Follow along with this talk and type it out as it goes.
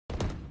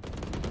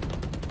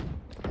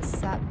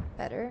Is that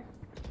better?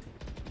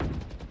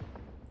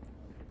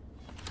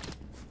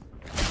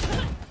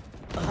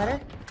 Better?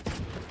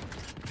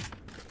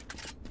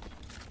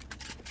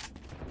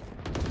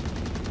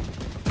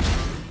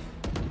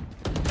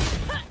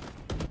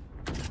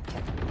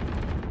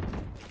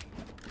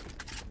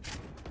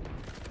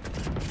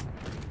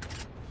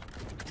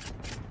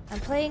 I'm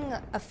playing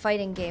a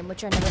fighting game,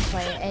 which I never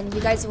play, and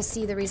you guys will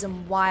see the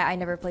reason why I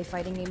never play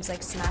fighting games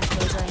like Smash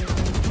Bros. Or anything.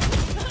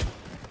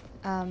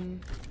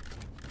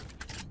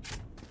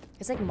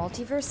 It's like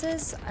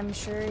multiverses. I'm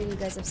sure you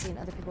guys have seen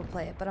other people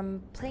play it, but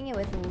I'm playing it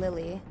with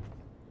Lily.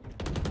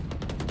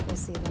 We'll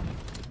see them.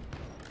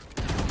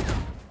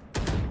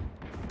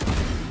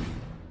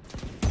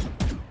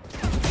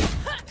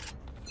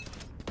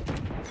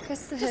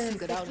 Just some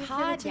good old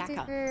hard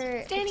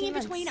yakka. Standing in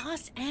between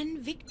us and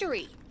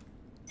victory.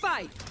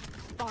 Fight.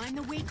 Find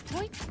the weak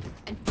point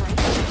and break it.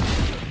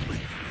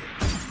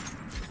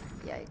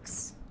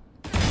 Yikes.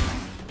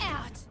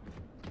 Out.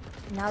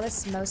 Now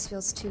this mouse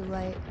feels too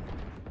light.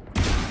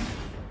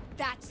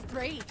 That's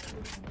 3.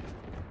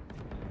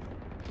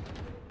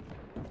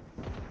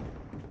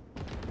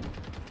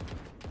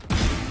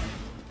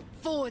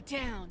 Four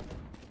down.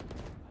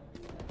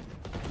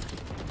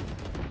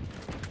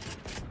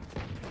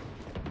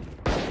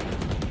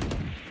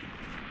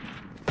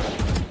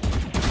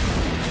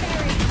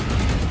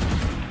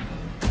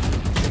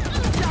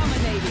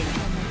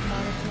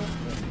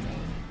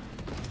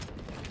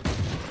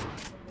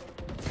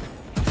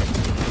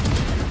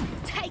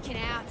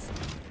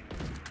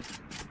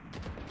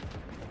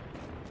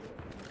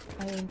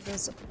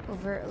 Feels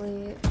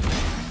overtly.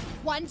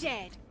 One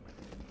dead.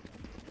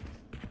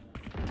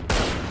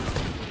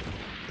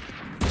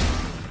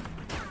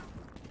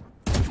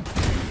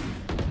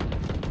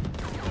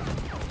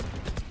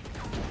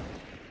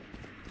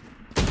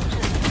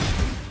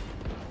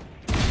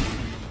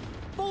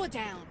 Four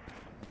down.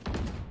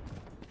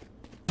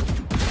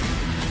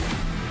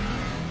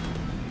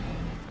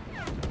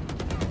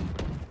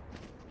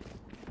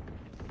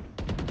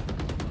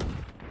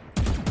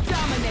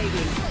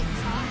 Dominating.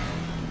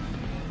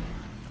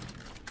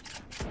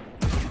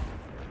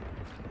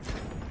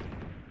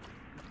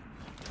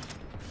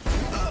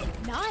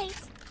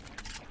 Nice.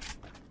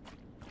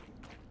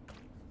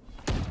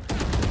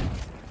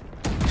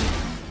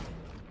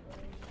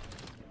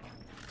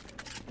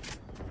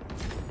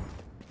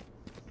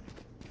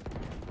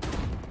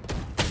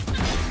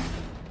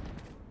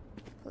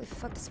 Holy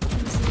fuck, this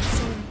game is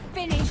insane.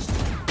 Finished.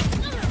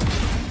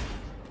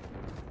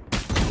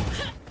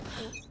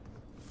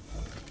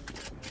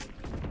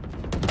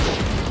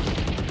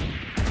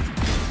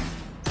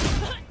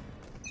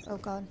 Oh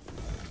god.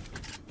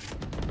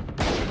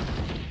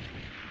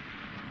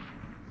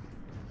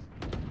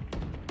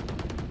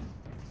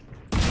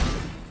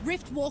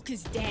 Rift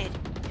Walker's dead.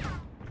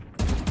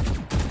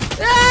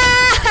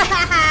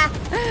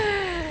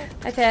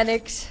 I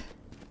panicked.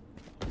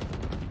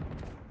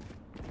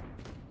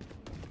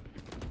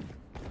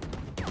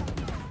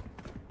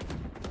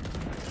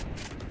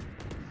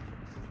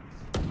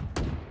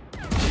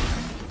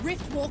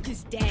 Rift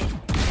Walker's dead.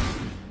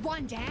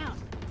 One down.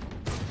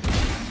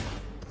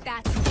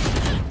 That's...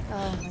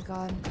 Oh my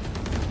god.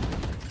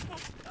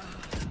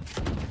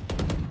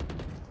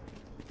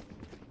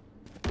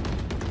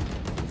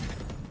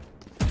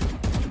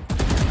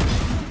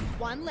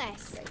 One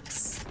less.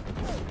 Yikes.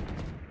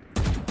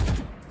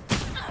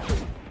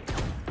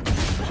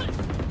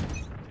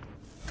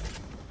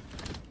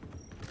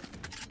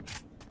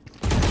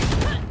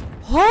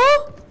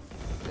 Huh?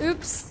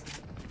 Oops.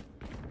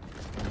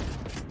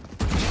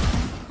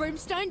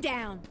 Brimstone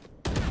down.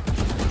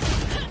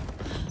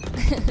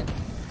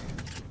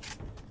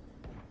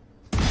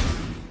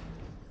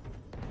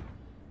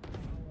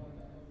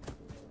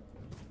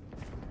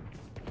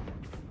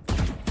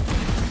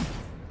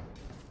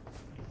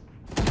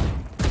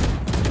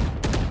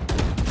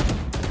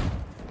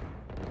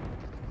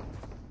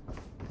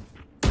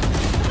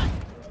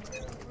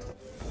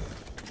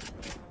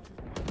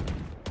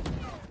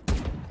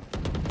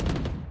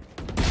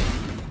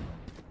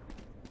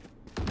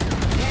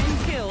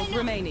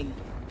 Remaining.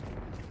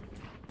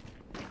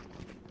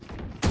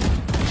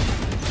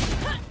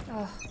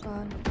 Oh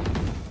god.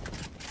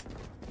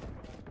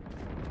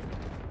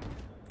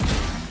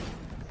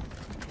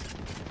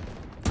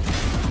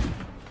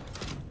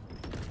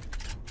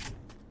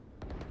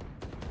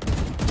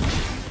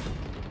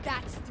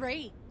 That's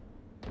 3.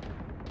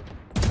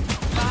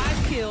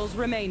 5 kills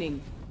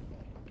remaining.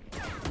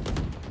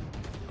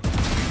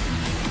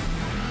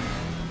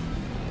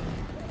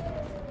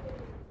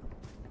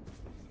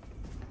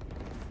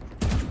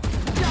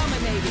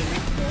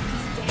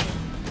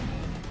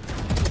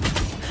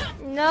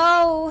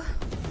 No.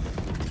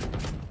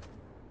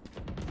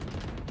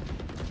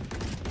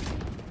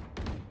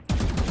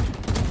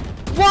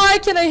 Why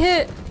can I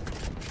hit?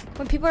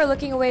 When people are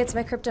looking away, it's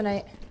my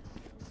kryptonite.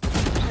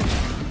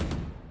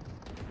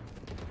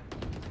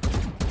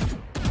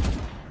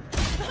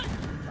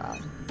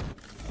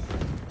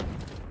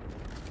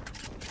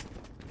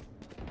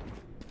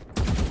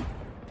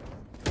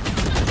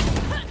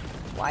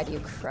 Wow. Why do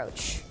you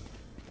crouch?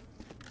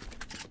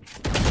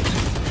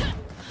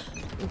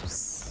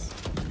 Oops.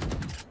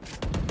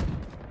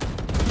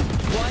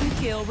 One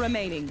kill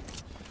remaining.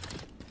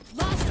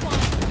 Last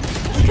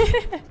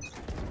one.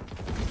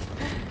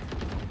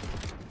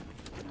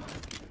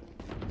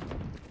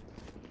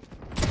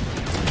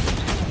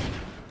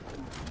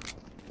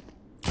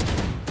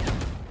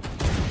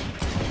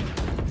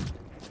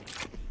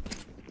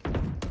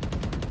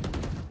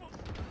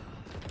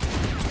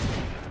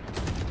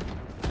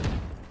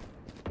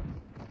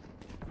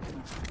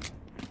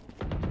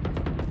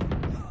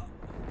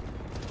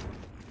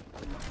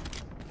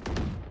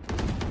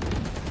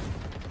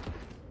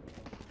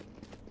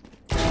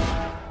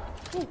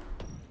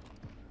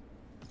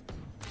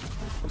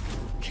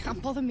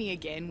 Can't bother me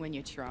again when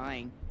you're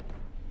trying.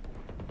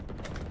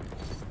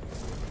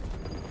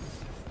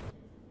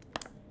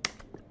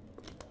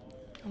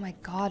 Oh my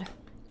god.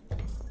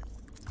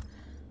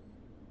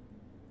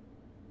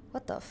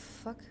 What the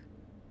fuck?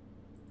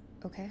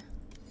 Okay.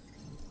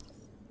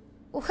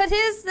 What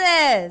is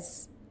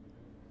this?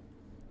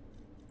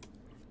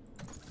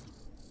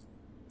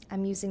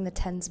 I'm using the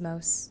tens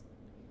mouse.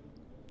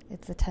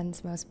 It's the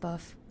tens mouse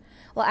buff.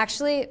 Well,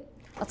 actually,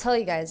 I'll tell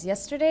you guys.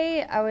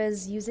 Yesterday, I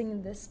was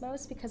using this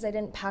mouse because I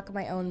didn't pack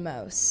my own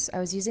mouse. I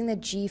was using the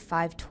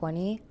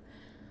G520.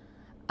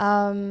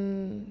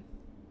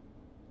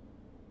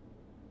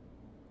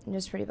 It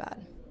was pretty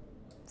bad.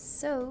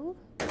 So,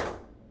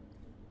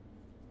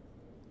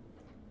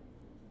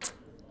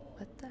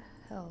 what the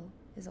hell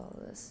is all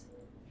of this?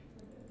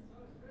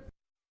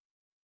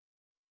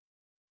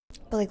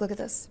 But like, look at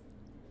this.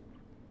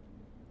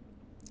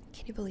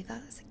 Can you believe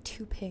that? It's like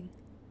 2 ping.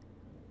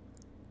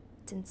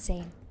 It's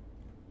insane.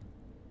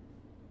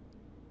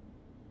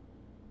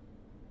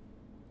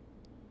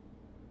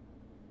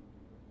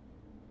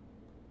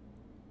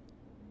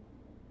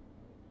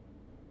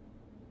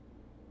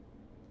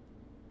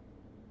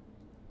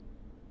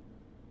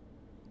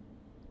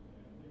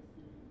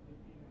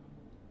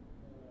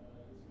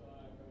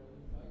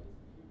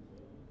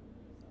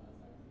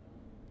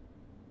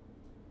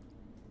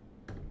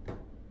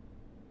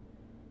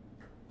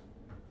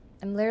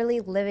 I'm literally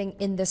living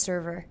in the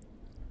server.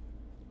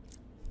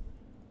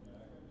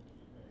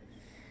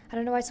 I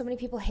don't know why so many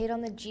people hate on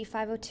the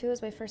G502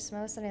 as my first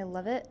mouse, and I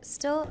love it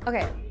still.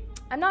 Okay,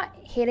 I'm not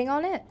hating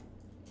on it.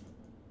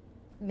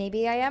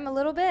 Maybe I am a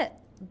little bit,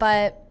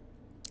 but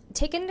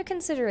take into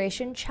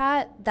consideration,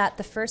 chat, that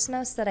the first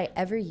mouse that I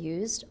ever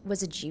used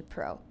was a G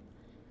Pro.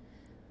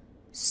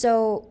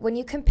 So when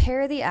you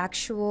compare the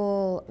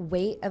actual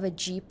weight of a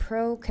G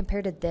Pro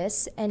compared to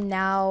this, and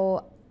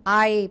now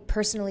I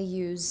personally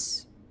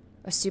use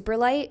a super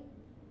light,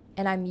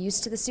 and I'm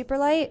used to the super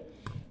light,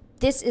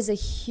 this is a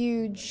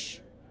huge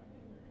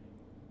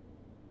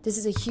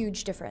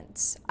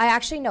difference. I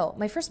actually know,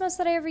 my first mouse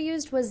that I ever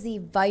used was the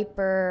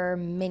Viper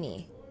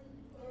Mini.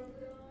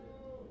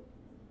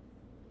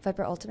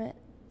 Viper Ultimate.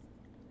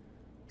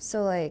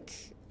 So like,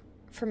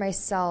 for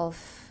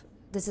myself,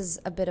 this is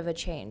a bit of a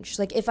change.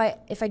 Like if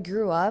I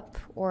grew up,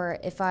 or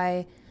if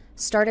I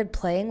started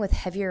playing with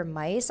heavier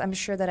mice, I'm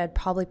sure that I'd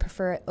probably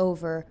prefer it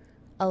over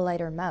a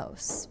lighter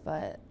mouse,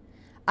 but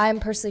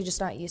I'm personally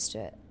just not used to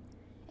it.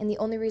 And the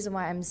only reason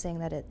why I'm saying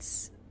that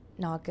it's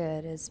not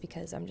good is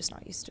because I'm just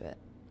not used to it.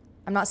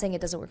 I'm not saying it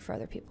doesn't work for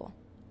other people,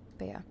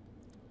 but yeah.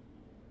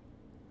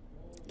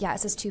 Yeah, it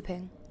says 2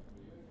 ping.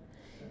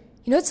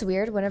 You know what's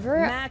weird?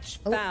 Match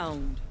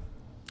found.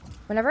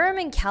 Whenever I'm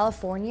in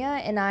California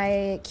and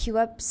I queue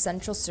up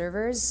central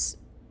servers,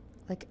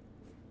 like,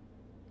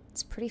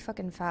 it's pretty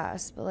fucking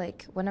fast, but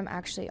like when I'm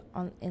actually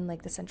in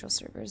like the central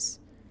servers,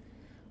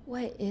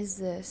 what is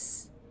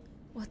this?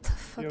 What the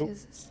fuck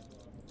is this?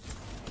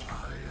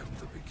 I am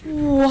the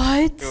beginning.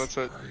 What? Yeah, what's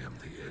that? I am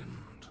the end.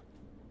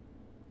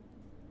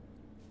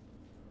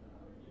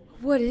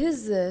 What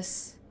is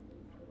this?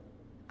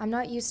 I'm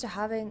not used to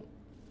having...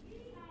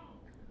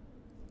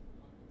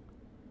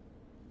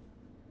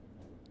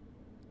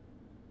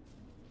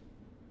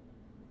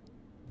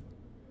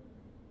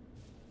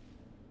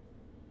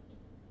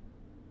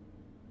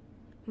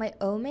 My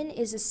Omen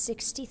is a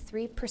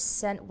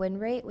 63% win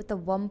rate with a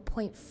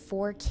 1.4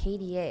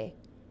 KDA.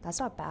 That's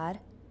not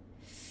bad.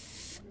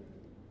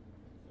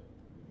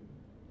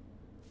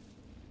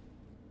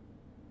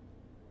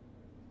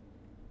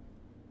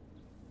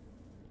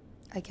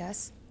 I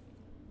guess.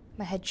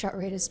 My headshot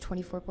rate is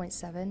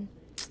 24.7.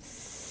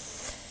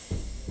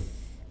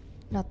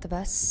 Not the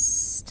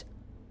best.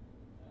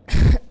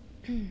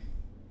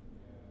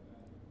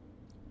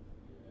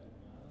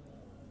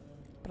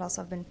 But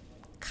also I've been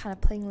kind of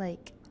playing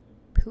like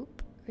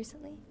poop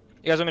recently.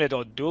 You guys want me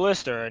to do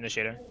duelist or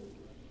initiator?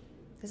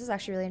 This is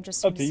actually really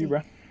interesting. Up to you,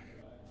 bro.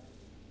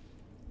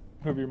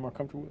 Whoever you're more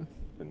comfortable with.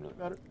 Didn't really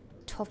matter.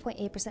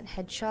 12.8%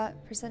 headshot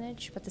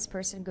percentage, but this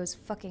person goes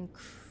fucking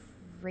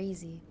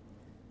crazy.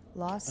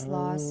 Loss.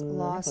 Oh,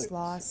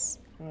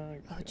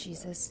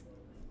 Jesus.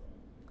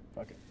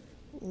 Fuck it.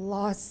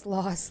 Loss.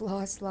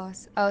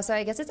 Oh, so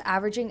I guess it's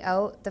averaging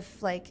out the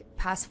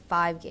past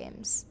 5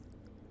 games.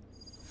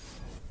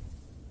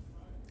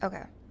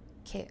 Okay.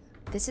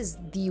 This is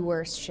the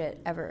worst shit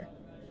ever.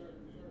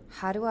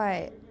 How do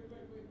I...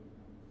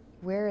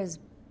 Where is...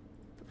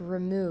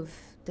 Remove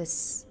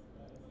this...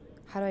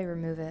 How do I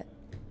remove it?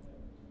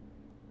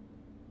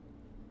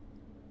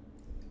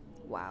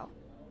 Wow.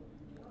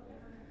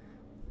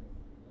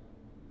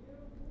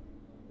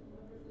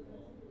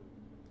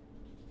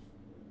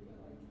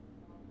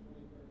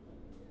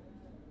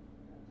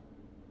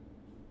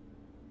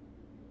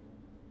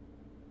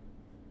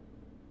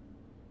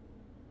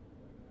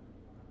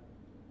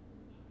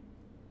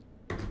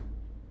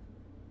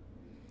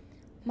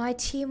 My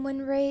team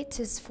win rate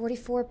is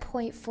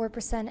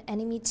 44.4%.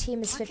 Enemy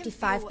team is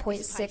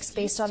 55.6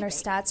 based on their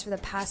stats for the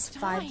past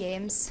 5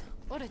 games.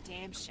 What a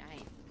damn shame.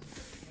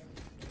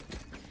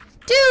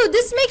 Dude,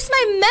 this makes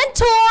my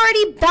mental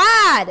already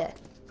bad.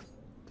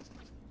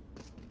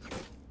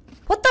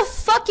 What the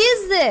fuck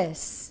is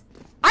this?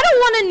 I don't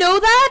want to know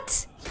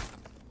that.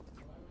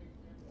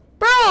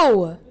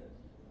 Bro.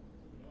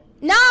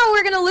 Now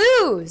we're gonna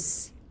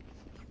lose.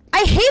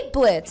 I hate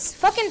Blitz.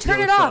 Fucking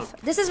turn it off.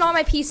 This is not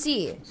my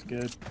PC. It's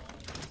good.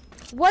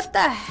 What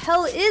the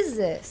hell is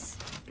this?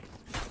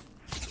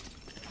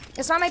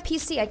 It's not my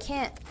PC. I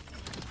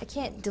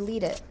can't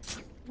delete it.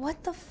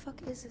 What the fuck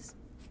is this?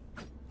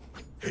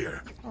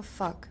 Here. Oh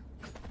fuck.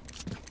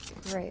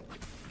 Great.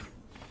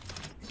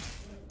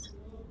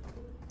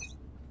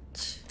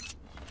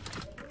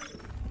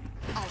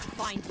 I'll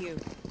find you.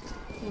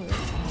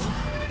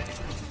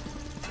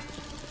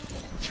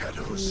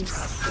 Shadows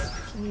traveling.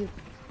 Can you...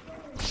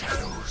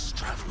 Shadows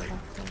traveling.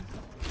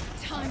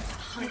 Time to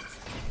hunt.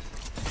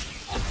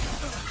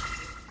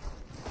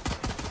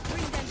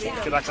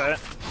 Get back to it.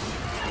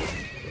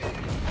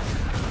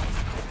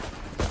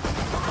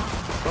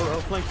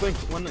 Oh, flank.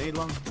 1 8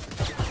 long.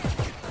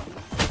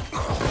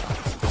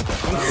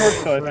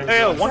 Hey,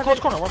 yo, one close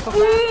corner, one close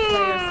corner.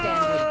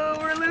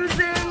 We're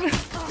losing.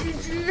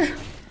 GG.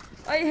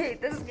 I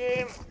hate this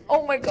game.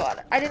 Oh my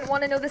god. I didn't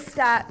want to know the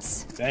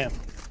stats. Damn.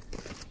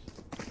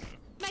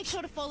 Make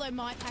sure to follow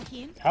my pack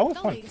in. How was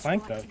They'll one lead us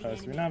flank right that to the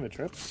fast? We enemy. don't have a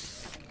trip.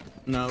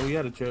 No, we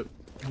had a trip.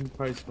 We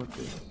probably smoked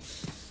it.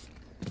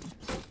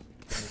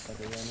 Looks like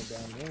I ran it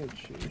down there.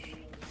 Sheesh.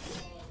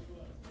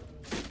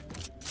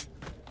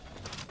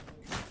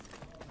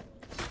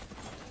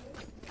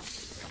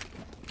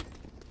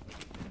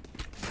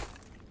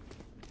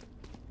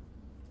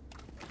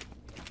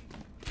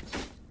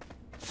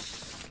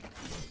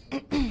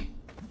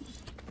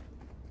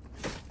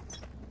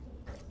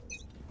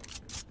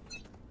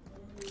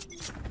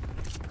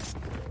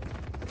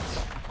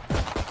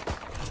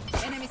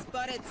 Enemy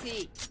spotted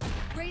C.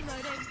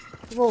 Reloading.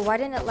 Whoa, why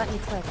didn't it let me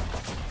click?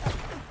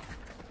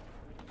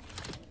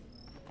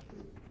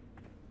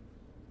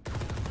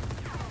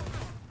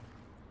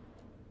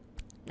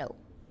 No.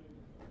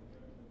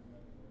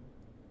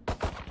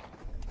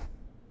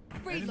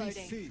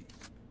 Reloading.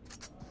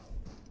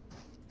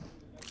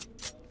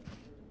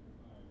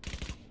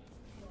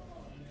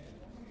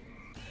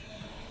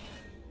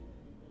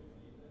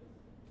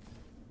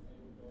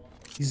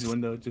 He's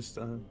window just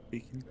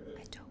peeking.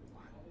 I don't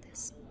want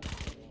this.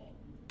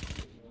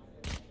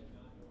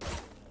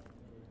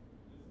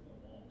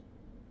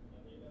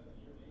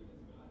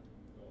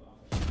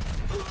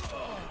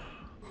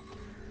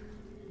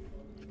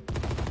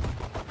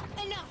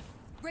 Enough.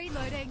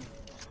 Reloading.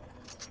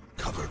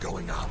 Cover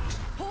going out.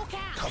 Hawk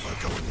out.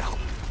 Cover going out.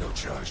 No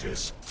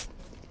charges.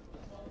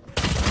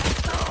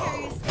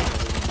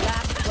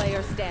 Last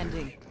player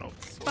standing. I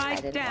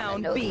Spike didn't want to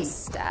down know B.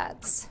 these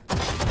stats.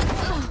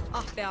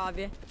 Ah, det har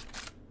vi.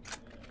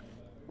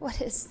 What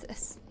is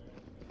this?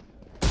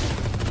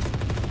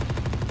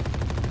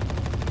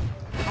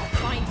 I'll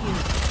find you.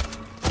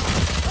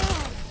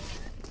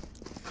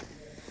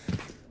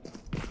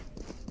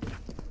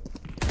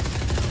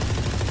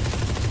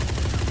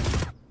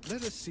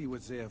 Let us see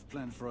what they have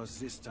planned for us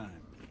this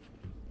time.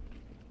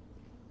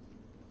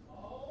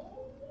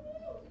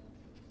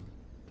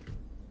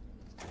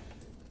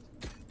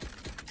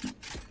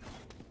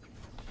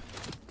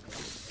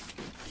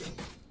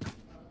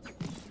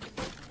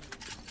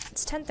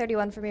 It's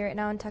 10:31 for me right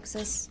now in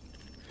Texas.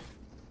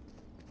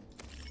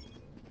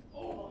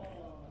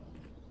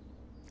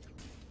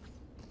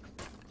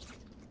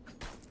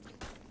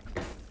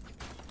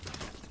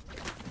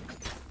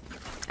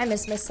 I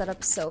miss my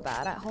setup so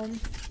bad at home.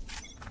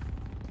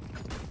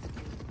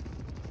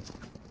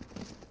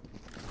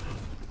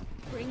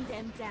 Bring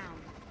them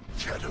down.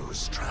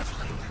 Shadows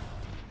traveling.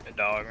 A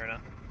dog right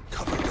now.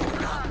 Cover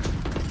going out.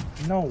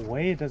 No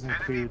way it doesn't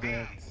clear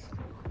that.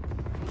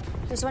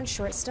 There's one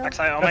short still.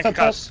 Backside, I'll That's make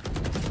a up cuss.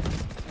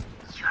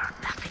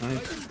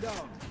 Nice.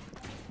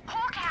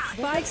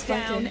 Spike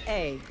down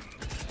A.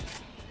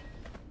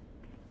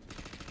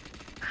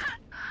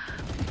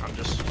 I'm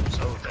just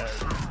so dead.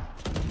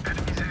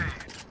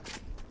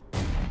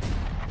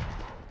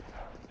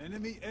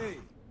 Enemy A.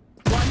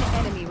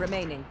 One enemy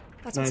remaining.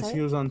 That's Nice. inside.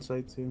 He was on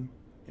site too.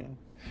 Yeah.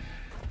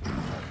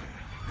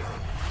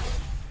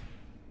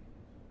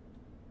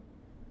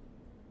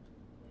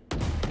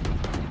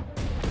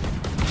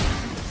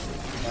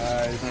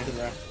 Nice.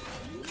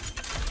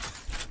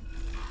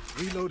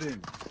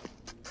 Reloading.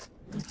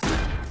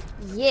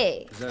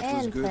 Yay! That was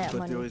And good, plant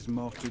but there money. is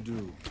more to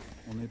do.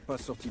 On n'est pas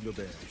sorti de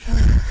l'auberge.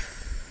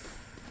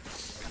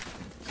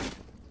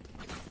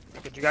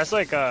 Did you guys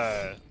like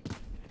They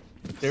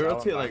sell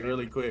rotate and buy like me?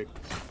 really quick.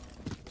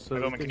 So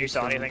Roman, can you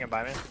sell anything and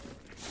buy me?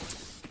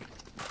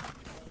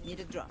 Need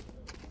a drop.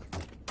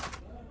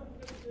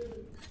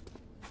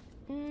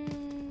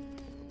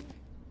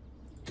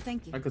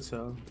 Thank you. I could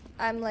sell.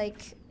 I'm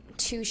like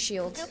 2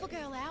 shield. Help a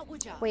girl out,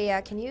 would ya? Wait,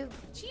 yeah, can you?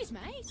 Cheers,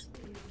 mate.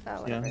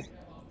 Oh, whatever. Yeah.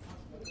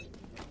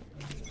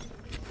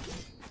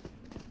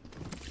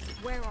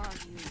 Where are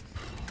you?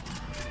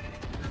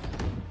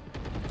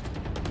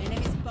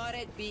 Enemy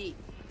spotted B.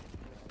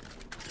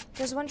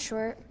 There's one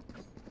short.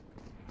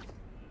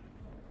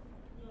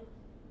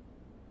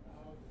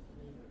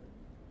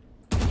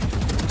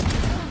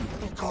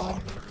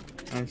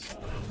 Nice.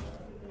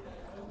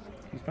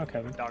 He's not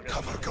Kevin. Dog is.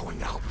 Cover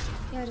going out.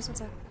 Yeah, just one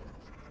sec.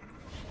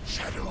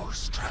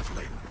 Shadows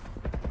traveling.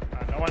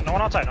 No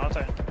one outside. No one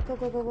outside. Go,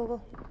 go, go, go,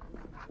 go.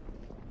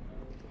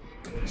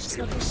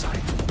 Stealing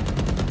sight.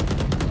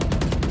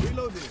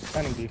 Reloading.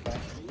 Standing B5.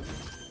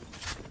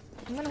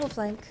 I'm gonna hold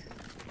flank.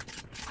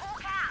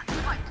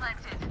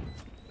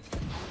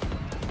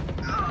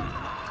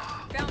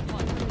 Found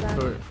one.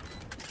 Short.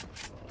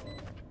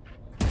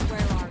 Where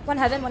are One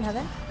heaven, one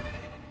heaven.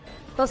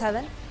 Both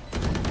heaven. you?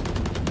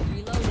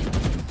 Reloading.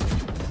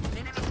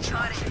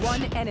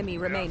 One enemy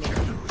remaining.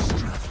 Shadows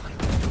traveling.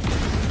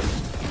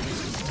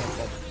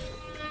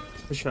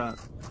 Good shot.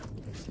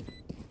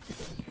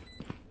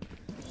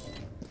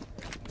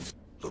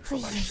 Look for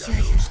my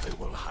shadows. They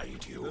will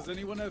hide you. Does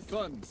anyone have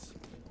funds?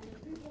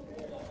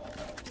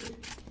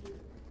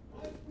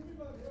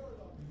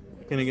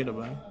 Can I get a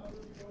buy?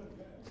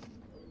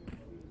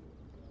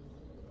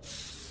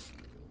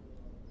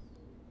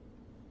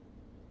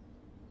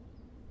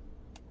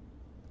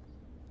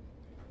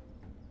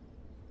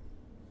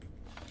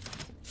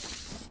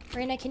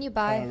 Reina, can you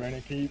buy?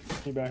 Rennie, can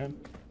you buy him?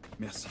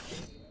 Merci.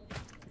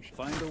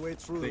 Find a way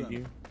through Thank them.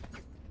 you.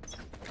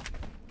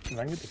 If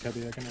I can get the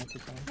Kyedae, I can have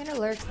this on. I'm gonna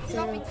lurk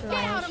through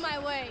Get out of my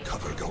way.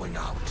 Cover going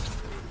out.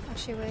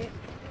 Actually, wait.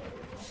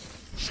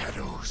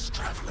 Shadows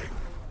traveling.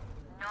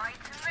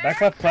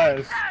 Back left plat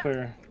is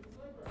clear.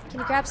 Can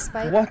you grab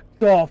spike? What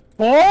the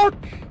fuck?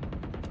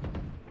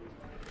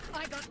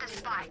 I got the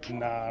spike.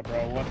 Nah,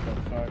 bro, what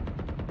the fuck?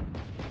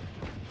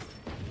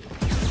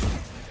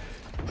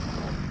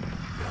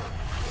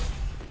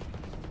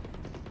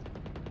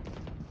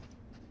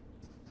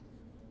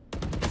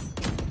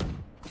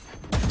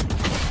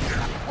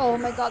 Oh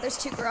my god, there's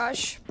 2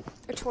 garage.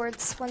 Or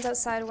towards. One's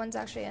outside, one's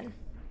actually in.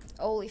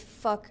 Holy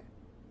fuck.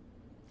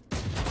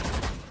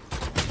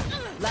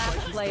 Last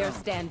player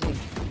standing.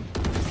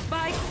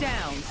 Spike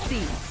down. C.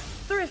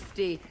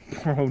 Thrifty.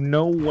 Bro,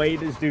 no way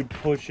this dude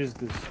pushes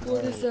this.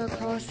 What is that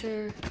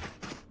crosshair?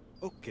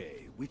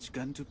 Okay, which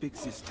gun to pick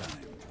this time?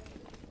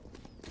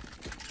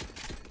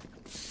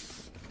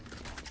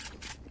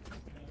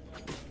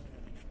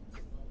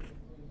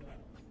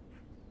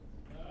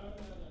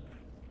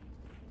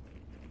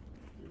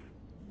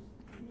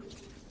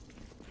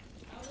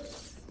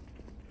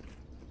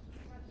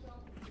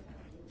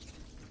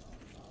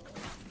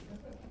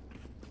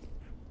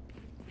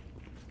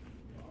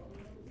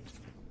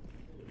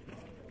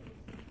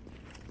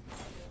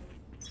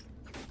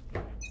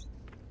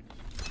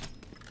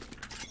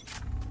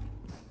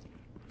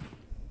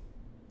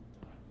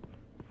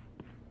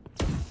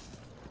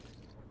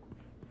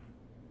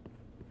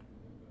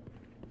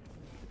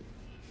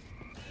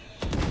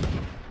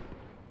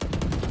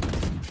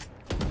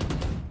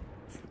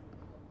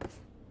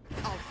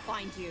 I'll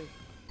find you.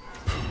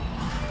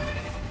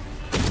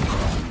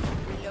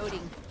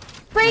 Reloading.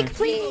 Break,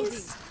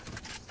 please!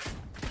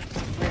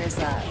 Where is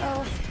that?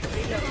 Oh.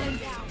 Reloading.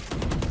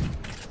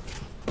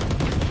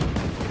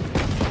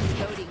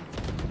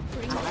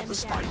 Putting the Drop the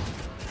spike.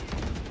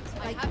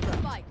 I have the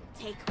spike.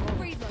 Take hold.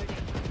 Reloading.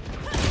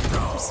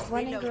 There's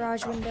one in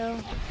garage window.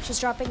 She's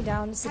dropping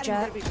down. It's a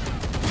jet.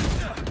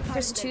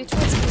 There's 2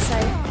 towards the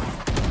side.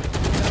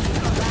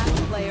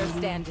 Last player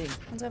standing.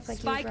 One's off like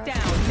you, Spike garage.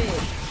 down.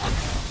 Mid.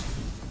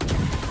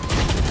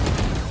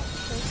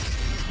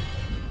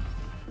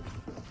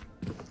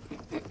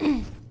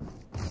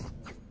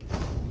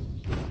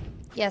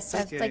 Yes, I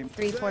have Okay. like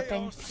 3-4 They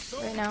ping are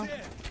so right now.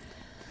 dead.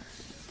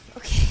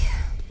 Okay.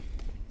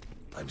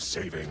 I'm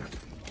saving.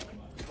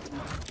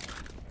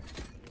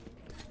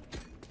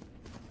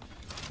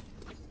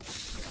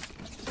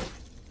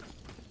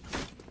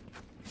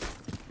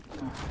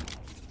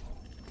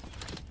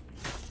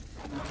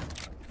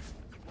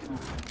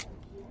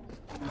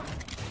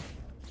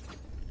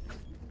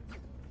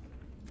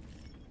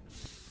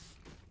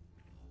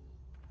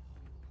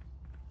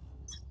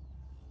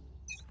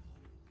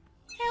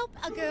 Help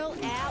a girl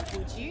out,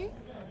 would you?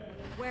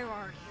 Where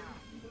are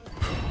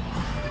you?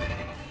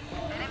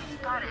 Enemy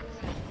spotted.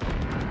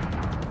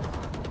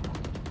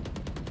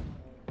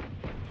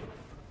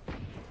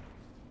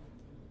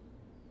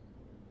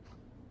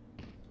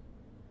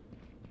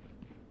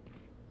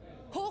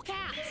 Hawk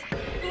out!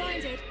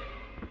 Blinded.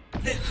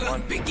 The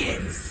hunt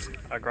begins.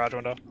 Garage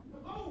window.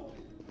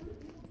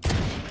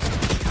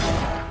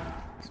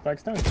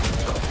 Spike's down.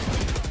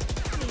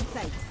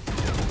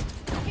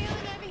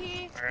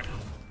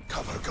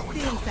 Cover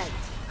going out.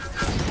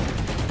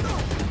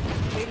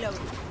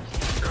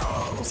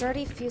 There's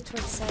already a few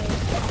towards side.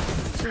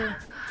 Two.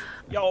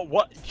 Yo,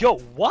 what? Yo,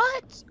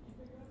 what?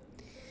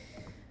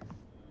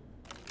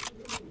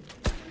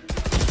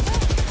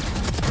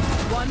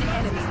 One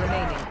enemy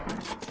remaining.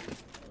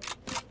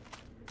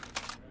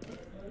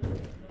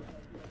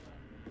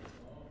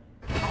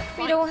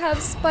 We don't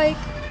have Spike.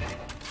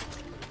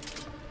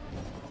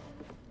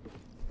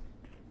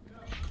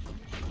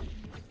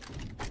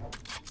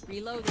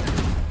 Reloading.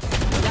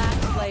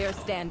 Last player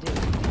standing.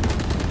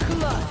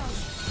 Clutch.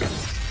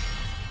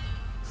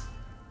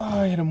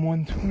 Oh, I hit him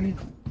 120.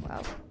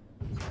 Wow.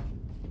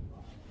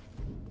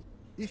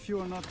 If you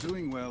are not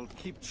doing well,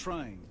 keep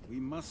trying.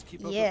 We must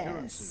keep up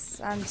appearances.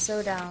 Yes, I'm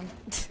so down.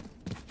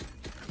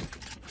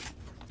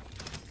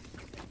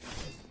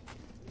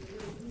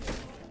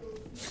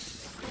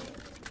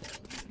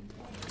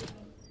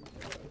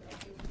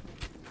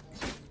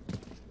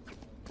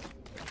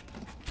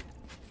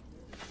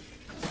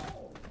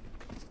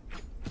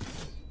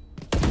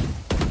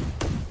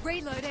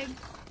 Reloading.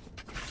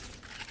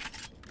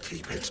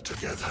 Keep it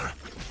together.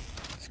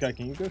 Sky,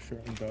 can you go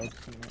short and dogs?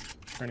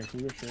 Franny, can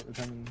you go short with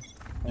him?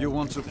 You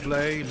want to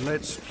play?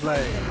 Let's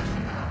play.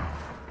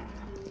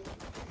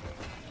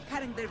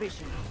 Cutting their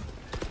vision.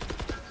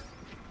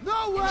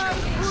 Nowhere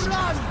to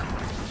run!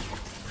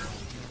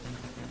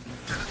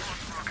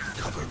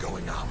 Cover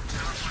going out.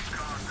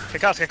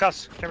 Kick us, kick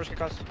us. Cameras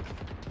kick us.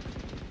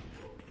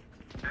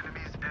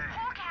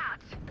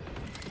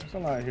 There's a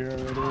lot here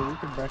already. We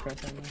could back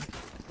up on this.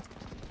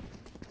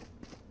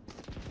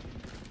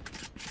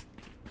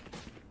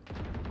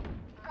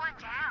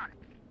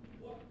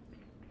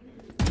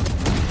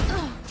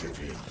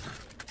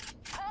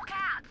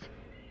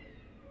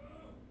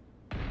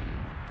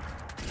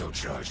 No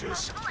charges. You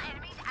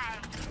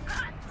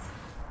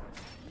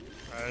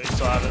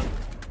still have it.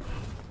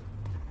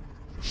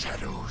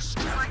 Shadows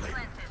traveling.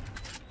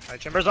 Alright,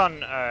 Chamber's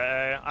on.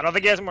 I don't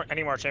think he has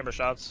any more chamber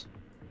shots.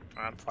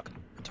 I'm fucking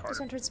There's retarded.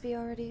 one towards B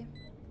already.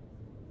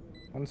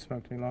 One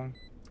smoked me long.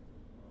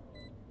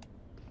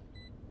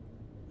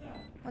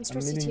 One's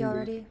towards meeting CT you.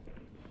 already.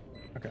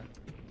 Okay.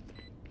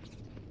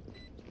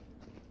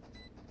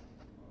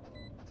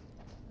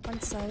 One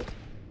site.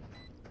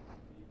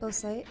 Both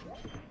site.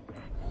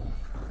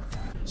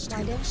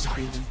 Stealing Blinded.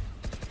 sight.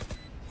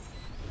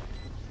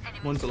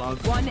 One's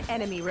allowed. One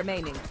enemy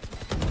remaining.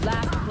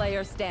 Last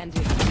player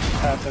standing.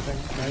 Pass, I think.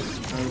 Nice.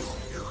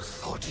 You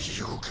thought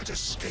you could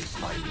escape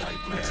my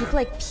nightmare. Keep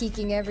like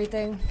peeking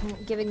everything,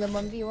 giving them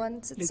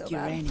 1v1s. It's Look so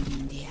your bad. enemy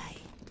in the eye.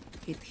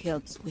 It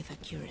helps with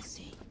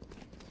accuracy.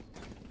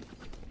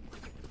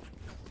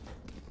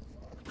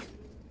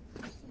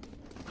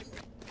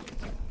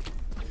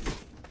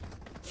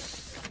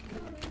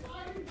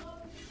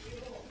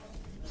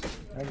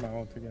 I have my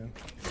ult again.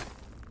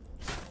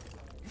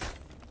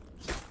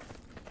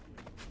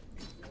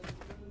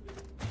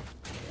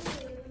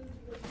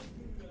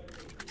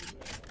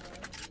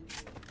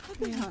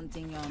 Happy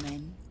hunting, your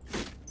men.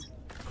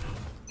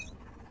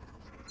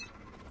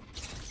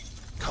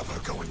 Cover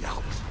going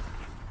out.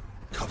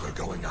 Cover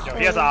going out. Yo,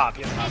 he has a op.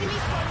 He has an op.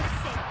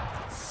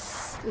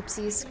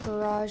 Oopsies.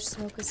 Garage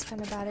smoke is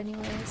kind of bad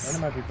anyways.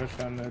 One might be pushed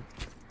down mid.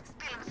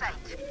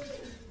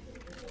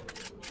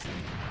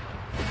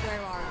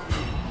 Where are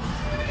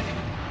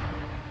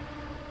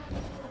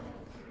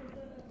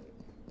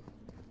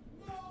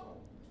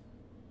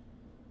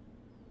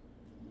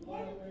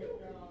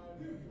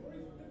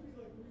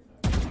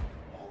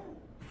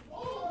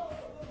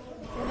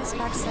One is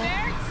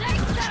backside. Bring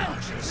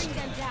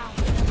them down.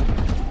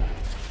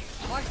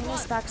 One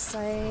is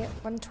backside.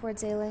 One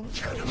towards A-Link.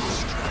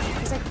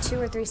 There's like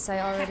 2 or 3 site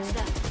already.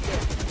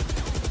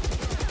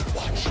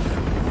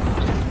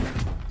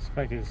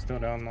 Spike is still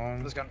down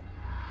long. This gun.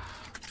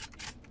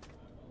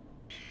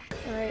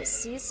 Alright,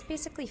 C is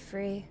basically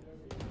free.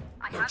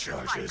 No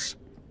charges.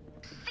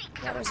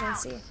 Yeah, there's one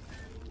C.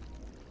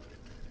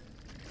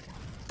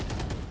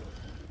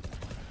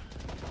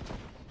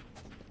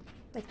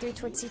 Like 3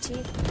 towards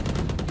CT.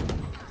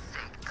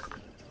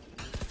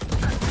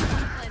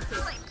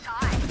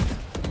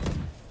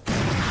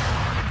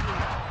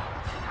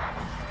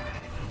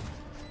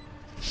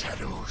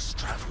 Shadows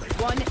traveling.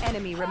 One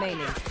enemy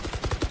remaining.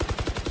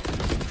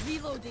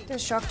 Reloading.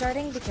 There's shock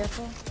darting, be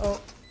careful. Oh.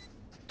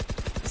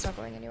 It's not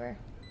going anywhere.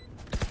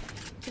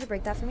 Could you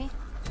break that for me?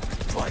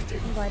 Blinding.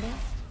 I'm blinding.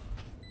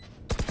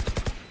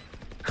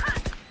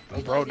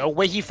 Oh, bro, no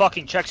way he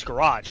fucking checks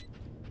garage.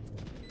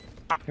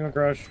 He went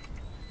garage.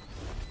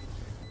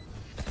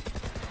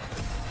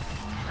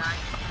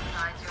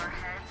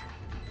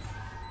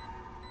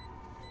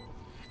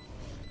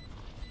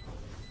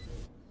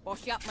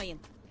 Wash up, man.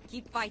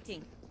 Keep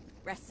fighting.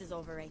 Rest is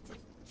overrated.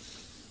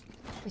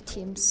 My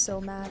team's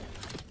so mad.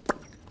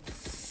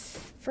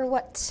 For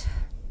what?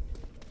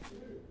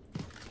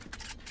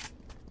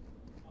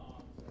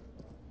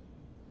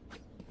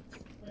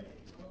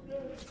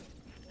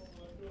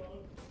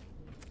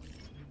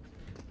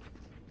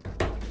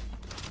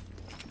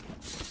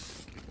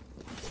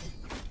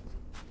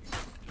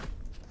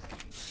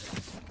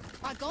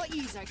 got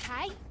yous,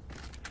 okay?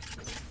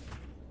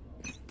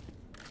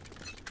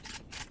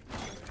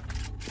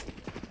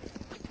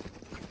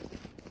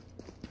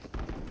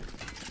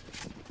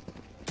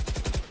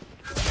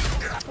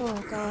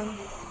 Oh god.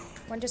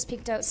 One just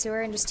peeked out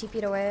sewer and just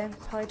TP'd away.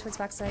 Probably towards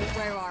backside.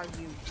 Where are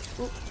you?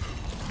 Ooh.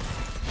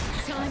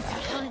 Time to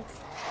hunt.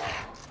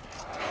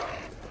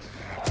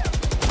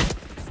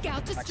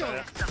 Scout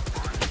destroyed.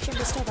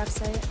 Chamber still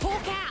backside.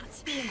 Hawk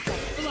out.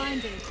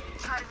 Blinded.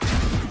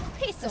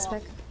 Piss This off.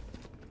 pick.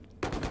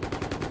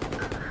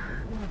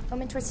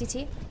 Omen towards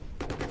CT.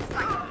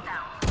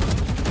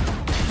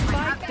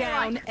 Spike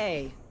down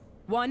A.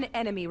 One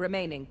enemy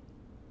remaining.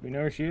 We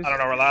know where she is? I don't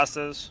know where last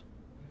is.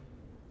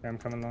 Yeah, I'm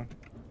coming along.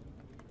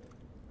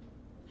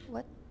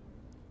 What?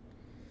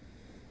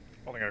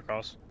 Holding it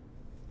across.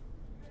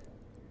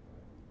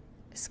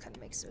 This kind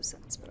of makes no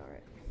sense, but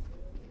alright.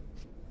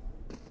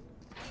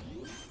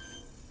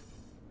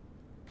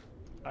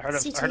 I heard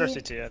her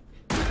CT yet.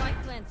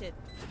 Spike planted.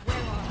 Where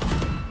are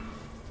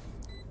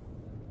you?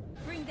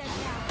 Bring them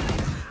down.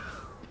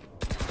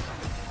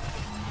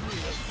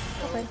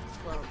 Okay.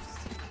 Close.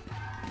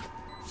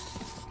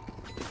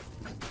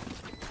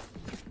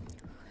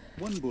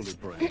 One bullet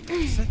brain.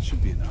 That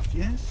should be enough,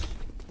 yes?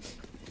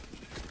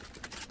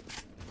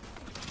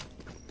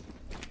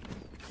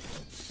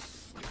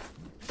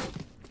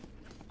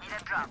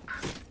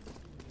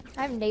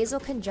 I have nasal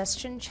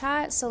congestion,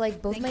 chat, so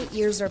like both my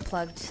ears are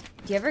plugged.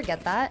 Do you ever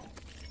get that?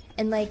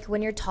 And like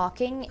when you're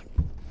talking,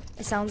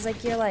 it sounds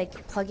like you're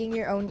like plugging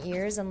your own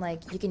ears and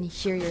like you can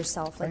hear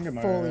yourself like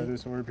fully.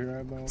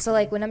 So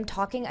like when I'm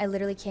talking, I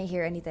literally can't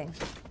hear anything.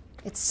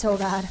 It's so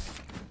bad.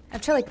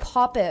 I'm trying to like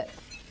pop it,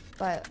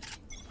 but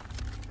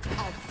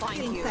I'll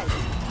find you.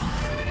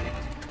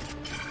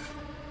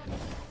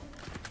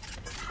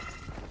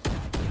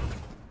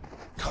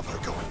 Cover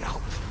going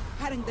out.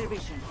 Cutting their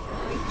vision.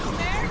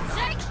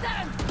 Take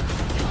them.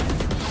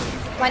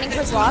 blinding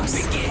towards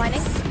lobs.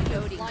 Blinding.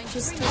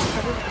 She's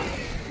covered.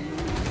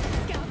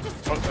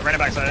 Oh, they ran it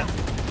backside.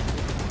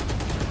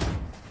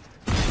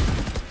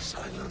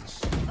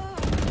 Silence.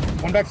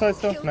 One backside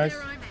still. Nice.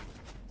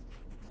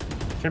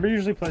 Chamber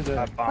usually plays it.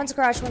 One's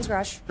garage, one's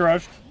garage.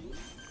 Garage.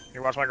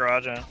 You watch my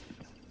garage, yeah.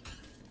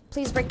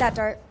 Please break that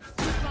dart.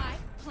 Spike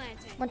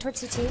planted. One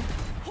towards CT.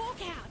 Hawk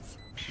out.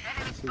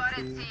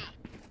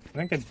 I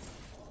think it.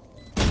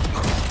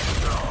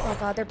 Oh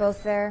god, they're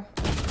both there.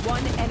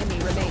 One enemy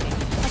remaining.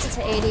 That's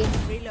it to 80.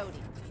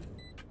 Reloading.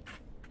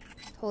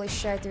 Holy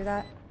shit, I threw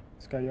that.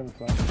 Sky, you have a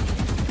flash.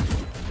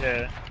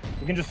 Yeah.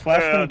 You can just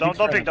flash when he don't peeks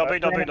right peek, now. don't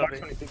peek, Flash don't peek, when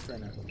don't he peeks right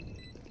now.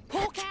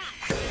 Hawk out.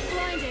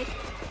 Blinded.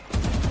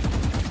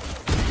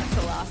 That's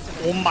the last of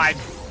it. Oh my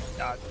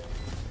god.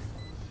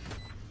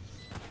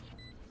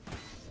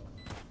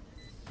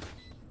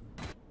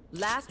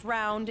 Last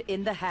round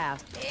in the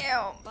half.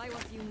 Damn. Buy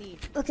what you need.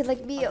 Looking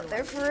like me out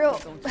there for real.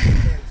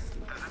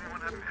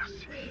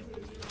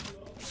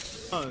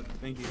 Oh,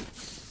 thank you.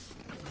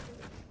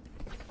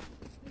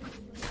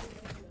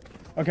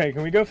 Okay,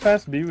 can we go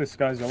fast B with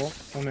Sky's ult?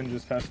 And then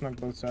just fast smoke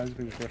both sides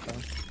because we're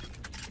fine.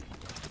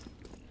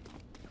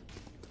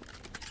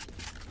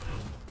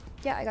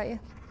 Yeah, I got you.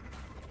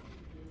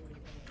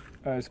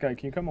 Sky,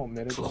 can you come ult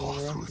mid at the Claw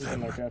beginning of the round? through You can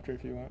them. lurk after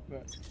if you want,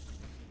 but...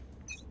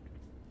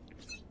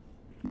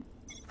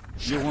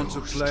 You want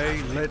to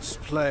play? Let's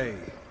play.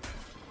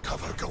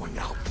 Cover going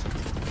out.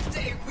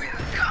 Get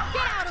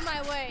out of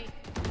my way.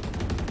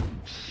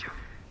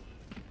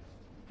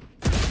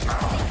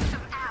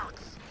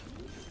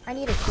 I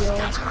need a heal.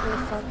 Holy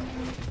fuck.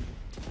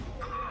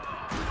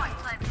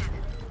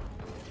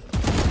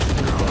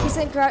 He's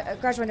in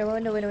garage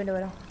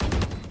window.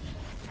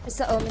 It's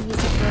the Omen, he's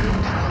like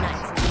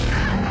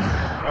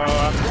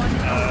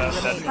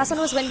ready. Last one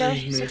was window,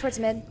 so towards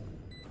mid.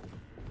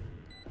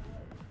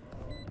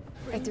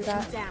 Right through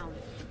that. Down.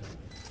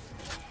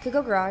 Could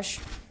go garage.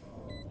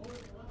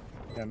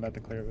 Yeah, I'm about to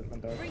clear it with my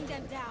dog. Bring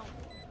them down.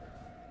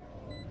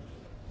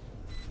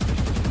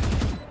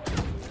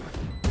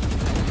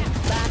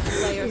 Last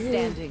player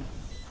standing.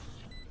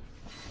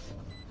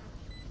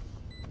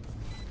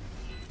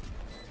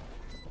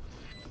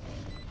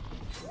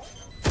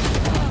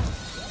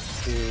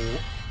 Ooh.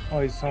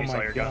 Oh, he saw He saw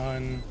my your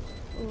gun.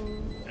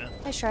 Ooh. Yeah.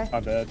 Nice try. My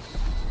bad.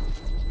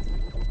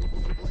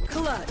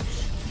 Clutch.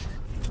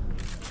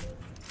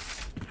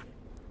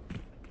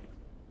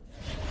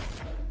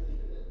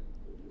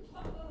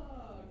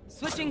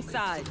 Switching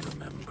sides.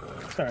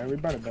 Sorry, we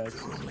brought it back.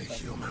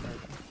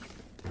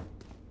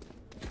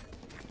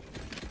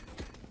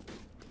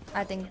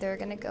 I think they're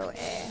gonna go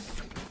A.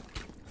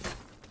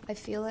 I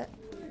feel it.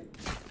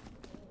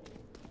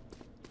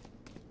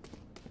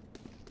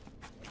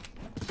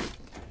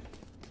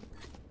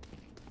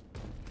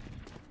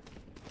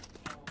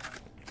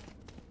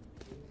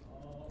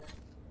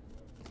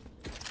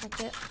 Fuck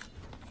it.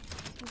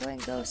 I'm going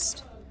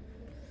ghost.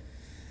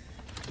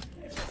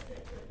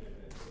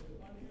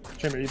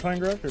 Chamber, are you playing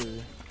garage or?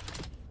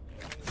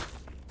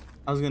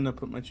 I was gonna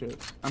put my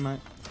chips.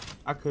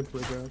 I could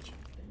play garage.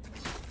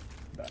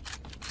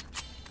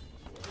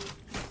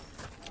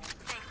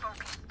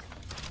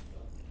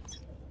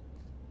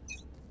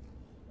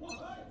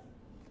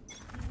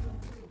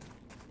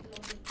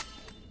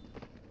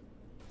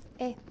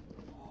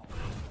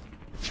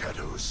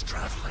 Shadows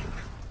traveling.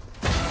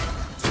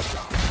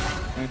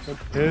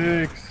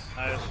 Pigs.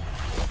 Nice.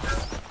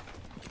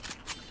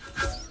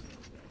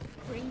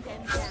 Bring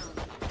them down.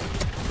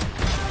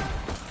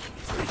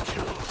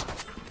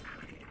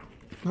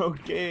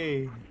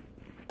 Okay.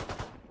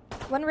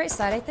 One right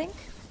side, I think,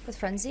 with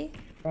Frenzy.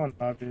 Oh,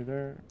 Navi,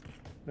 they're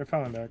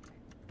falling back.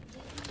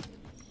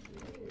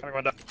 Kinda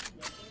going down.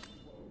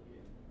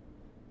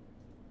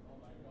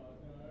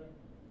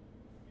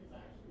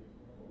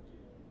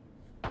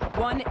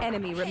 One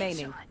enemy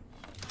remaining.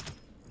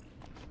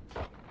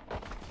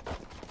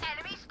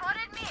 Enemy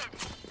spotted mid.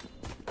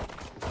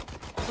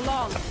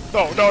 Long.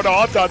 No,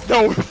 I'm done.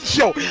 No,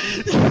 yo.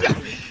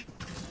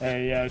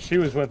 Hey, yeah, she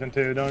was with him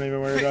too. Don't even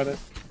worry about it.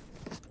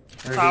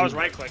 I was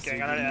right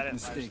clicking. I didn't. I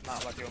was Mistakes.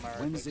 not lucky with my right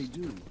When clicks. they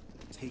do,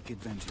 take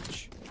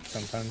advantage.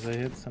 Sometimes they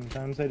hit,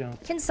 sometimes they don't.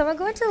 Can someone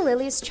go into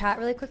Lily's chat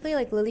really quickly,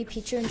 like Lily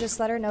Pichu, and just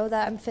let her know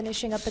that I'm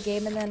finishing up a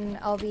game and then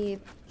I'll be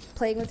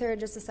playing with her in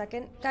just a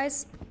second,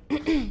 guys?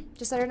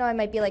 Just let her know I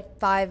might be like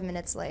 5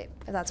 minutes late,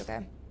 if that's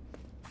okay.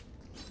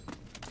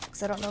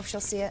 Because I don't know if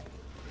she'll see it.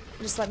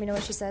 Just let me know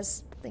what she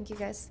says. Thank you,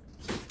 guys.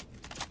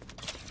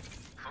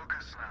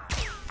 Focus now.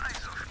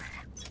 Eyes off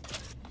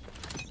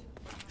me.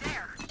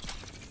 There.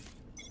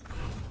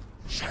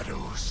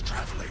 Shadows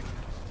traveling.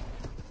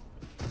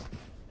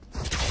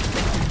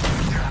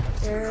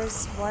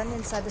 There's one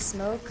inside the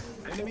smoke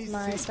with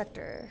my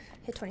Spectre.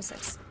 Hit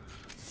 26.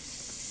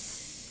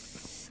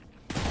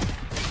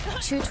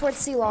 2 towards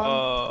C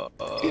long.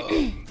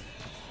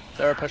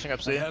 They're pushing up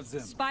I C. have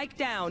them. Spike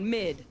down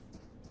mid.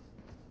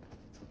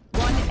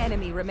 One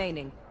enemy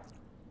remaining.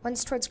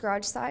 One's towards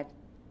garage side.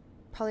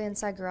 Probably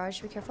inside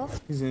garage. Be careful.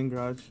 He's in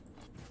garage.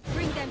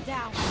 Bring them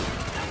down.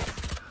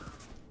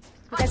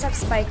 You guys have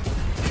spike.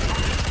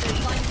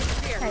 Find the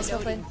spear. Nice, well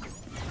played.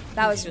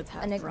 That was should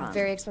have a run.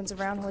 very expensive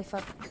round. Holy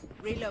fuck.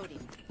 Reloading.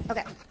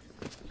 Okay.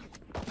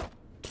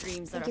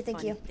 Dreams Thank are you, a thank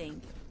funny you.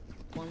 thing.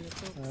 One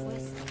little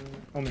twist,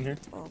 Omen here.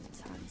 all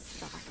turns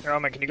dark. Here,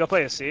 Omen, can you go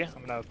play a C?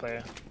 I'm gonna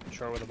play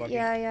short with a buggy.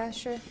 Yeah,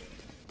 sure.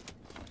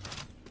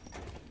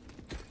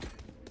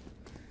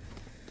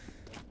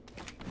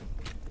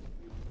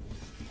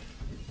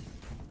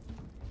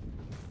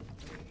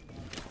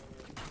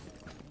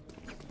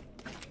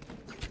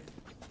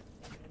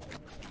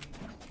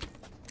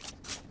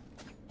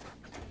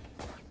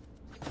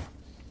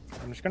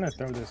 I'm just gonna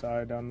throw this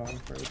eye down long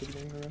for the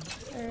beginning of the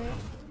round. Alright.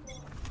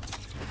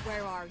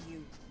 Where are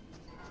you?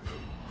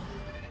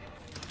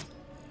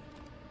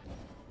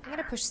 I'm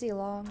gonna push C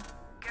long.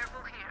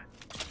 Careful here.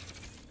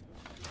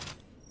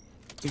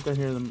 I think I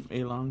hear them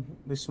A long.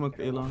 They smoked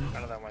A long.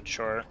 None of them went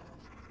short.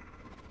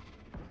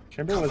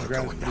 Chamber was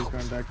ground, but he's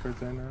going back towards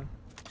A now.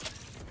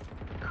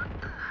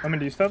 Omen,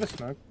 do you still have a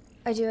smoke?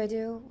 I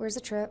do. Where's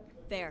the trip?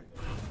 There.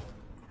 Can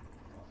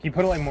you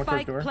put it like more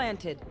towards Spike door?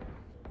 planted.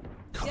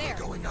 Cover There.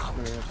 going out.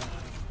 There, okay.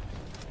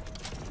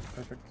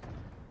 Perfect.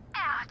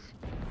 Out.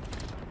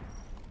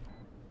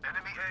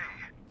 Enemy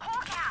A.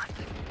 Hawk out.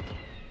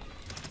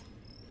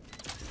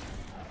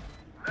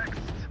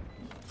 Next.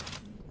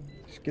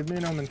 Just give me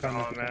an Omen time.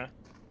 Oh man.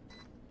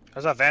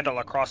 There's a Vandal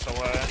across the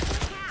way.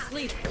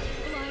 Sleep.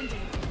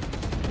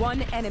 Blinded.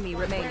 One enemy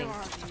Where remaining.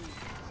 are you?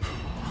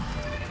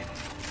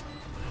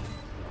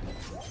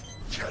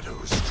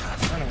 Shadows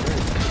traveling.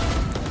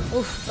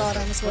 Oof, God,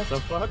 I almost What whiffed. the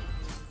fuck?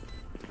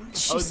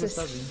 I was just Jesus.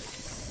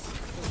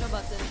 having. No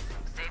button.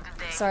 Save the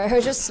day. Sorry, I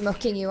was just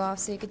smoking you off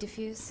so you could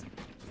defuse.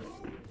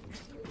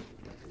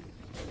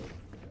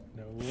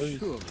 No worries.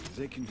 Surely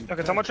they can do Yo,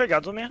 can someone trade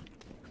guns with me?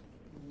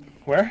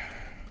 Where?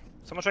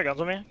 Someone trade guns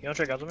with me? You don't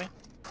trade guns with me?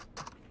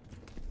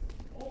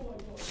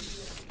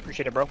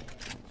 Appreciate it, bro.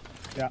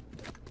 Yeah.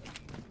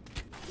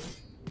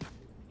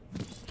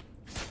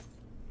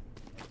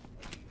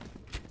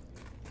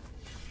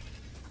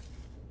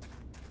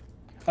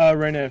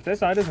 Reyna, if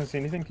this eye doesn't see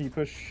anything, can you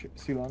push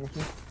C long with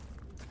me?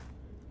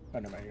 Oh,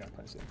 no, man, you gotta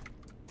play C.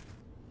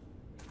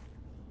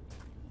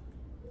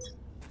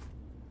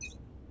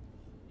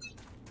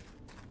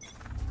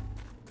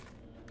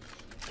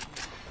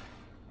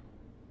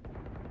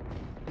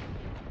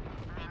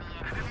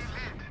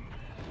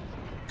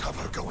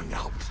 Cover going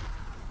out.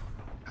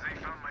 They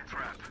found my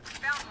trap.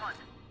 Found one.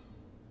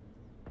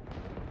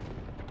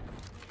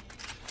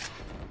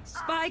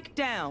 Spike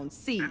down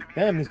C.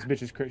 Damn, this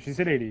bitch is crazy. She's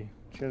hit 80.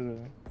 She has a...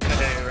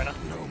 Hey, Reyna.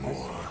 No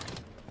more.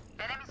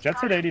 Enemy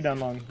Jets hit 80 down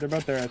long. They're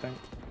both there, I think.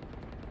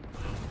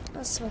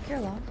 Oh, smoke your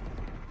long.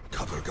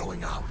 Cover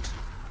going out.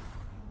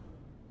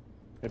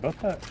 They both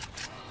have...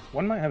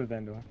 One might have a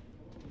Vandal.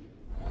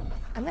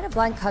 I'm gonna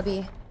blind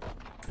Cubby.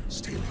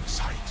 Stealing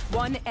sight.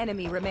 One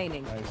enemy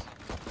remaining. Nice.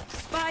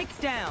 Spike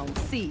down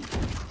C.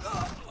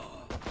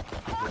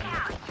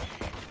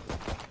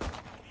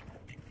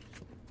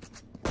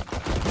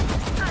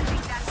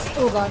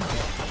 Oh, God.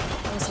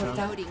 I was whipped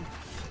out. Loading.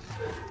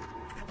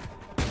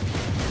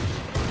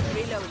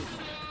 Reloading.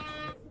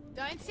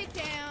 Don't sit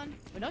down.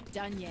 We're not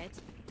done yet.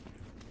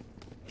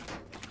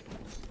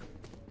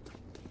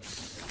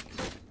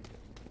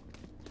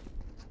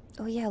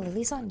 Oh, yeah,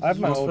 Lily's on I have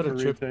my you. ult put for a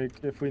chip. retake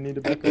if we need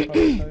to back up on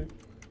the site.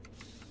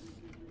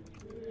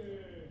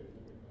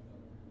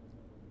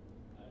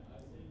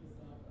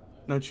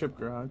 No chip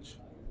garage.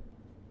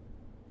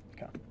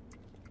 Okay.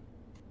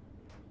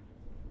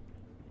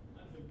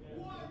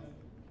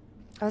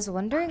 I was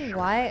wondering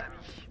why.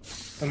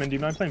 I mean, do you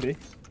mind playing B?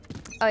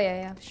 Oh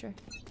yeah, sure.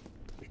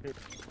 Sure.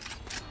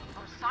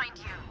 I'll find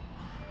you.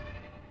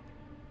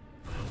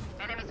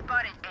 Enemy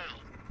spotted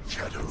A.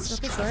 Shadows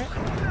Smoke is short.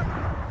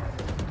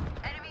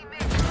 Enemy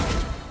mid.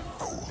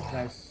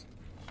 Nice.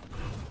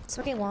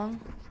 Smoking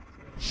long.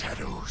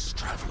 Shadows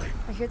traveling.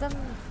 I hear them.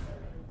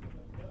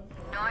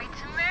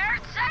 Nightmare,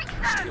 take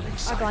them! Stealing Are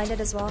sight.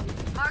 blinded as well.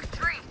 Mark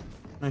 3.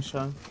 Nice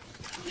shot.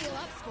 Heal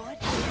up, squad.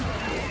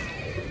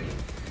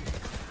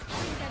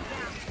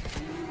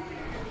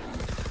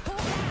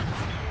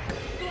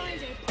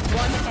 Blinded.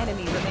 One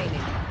enemy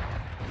remaining.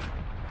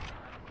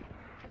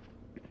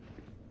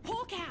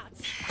 Hawk out.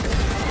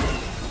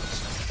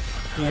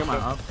 Can you get my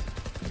up?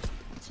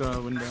 It's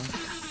a window. Yeah,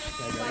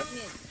 I got it.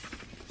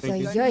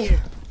 Thank you. Yeah.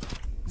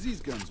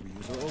 These guns we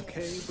use are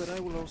okay, but I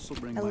will also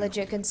bring I my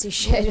legit couldn't see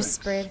shit. I just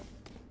sprayed.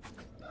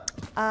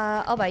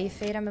 I'll buy you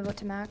Fade. I'm about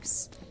to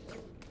max.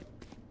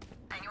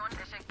 Anyone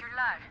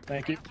teşekkürler.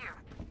 Thank you.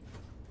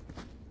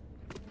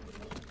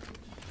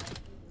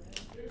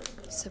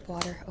 Sip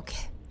water.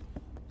 Okay.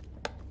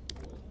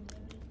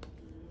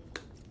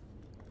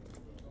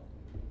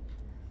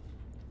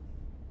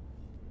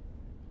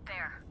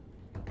 There.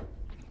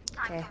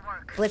 Okay.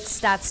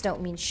 Blitz stats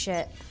don't mean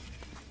shit.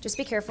 Just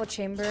be careful.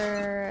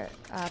 Chamber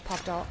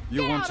popped out.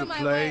 You want to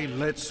play?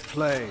 Let's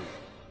play.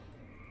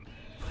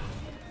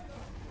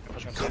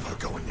 Cover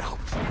going out.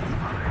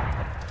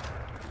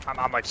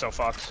 I'm like so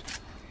fucked.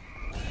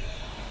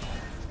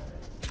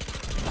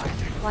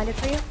 Blinded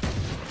for you.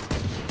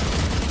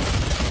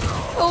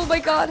 Oh my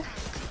god.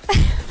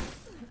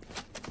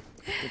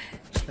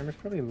 Chamber's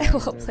probably low.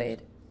 Well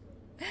played.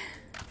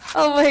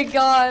 Oh my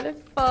god.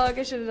 Fuck,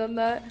 I should have done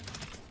that.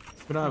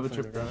 We don't have a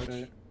chip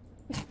garage.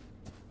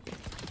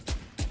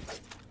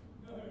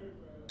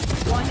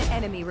 One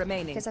enemy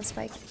remaining. Guys have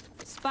spike.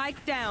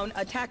 Spike down.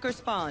 Attacker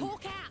spawn.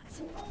 Hawk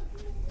out.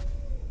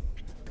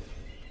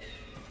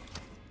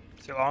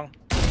 Too long.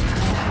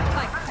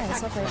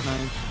 Nice, well played.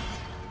 Nice.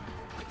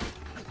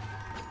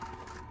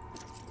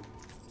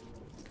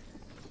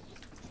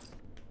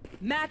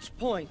 Match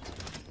point.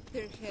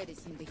 Their head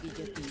is in the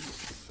guillotine.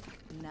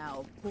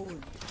 Now pull.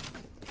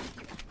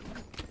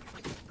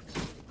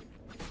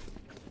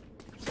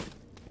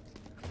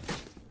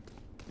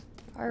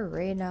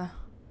 Arena.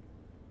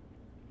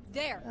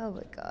 There. Oh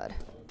my god.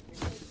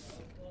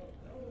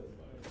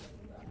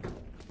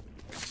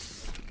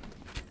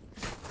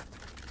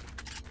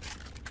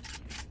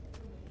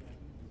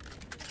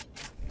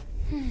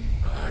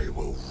 I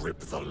will rip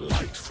the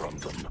light from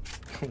them.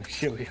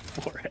 She'll be a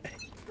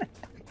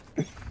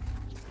 4A.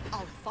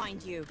 I'll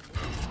find you.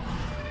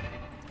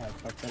 I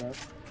fucked that up.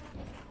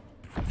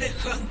 The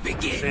hunt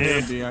begins. I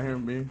hear B. I hear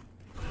B.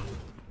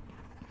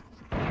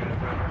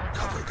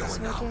 Cover going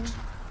Smoking. out.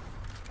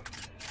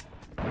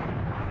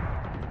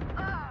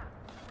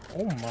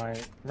 Oh my.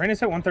 Raina's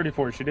hit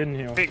 134. She didn't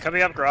heal. Hey,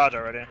 coming up garage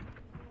already.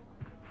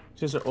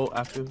 Just an ult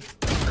active.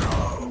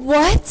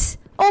 What?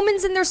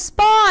 Omen's in their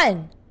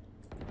spawn!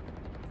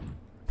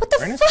 What the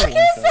Raina's fuck still is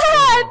one shot.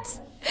 that?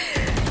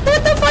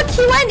 What the fuck?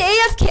 He went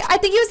AFK. I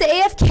think he was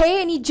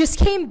AFK and he just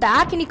came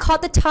back and he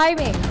caught the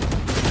timing.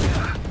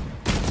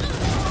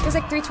 There's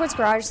like 3 towards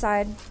garage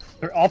side.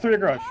 They're all 3 at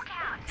garage.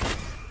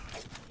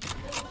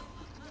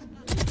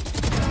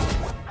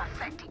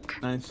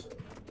 Nice.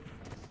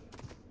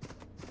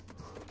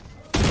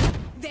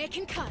 They're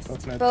concussed.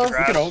 That's nice. Both. Look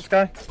at ult,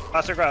 Sky.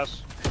 Faster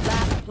grass.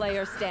 Last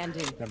player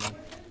standing. Never mind.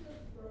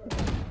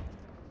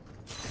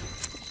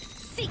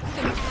 Seek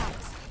them out.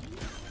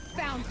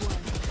 Found one.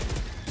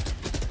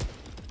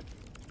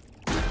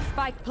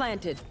 Spike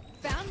planted.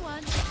 Found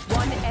one.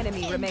 One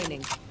enemy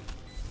remaining.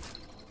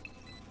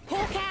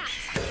 Hawk out.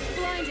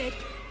 Blinded.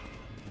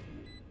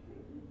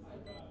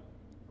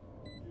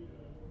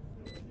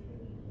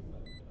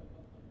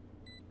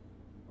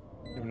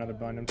 You have another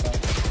blind himself.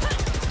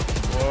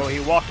 Whoa, he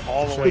walked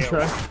all the way Good try.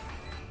 around.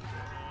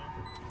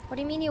 What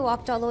do you mean he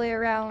walked all the way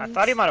around? I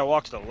thought he might have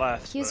walked to the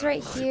left. He was but-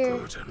 right here.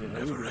 Burden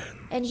never ends.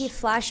 And he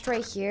flashed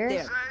right here.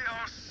 There. They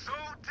are so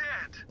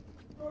dead.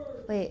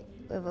 Wait.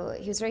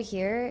 He was right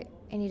here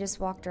and he just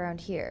walked around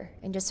here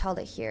and just held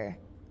it here.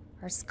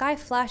 Our Sky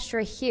flashed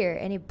right here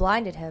and he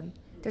blinded him.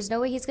 There's no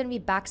way he's gonna be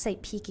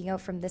backside peeking out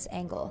from this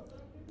angle.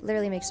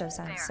 Literally makes no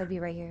sense. I'd be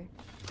right here.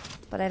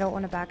 But I don't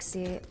want to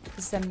backseat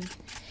because then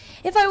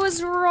if I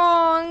was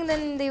wrong,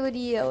 then they would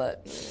yell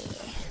at me.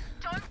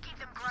 Don't keep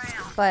them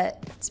ground.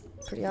 But it's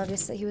pretty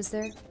obvious that he was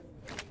there.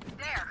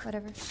 There.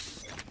 Whatever.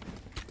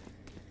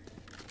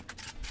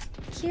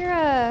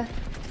 Kira!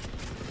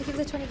 Thank you for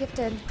the 20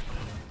 gifted.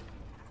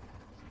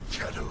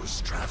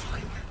 Shadows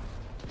traveling.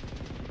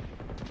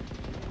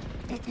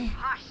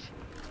 Hush.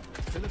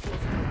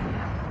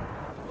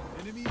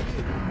 Enemy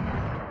mid.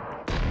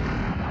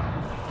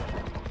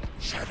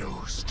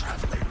 Shadows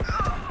traveling.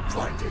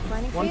 Blinded.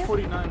 Blinding for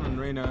you? 149 on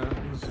Reyna.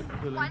 He's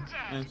healing. One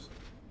dead. Nice.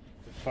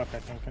 Fuck, I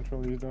can't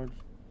control these dogs.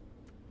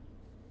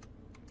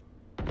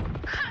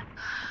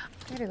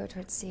 I'm gonna go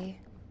towards C.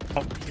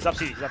 Oh, he's up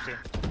C. He's up C.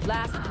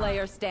 Last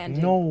player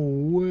standing. No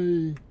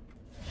way.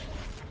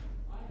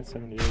 That's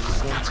 78.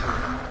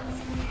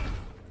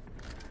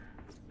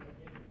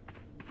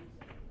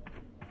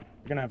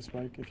 You're gonna have a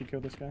spike if you kill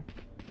this guy.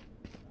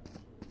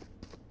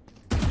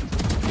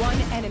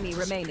 One enemy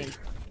remaining.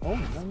 Oh,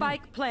 no.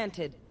 Spike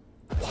planted.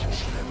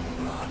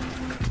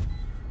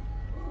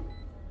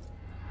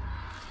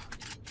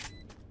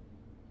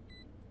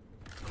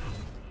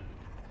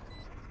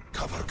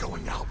 Cover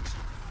going out.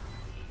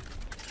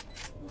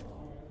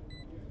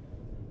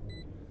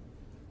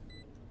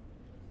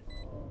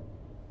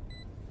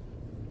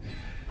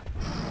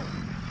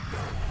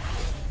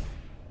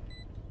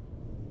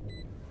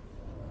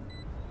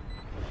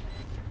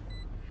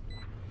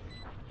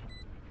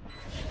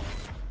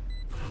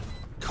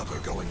 Cover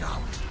going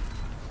out.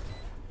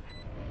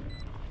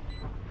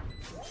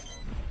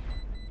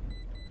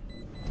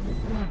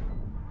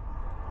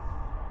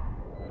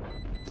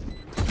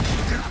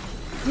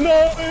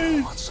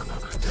 Nice! What's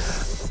another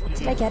death?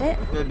 Did I get it?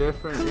 They're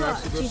different. They're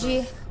actually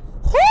different. GG.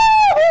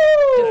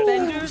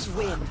 Defenders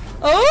win.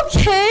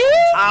 Okay.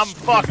 I'm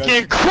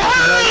fucking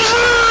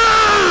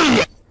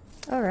crying!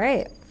 All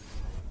right.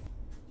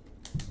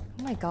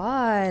 Oh my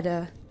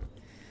god.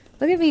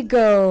 Look at me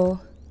go.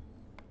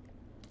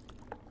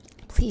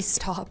 Please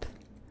stop.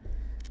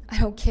 I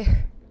don't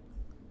care.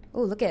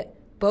 Oh, look at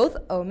both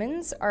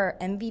Omens are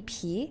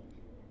MVP.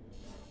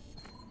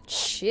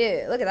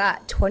 Shit, look at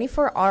that.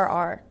 24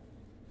 RR.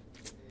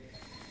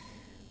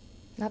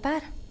 Not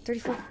bad.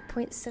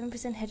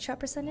 34.7% headshot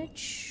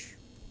percentage.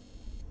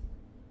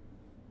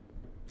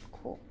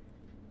 Cool.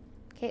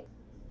 Okay.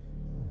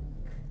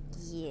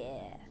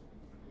 Yeah.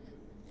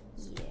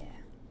 Yeah.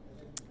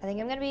 I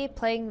think I'm gonna be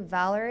playing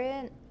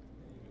Valorant.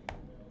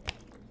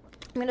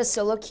 I'm gonna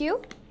solo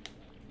queue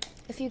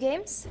a few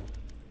games.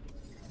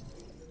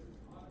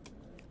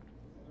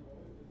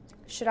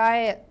 Should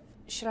I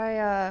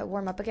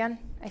warm up again?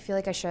 I feel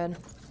like I should.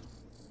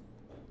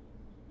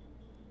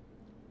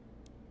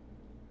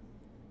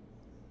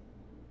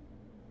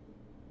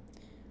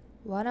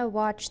 Wanna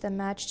watch the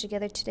match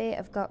together today?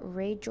 I've got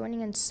Ray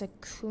joining and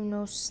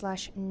Sakuno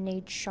 /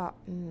 Nade Shot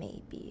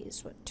maybe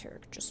is what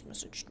Tarek just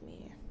messaged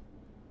me.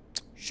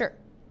 Sure.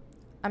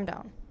 I'm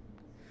down.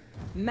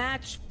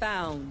 Match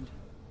found.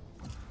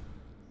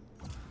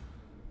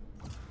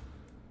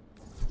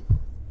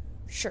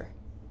 Sure.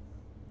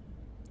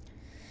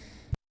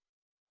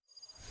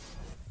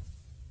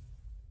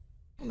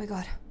 Oh my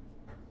god.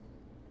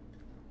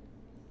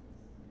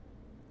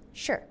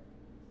 Sure.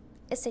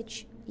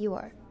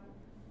 SHUR.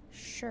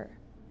 Sure.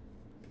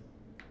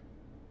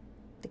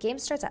 The game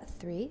starts at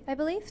 3, I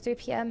believe. 3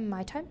 p.m.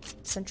 my time,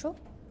 Central.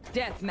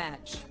 Death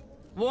match.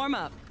 Warm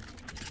up.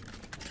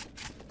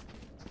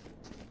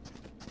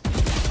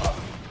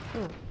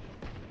 Ooh.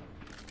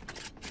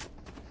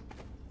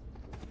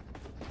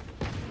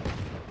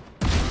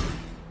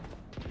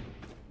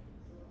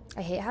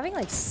 I hate having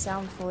like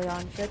sound fully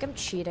on. I feel like I'm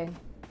cheating.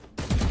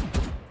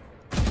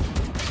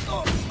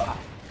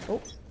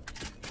 Oh.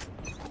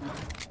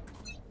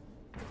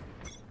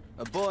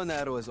 A bow and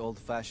arrow is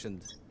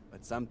old-fashioned,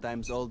 but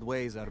sometimes old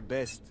ways are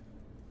best.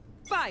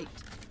 Fight!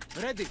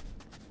 Ready!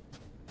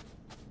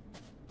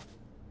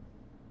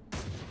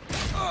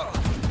 Oh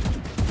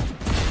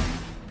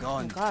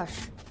my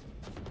gosh.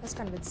 That's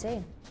kind of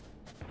insane.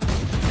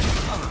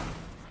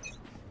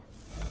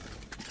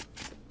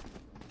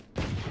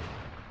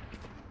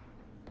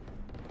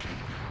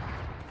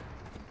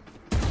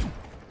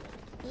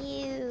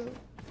 Ew.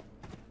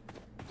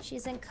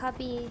 She's in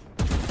cubby.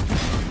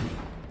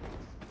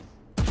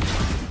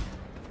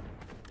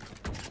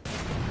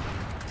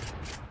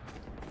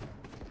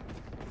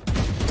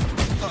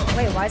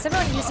 Wait, why is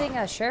everyone using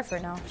a sheriff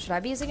right now? Should I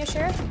be using a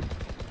sheriff?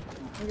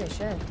 Maybe I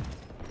should.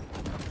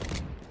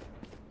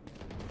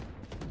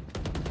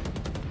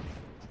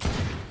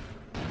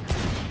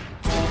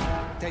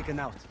 Taken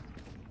out.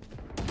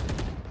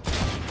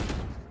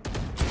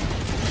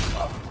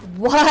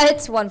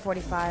 What?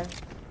 145.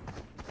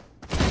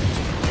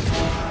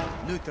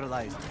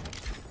 Neutralized.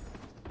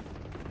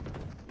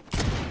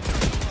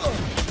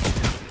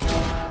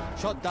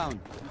 Shot down.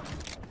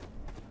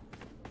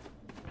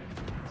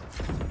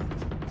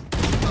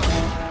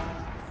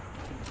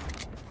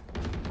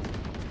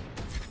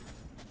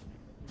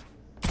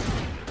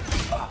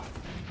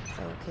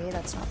 Okay,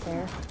 that's not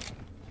fair.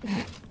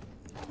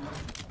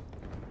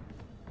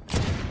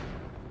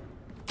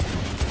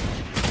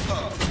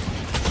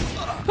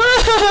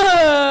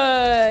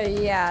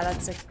 Yeah,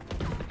 that's a...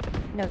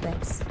 No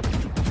thanks.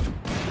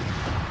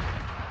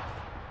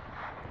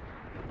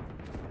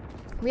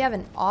 We have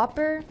an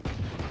Opper.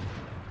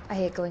 I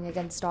hate going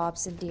against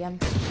ops in DM.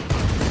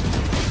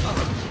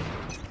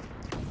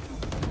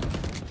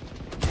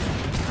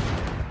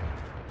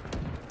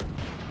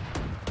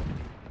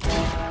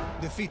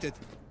 Defeated.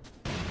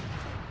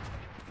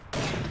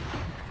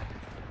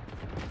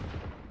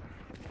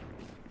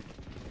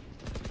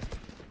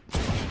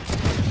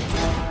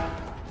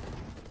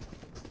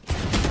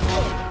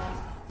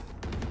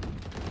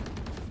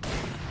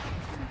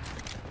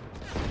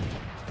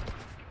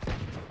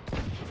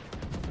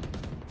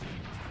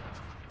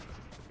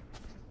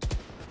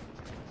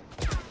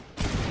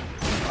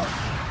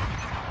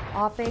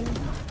 opping.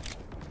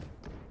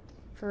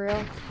 For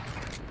real.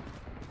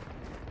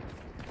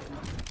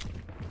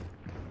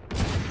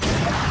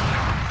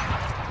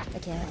 I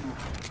can't.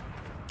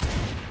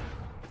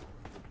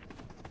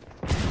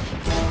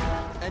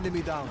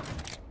 Enemy down.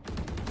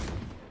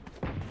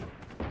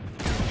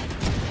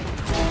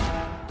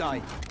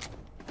 Die.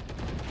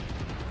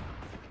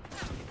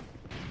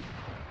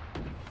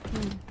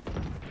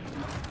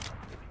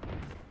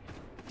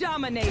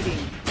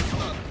 Dominating.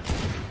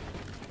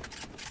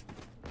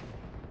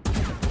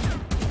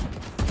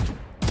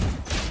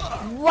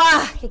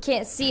 Wow, I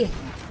can't see.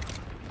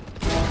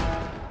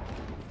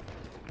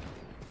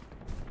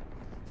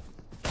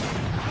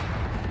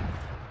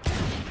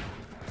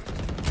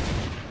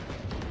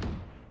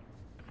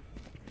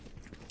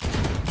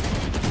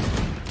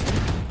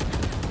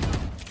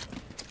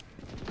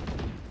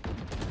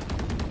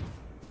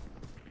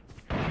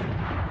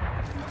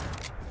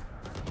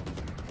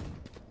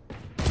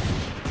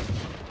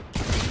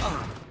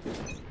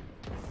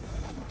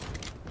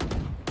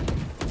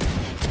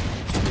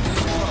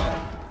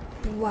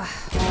 Wow.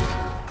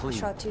 Clean.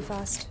 Shot too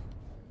fast.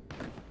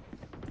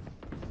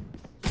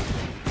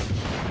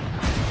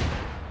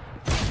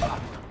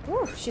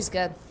 Ooh, she's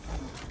good.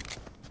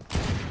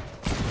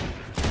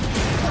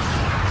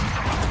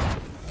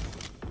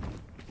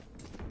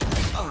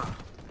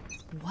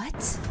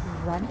 What?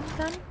 Running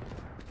gun?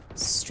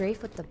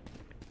 Strafe with the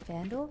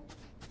Vandal?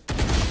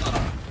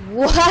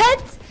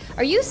 What?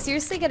 Are you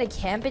seriously gonna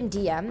camp in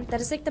DM?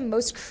 That is like the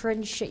most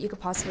cringe shit you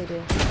could possibly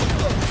do.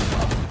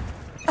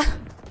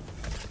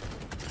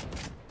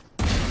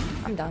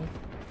 I'm done.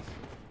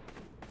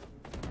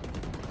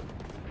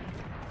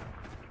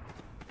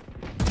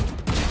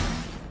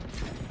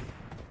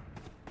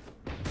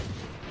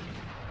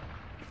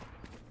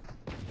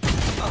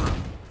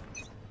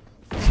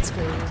 That's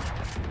crazy.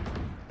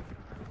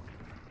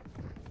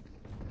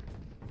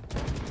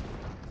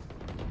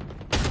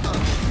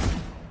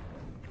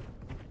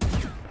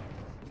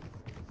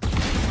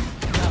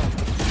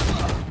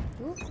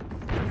 Ooh.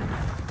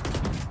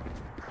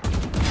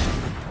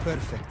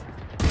 Perfect.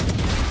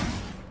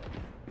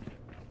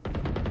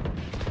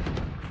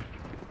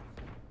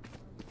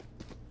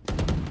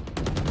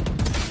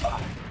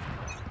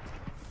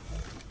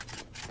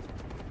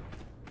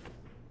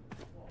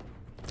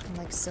 I'm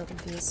like so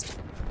confused.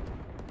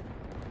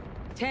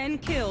 10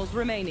 kills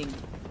remaining.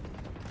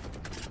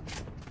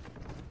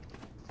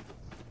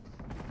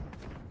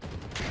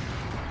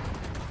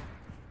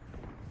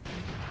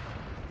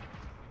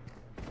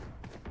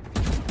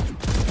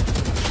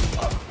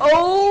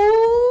 Oh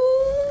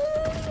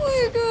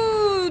my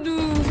god!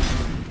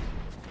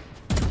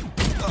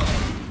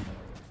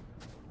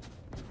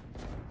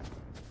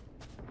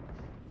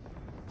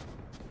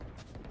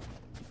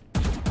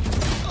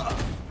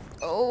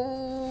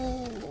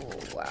 Oh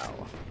wow!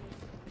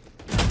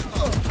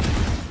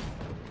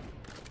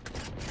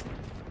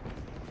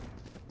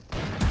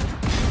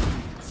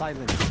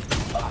 Silence.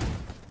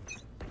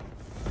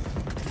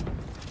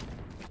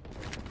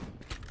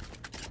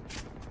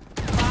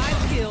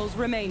 5 kills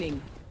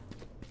remaining.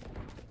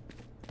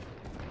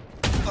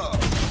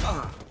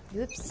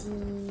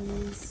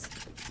 Oopsies.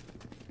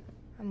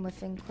 I'm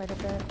whiffing quite a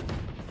bit.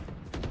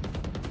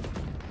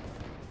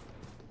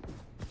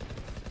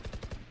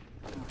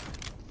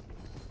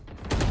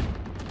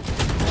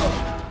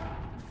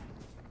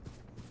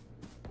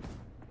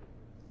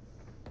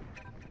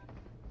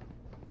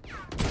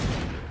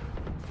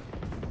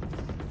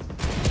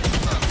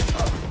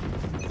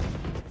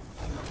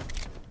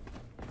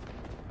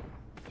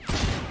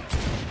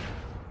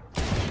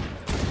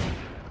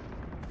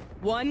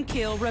 One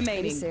kill Are you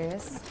remaining.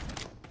 serious?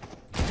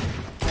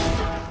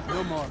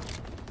 No more.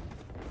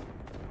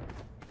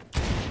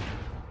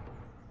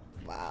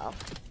 Wow.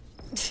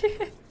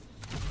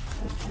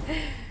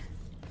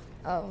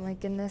 Oh my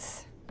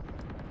goodness.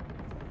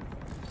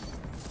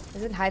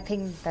 Isn't high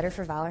ping better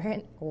for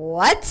Valorant?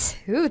 What?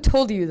 Who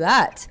told you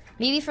that?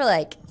 Maybe for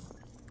like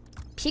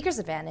Peeker's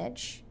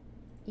advantage.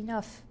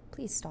 Enough.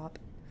 Please stop.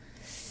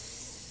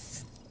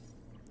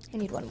 I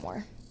need one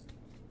more.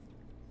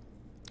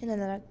 And then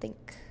I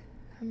think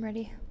I'm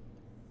ready.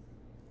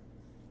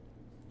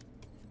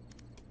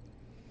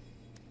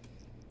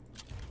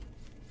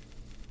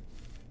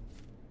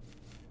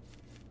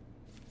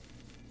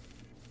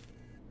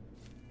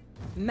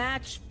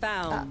 Match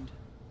found.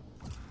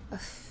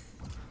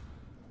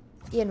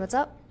 Ian, what's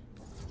up?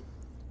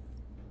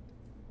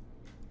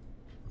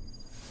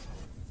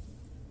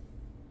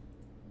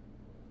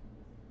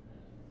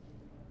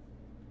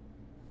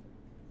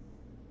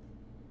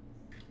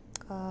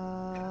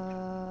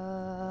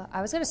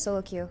 I was gonna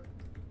solo queue,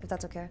 if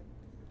that's okay.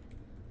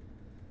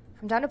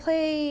 I'm down to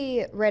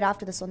play right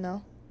after this one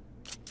though.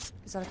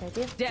 Is that okay with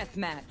you? Death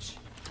match.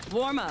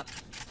 Warm up.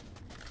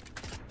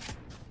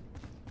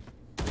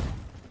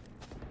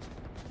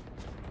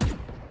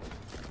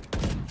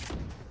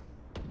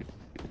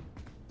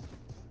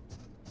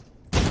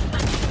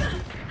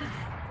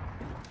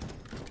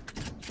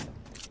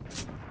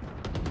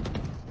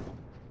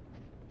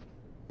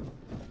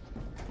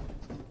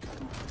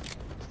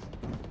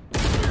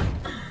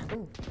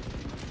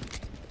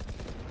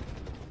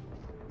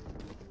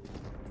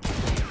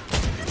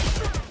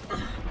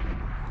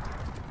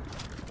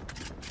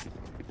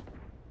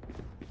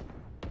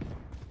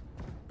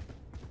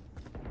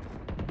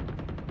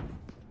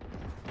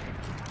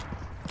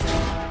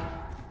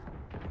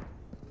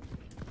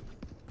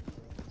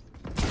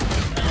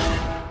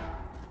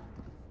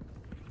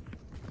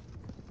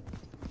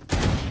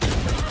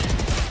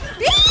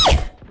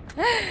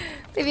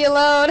 Leave me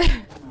alone.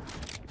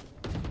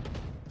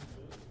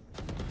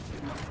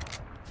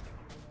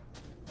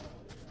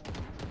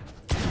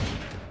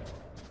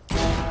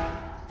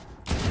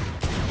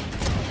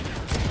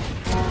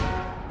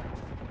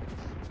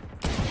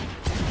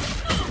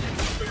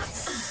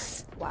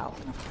 Wow.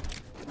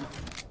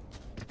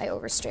 I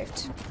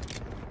overstrafed.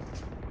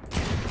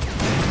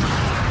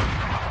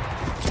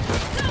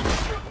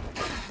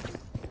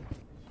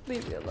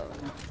 Leave me alone.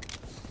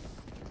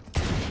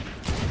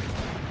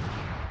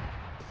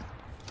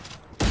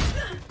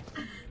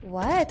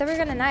 What? I thought we were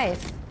gonna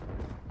knife.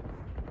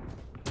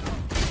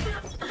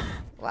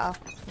 Wow,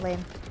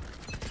 lame.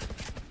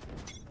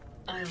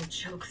 I'll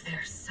choke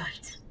their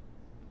sight.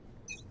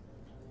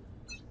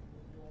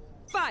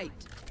 Fight!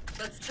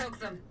 Let's choke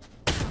them.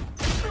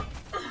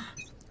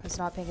 I was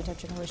not paying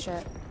attention. Holy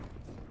shit.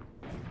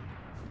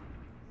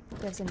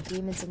 We have some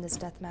demons in this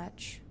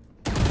deathmatch.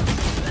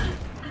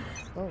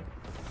 Whoa.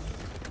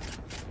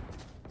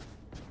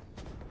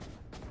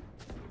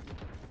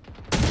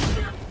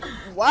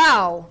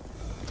 Wow.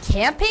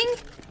 Camping?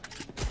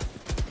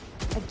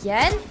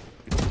 Again?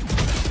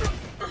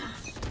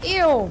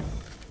 Ew.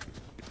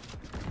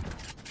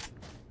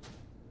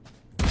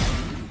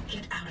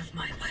 Get out of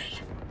my way.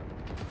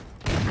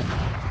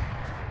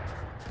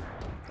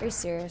 Are you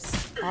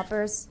serious?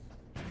 Hoppers?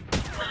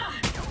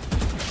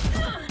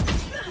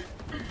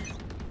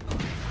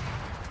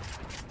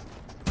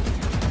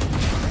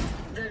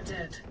 They're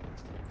dead.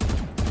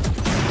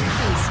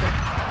 Please get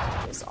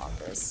those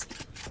hoppers.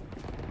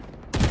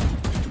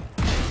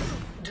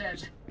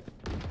 Dead.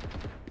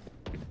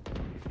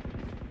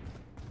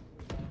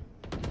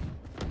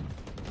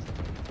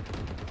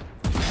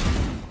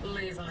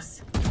 Leave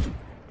us.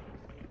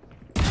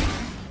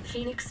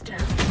 Phoenix down.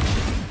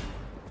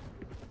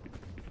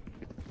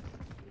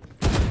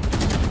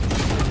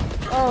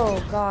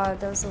 Oh god,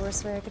 that was the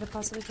worst way I could have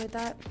possibly played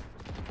that.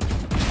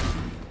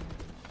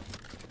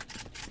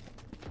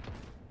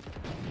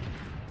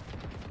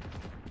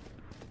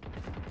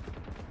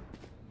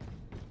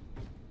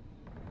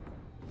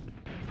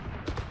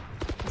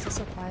 This is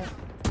so quiet.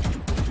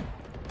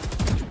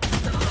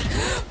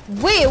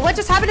 Wait, what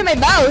just happened to my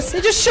mouse?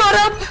 It just showed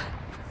up!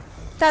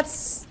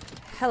 That's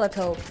hella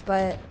cope,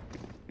 but...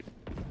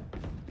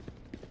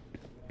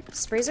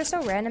 Sprays are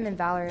so random in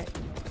Valorant.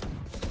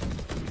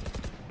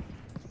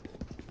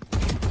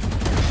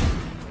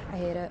 I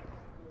hate it.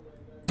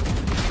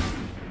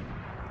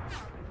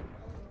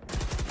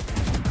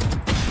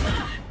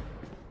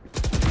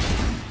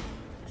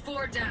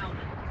 Four down.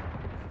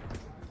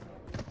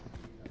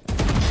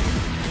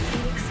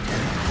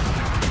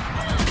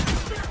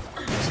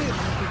 Too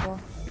many people.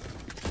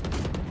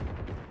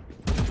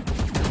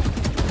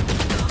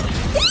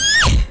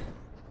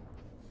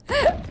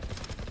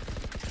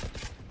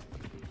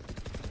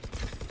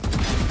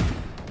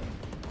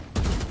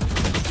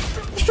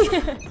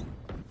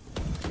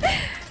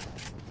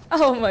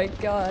 Oh my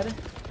god.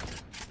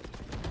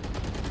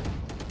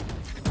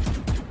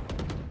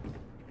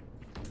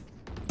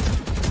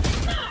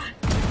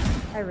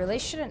 I really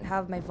shouldn't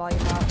have my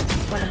volume up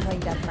when I'm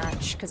playing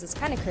deathmatch because it's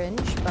kind of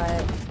cringe,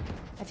 but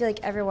I feel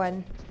like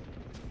everyone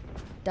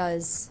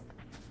does,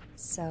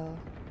 so.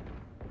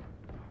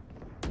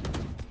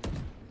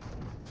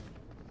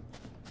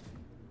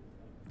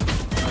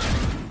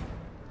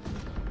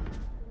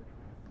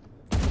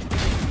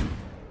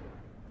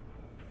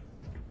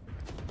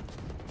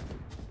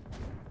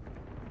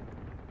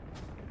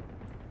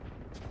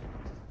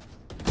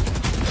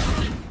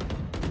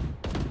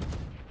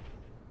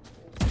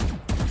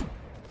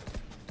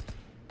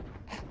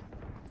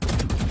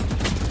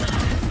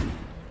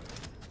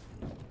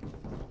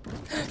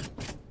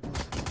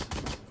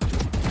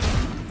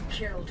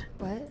 Killed.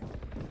 What?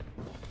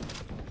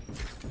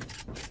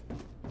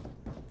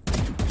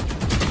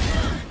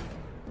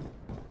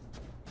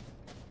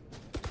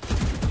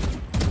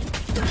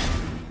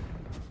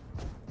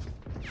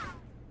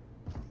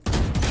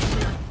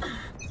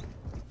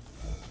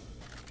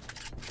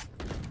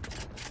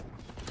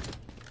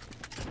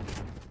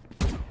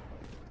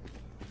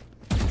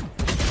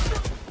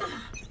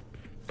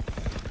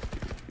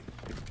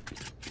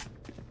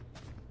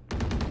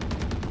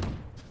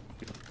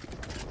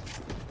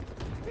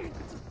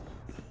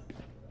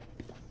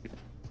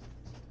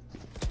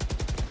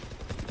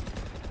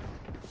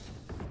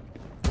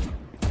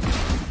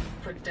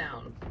 Put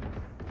down.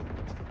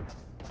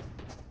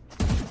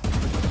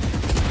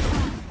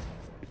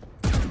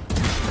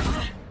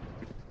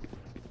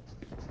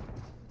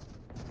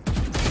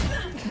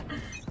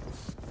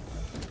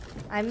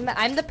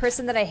 I'm the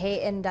person that I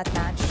hate in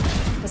deathmatch.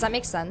 Does that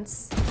make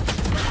sense?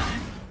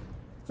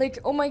 Like,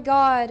 oh my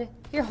god,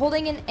 you're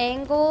holding an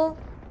angle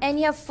and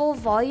you have full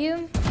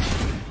volume?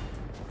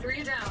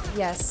 3 down.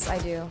 Yes, I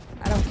do.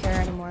 I don't care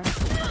anymore.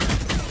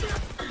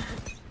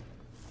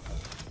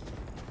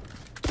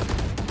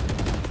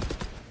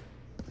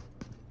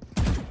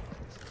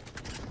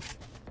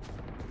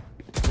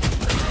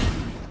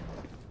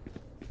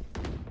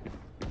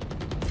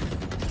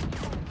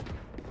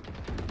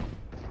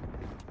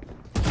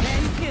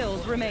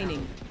 Kills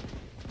remaining.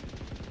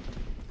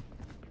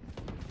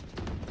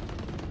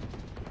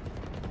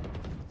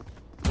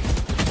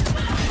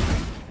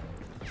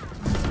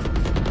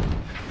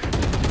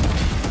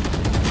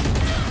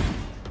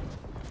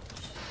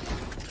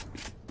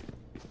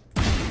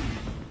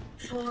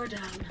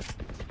 down.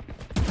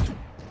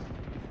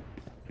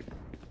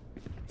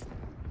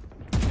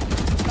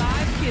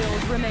 5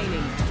 kills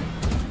remaining.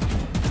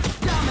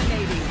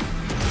 Dominating.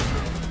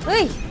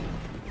 Hey!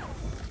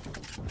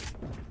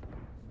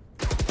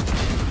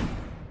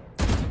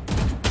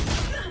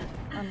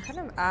 I'm kind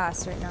of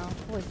ass right now.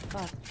 Holy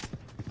fuck.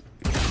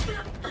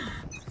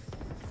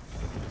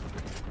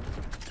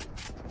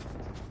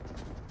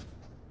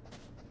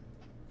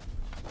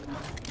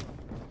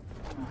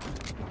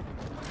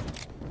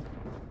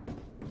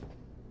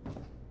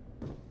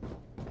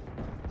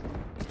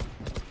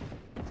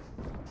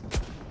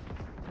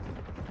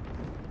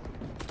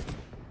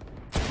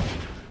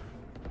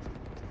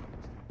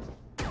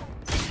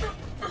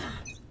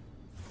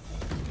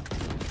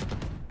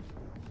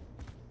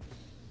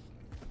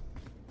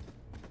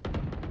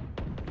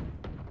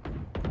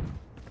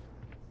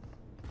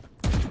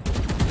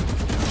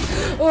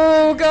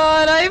 Oh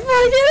god, I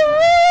fucking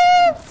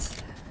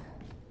whipped!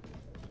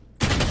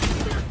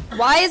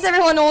 Why is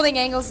everyone holding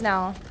angles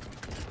now?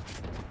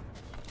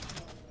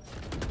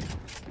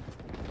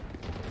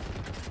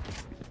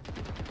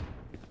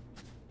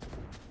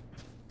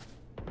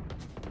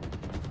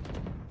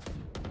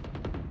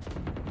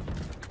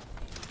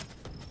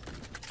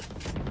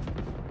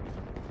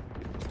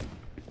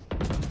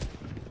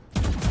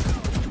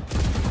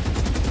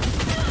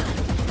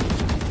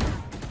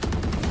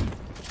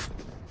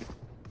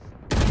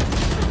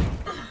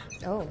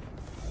 Oh.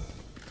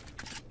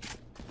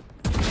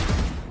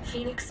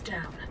 Phoenix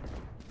down.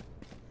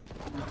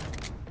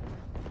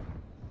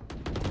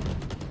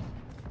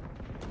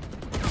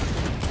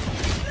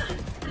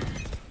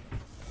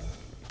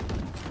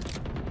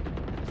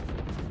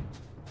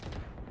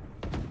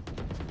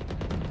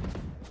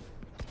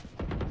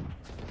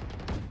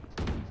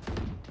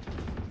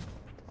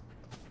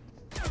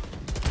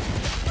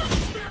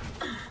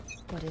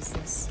 What is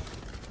this?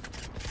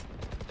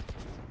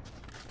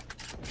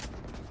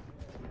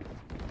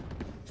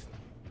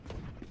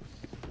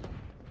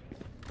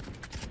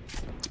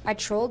 I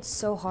trolled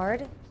so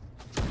hard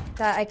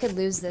that I could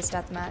lose this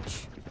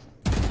deathmatch.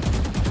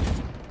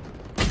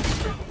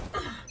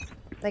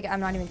 Like, I'm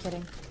not even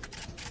kidding.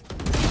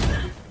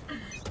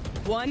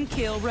 1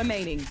 kill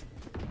remaining.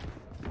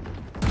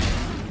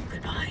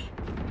 Goodbye.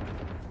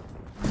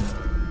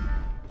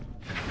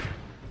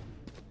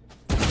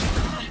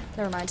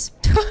 Never mind.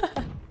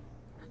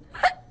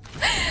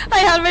 I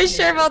had my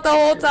shirt out the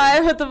whole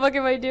time. What the fuck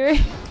am I doing?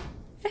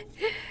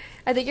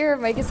 I think your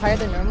mic is higher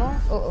than normal.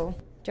 Uh-oh.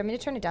 Do you want me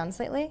to turn it down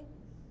slightly?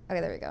 Okay,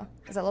 there we go.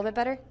 Is that a little bit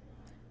better?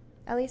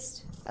 At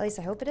least? At least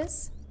I hope it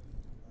is.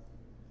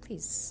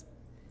 Please.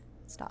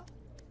 Stop.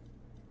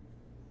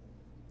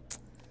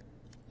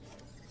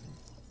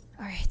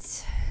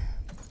 Alright.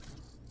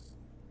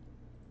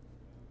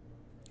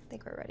 I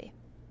think we're ready.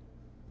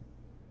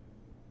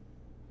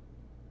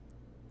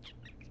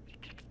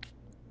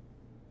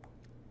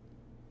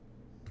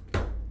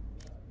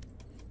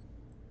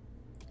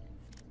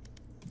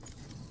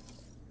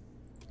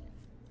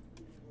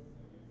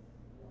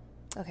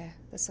 Okay,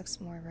 this looks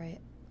more right.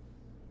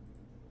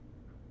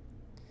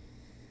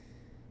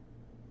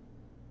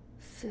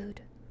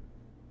 Food.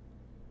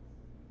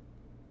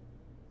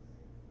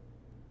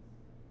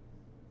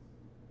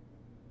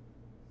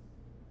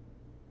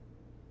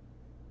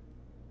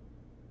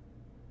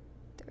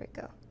 There we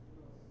go.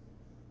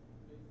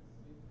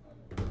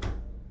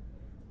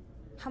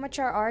 How much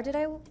RR did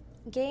I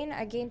gain?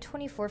 I gained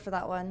 24 for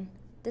that one.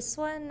 This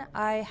one,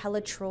 I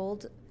hella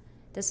trolled.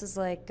 This was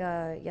like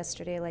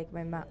yesterday, like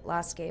my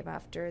last game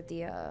after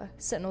the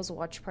Sentinels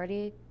watch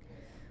party.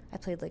 I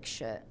played like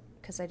shit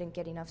because I didn't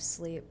get enough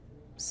sleep.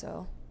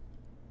 So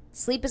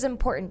sleep is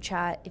important,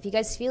 chat. If you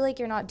guys feel like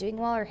you're not doing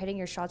well or hitting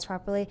your shots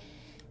properly,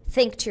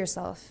 think to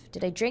yourself,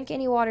 did I drink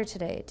any water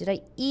today? Did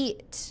I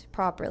eat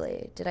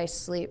properly? Did I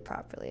sleep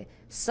properly?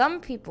 Some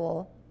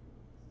people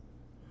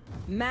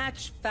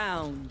Match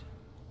found.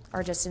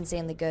 Are just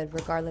insanely good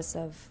regardless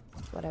of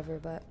whatever,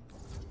 but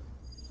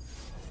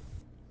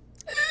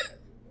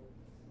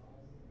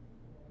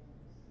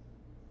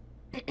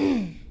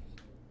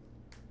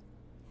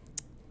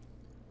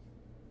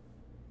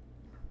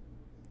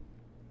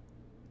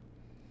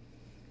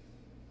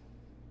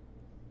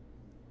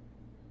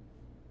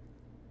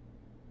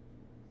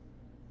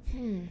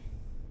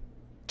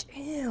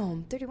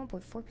Damn,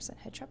 31.4%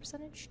 headshot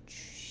percentage?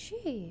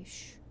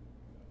 Sheesh.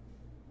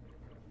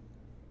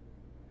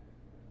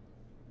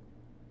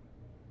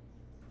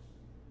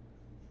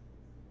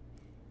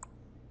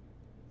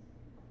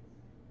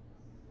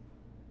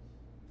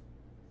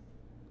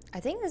 I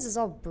think this is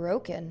all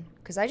broken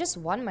because I just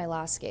won my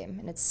last game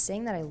and it's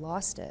saying that I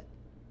lost it.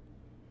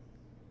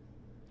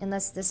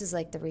 Unless this is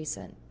like the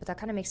recent, but that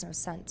kind of makes no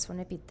sense.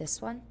 Wouldn't it be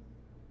this one?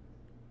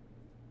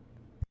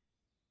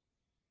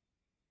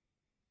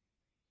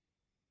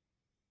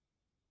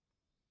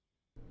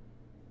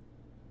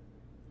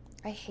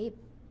 I hate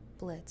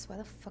Blitz. Why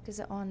the fuck is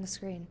it on the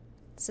screen?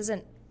 This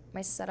isn't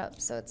my setup,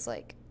 so it's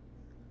like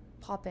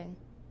popping.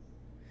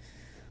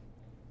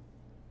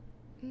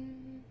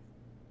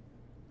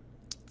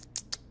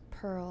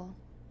 Pearl.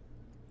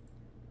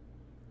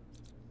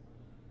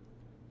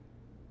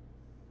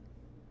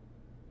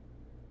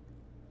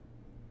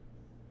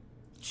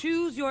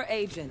 Choose your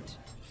agent.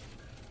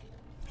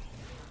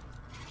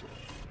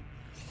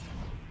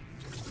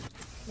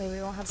 Wait, we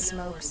won't have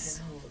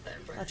smokes.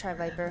 I'll try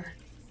Viper.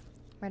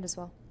 Might as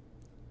well.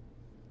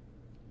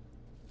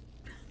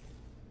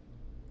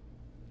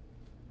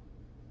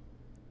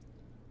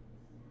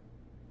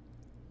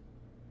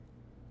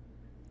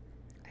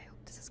 I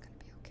hope this is gonna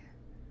be okay.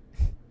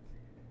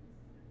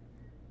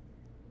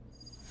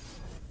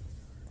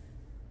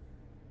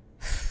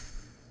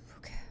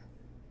 Okay.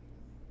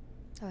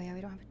 Oh yeah,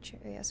 we don't have a chair.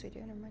 Yes, we do.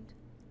 Never mind.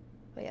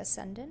 Wait,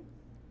 Ascendant?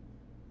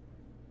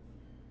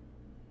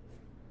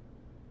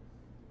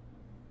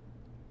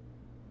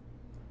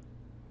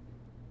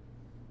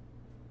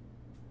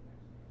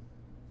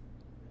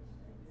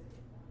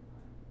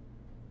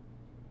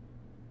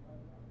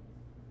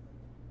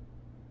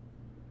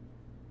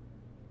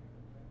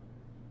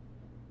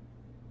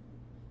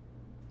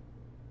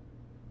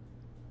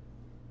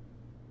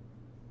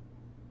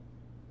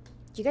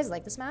 Do you guys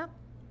like this map?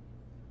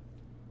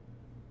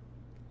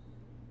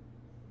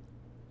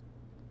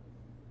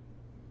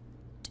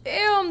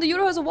 Damn, the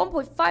Yoda has a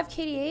 1.5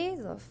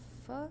 KDA? The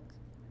fuck?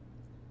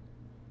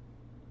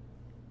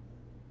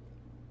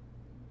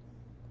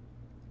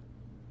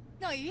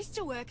 Not used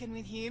to working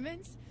with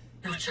humans.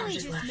 No Usually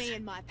charges just left. me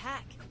and my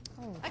pack.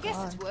 Oh, I guess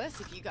it's God.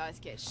 worse if you guys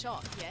get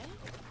shot, yeah?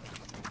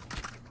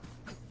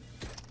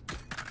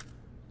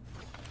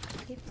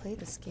 How do you play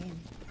this game?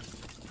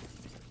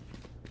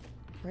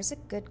 Where's a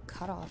good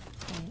cutoff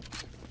point?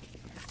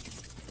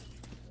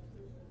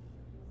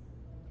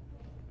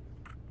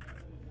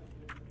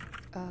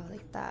 Oh,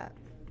 like that.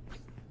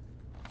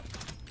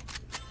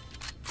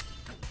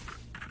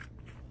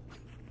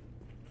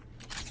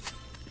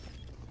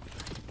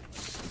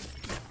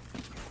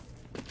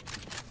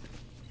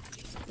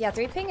 Yeah,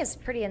 3 ping is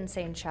pretty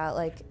insane, chat.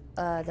 Like,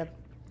 the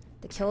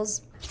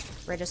kills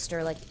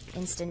register like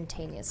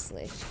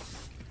instantaneously.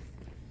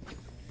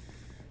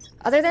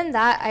 Other than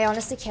that, I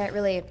honestly can't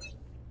really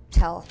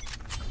tell.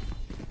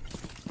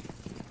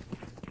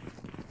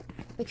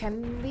 Wait,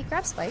 can we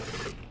grab Spike?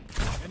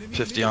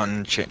 50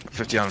 on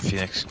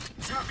Phoenix.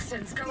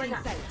 Toxins going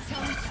up. Time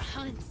to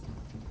hunt.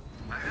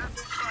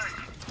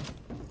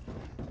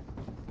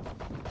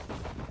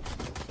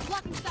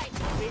 Blocking sight.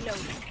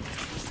 Reloading.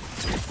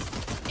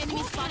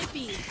 Enemy spotted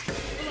B.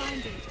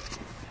 Blinded.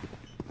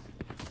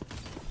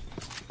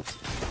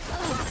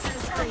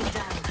 Toxins screen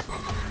down.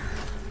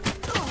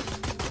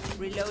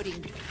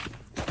 Reloading.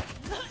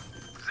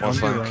 One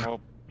flank.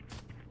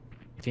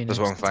 There's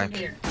one flank.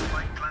 Here.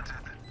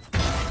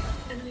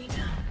 Enemy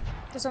down.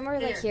 There's one more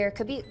like here.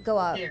 Could be go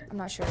up. Here. I'm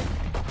not sure.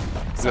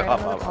 Sorry, I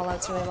don't know the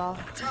callouts really well.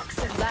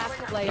 Toxins Last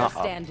going up.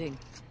 player standing.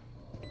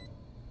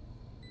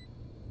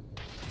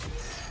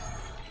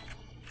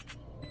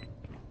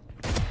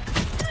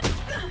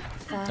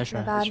 Fuck,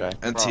 my bad.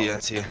 NT.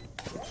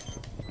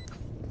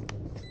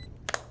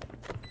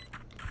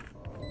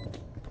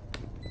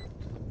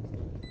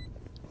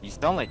 You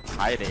sound like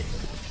Kyedae.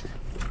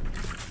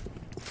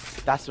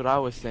 That's what I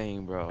was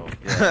saying, bro.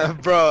 Yeah.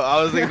 Bro,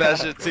 I was thinking that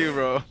shit too,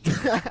 bro.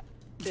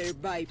 Their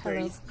Viper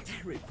is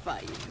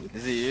terrifying.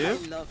 Is it you?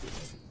 I love it.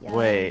 Yeah,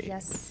 Wait.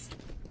 Yes.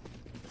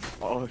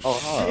 Oh,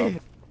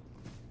 shit.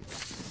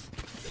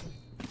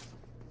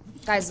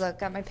 Guys, look,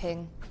 got my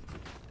ping.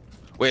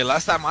 Wait,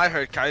 last time I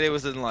heard Kyedae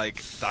was in like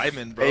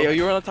Diamond, bro. Hey, yo,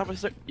 you're on top of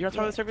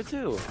the server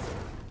too.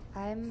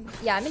 I'm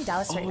in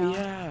Dallas right now.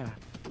 Yeah.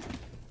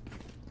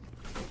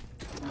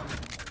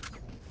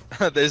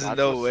 There's That's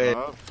no what's way.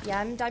 up.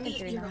 Yeah, I'm Diamond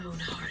 3 Your now. own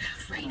heart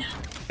out right now.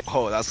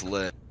 Oh, that's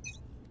lit.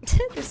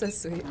 They're so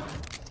sweet.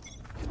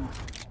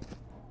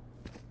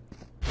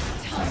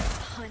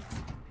 Hunt.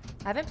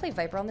 I haven't played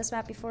Viper on this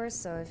map before,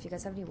 so if you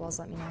guys have any walls,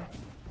 let me know.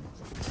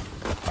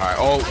 Alright,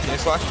 oh,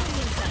 Phoenix flash?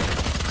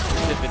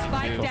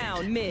 Spike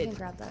down You mid. can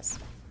grab this.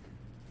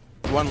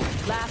 One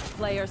Last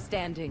player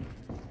standing.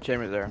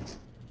 chamber there.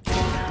 Get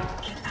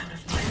out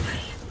of my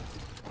way.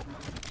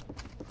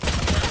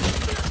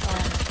 Oh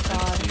my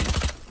god.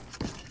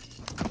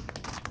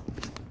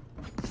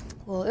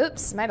 Well,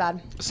 oops, my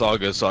bad. It's all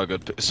good, it's all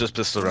good. It's just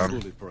pistol round.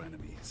 Bullet per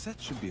enemy. That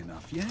should be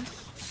enough,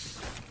 yes?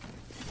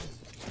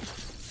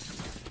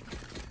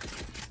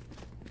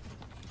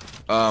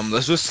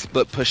 Let's just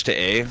split push to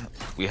A.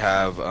 We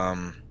have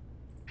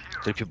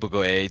 3 people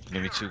go A,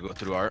 maybe 2 go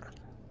through art.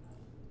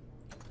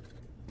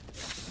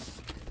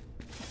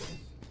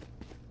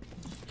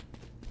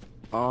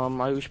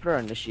 We should put our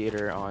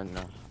initiator on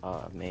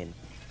main.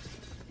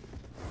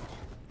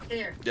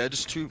 There. Yeah,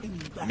 just 2.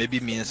 Maybe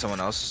me and someone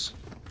else.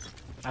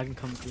 I can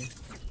come with you.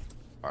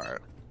 Alright.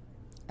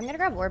 I'm gonna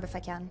grab orb if I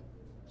can.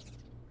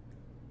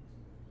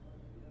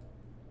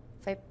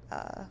 If I,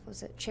 what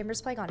was it?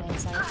 Chamber's playing on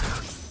inside.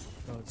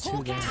 Oh, it's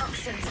 2 there.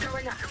 Toxins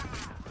going up.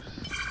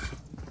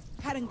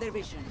 Cutting their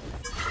vision.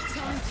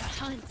 Time to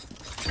hunt.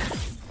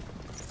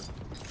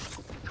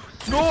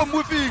 No, I'm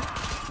with you!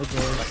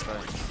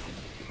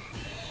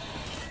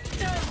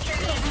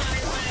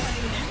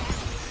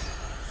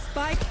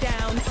 Spike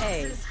down A.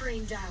 Toxins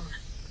screen down.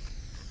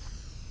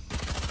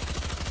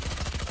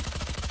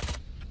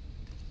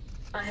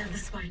 I have the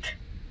spike.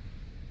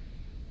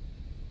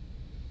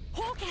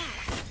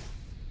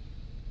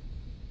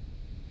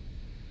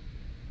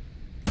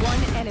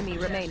 enemy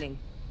remaining.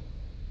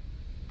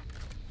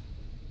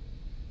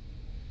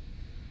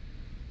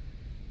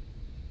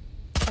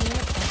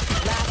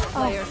 Last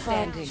player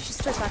standing.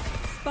 She's first back.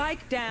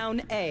 Spike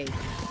down A.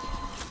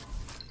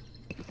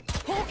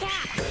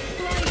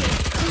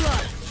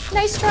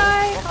 Nice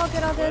try. All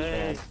good, all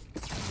good.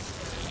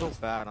 So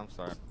bad, I'm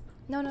sorry.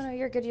 No,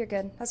 you're good, you're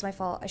good. That's my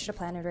fault. I should have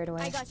planted right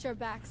away. I got your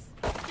backs.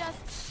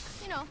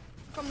 Just, you know,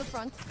 from the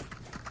front.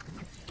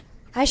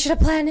 I should have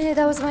planted.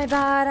 That was my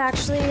bad,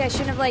 actually. I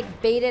shouldn't have,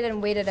 like, baited and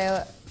waited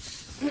out.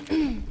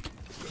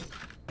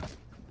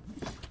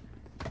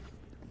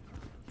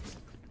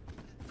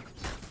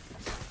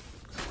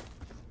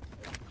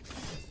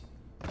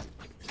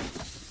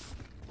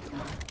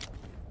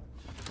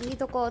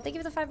 Thank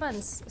you for the 5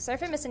 months. Sorry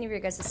if I missed any of your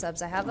guys'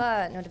 subs. I have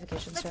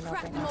notifications turned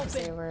off right now because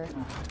they were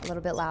a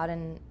little bit loud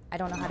and I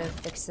don't know how to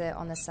fix it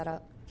on this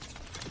setup.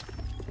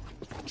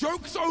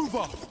 Joke's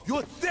over!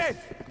 You're dead!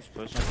 He's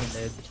pushing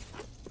mid.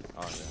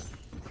 Oh,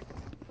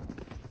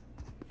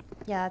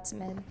 Yeah, it's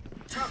mid.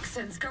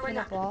 Toxins going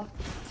up. Wall.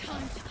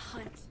 Time to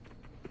hunt.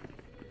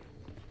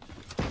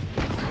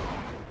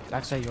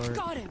 Backside your.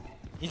 Got him.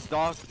 He's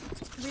dog.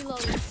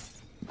 Reloading.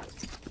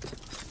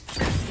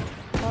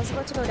 Wall's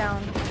about to go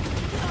down.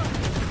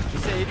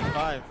 He's at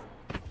 85.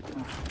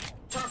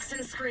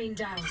 Toxin screen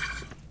down.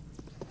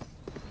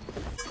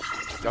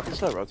 Y'all can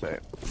still rotate.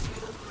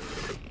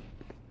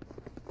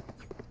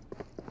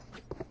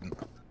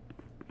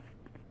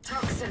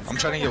 Toxins. I'm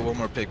trying to get one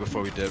more pick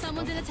before we dip.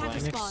 Someone's in attacker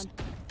spawn.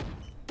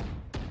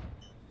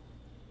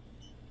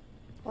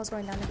 Wall's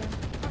going down again.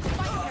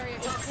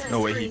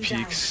 No way he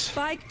peeks.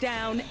 Spike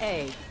down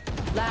A.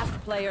 Last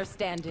player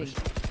standing.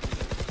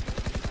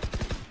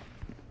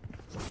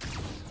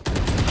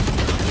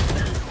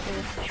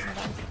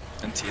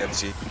 And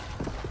TNC.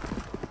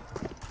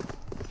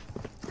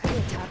 How do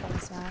you tap on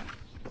this map?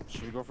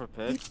 Should we go for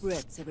pick?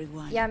 Regrets,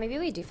 everyone. Yeah, maybe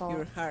we default.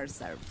 Your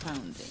hearts are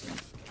pounding.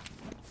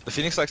 The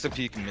Phoenix likes to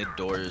peek mid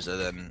doors, and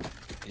then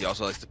he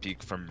also likes to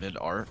peek from mid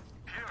art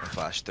and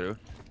flash through.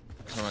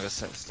 So I'm gonna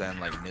stand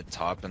like mid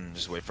top and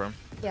just wait for him.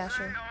 Yeah,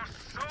 sure.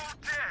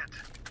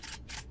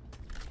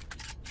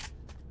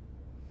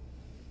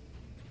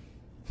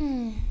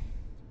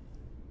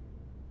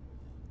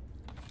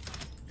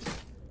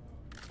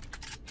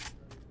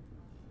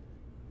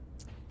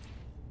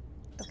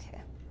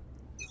 Okay.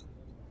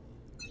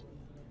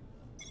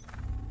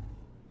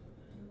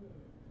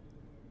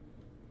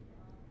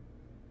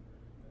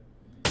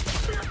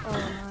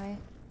 Oh my.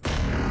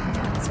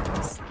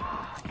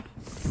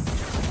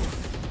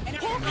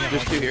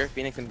 There's 2 here,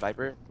 Phoenix and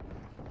Viper.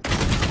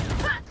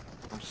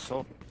 I'm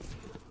so.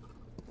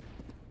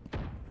 I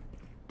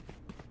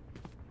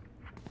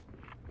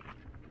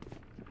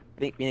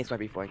think Phoenix might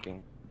be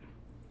flanking.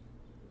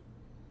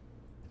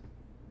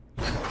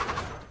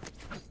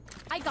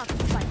 I got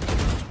the spike.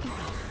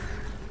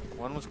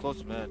 One was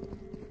close mid.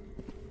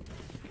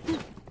 You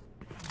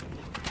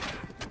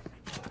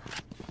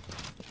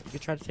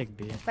could try to take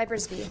B.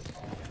 Viper's B.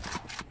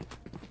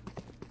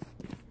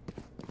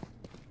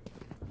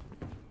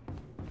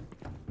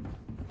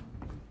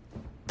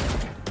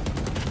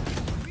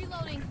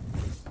 Reloading.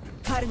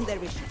 Cutting their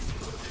vision.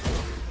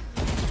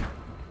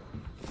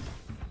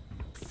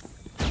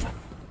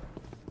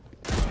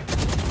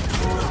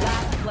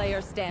 Last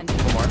player standing.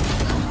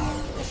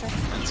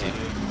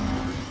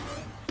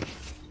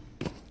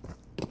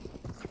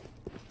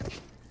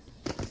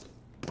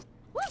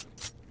 Woo!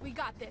 We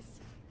got this.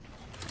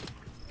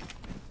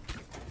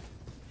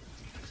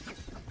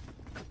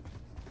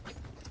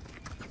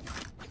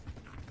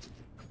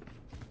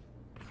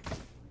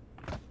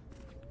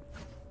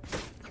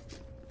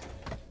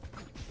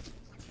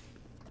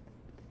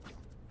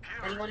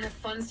 Anyone have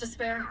funds to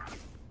spare?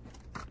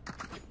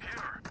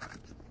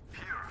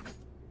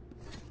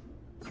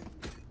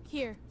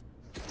 Here.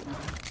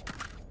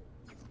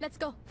 Let's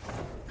go.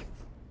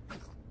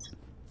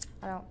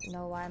 I don't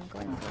know why I'm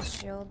going for a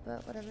shield,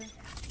 but whatever.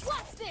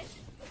 What's this?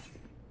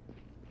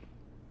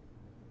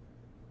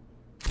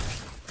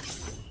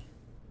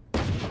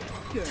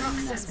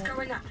 Toxins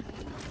going up.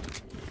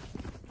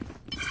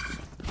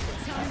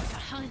 Time to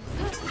hunt.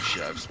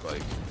 Shav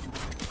spike.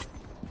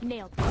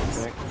 Nailed.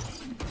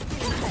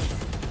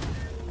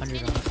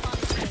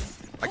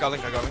 I got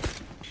link.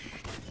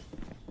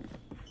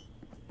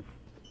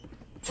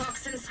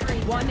 Toxin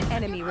screen. One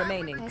enemy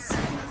remaining. Nice.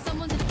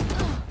 Someone's in.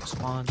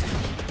 Spawn.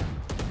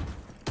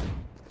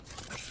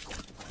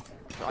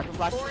 I can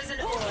flash. Poison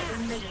orb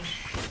emitting.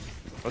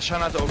 Let's try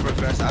not to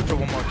over-aggress. After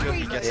one more kill,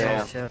 he gets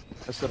out.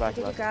 Let's go back.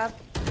 Did you grab?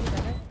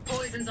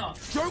 Poison's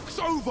off. Joke's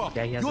over!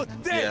 Yeah, he has You're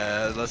it. dead!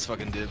 Yeah, let's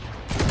fucking dip.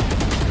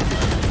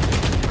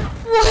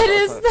 What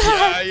is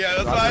that?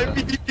 Yeah, that's what I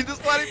mean. That's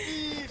what I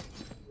mean.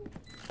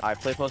 Alright,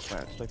 play post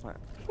plant. Play plant.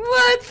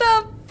 What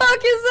the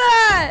fuck is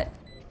that?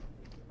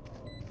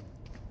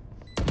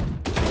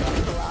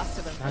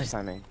 Nice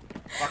timing.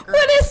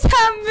 What is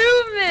that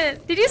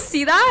movement? Did you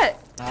see that?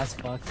 That's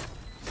fucked.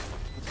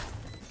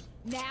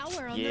 Now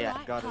we're on Yeah, the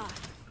right got it.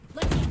 path.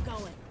 Let's keep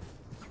going.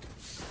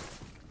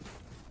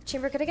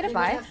 Chamber, could I get a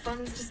Anyone buy? have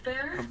funds to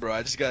spare? Bro,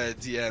 I just got a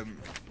DM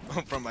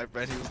from my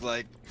friend. He was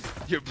like,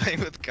 "You're playing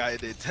with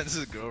Kyedae.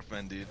 Tense's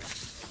girlfriend, dude."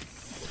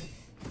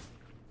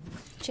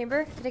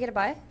 Chamber, did I get a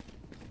buy?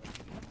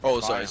 Oh,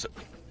 sorry.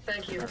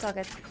 Thank you. That's all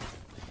good.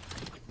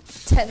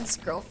 Ten's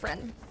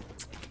girlfriend.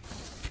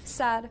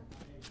 Sad.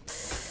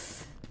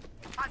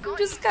 I'm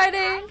just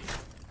kidding.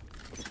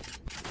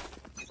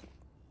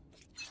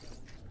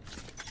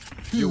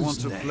 You want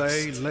to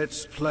play?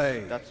 Let's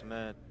play. That's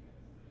mad.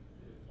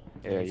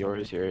 Yeah,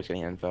 yours here is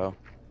getting info.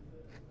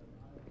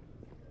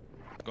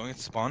 Going to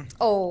spawn.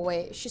 Oh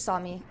wait, she saw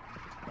me.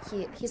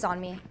 He's on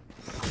me.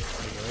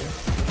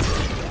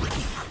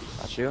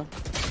 Got you.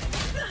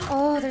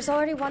 Oh, there's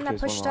already one that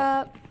There's one pushed more.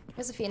 up.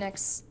 There's a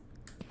Phoenix.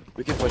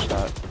 We can push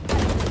that.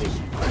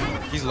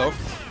 He's low.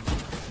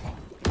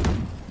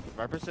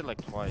 Viper said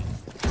like twice.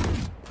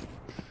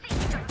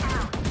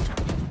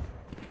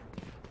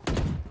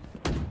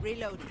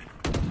 Reloading.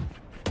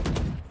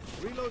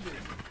 Reloading.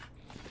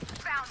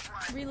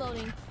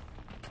 Reloading.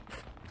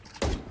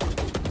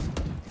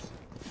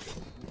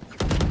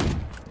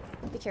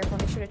 Be careful,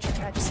 make sure to check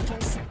that just in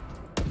case.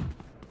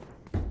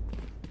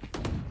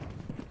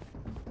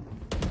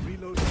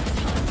 Reloading.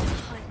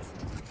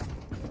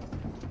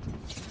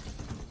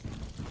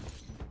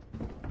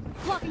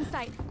 Blocking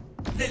sight.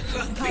 The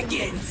hunt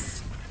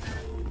begins.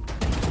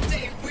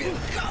 They will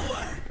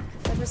cower.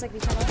 That was like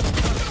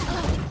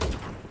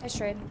Vitella. Nice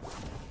trade.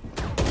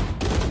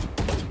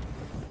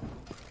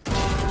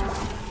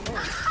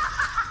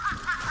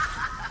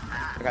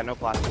 I got no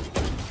plastic.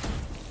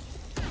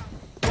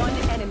 One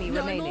enemy No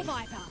remaining. more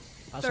Viper.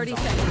 30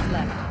 seconds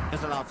left.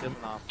 There's an off, there's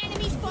an off.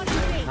 Enemy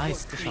spotted.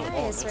 Nice. Good shot.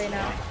 Nice right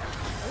now.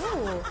 Ooh,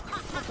 well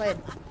played.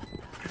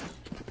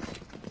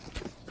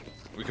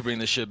 We could bring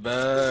this shit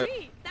back.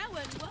 Sweet. That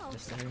went well.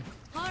 Yes, sir.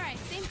 All right,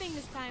 same thing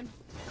this time.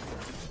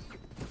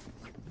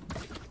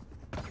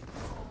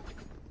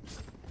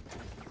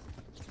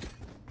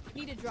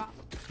 Need a drop.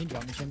 Can you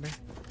drop me, Chamber?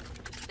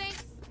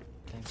 Thanks.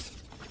 Thanks.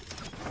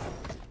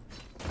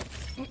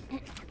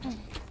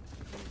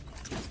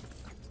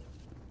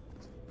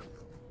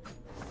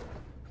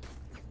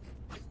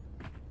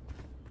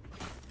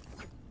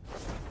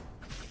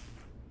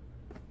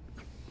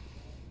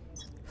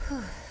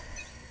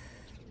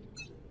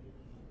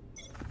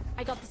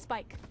 I got the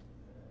spike.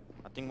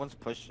 I think one's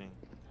pushing.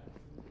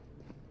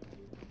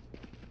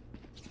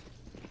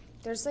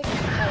 There's like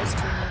there's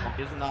two men.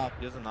 Here's an op,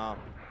 here's an op.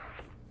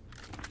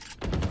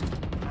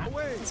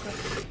 Away. This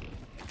way.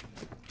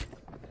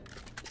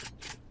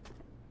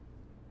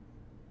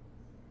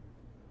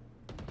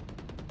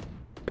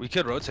 We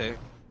could rotate.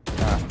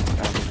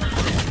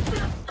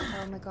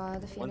 Oh my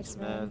god, the Phoenix One's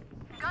man.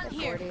 mad. At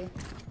 40.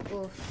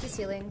 Ooh, he's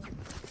healing.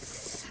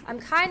 I'm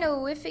kind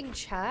of whiffing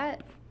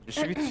chat. There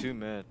should be two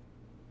mid.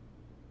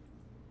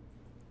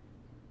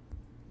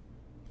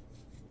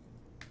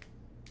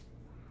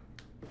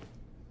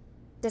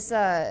 This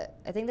I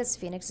think this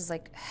Phoenix is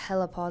like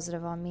hella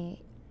positive on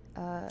me.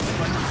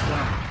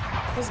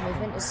 His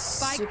movement is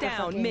super down,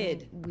 fucking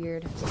mid.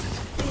 weird.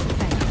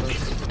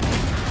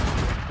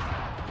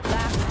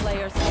 Last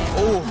player standing.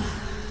 Oh.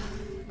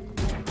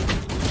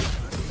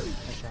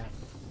 Nice shot.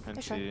 And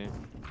Good shot. see.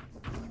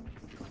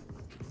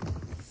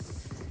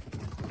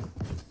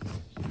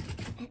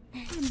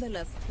 The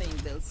last thing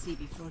they'll see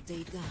before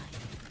they die.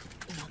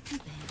 Lucky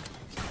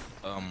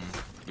them.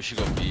 We should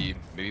go B.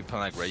 Maybe put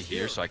like right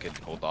here so I can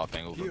hold off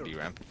angle for B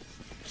ramp.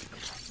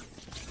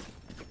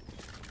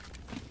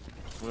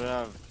 We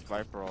have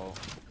Viper all.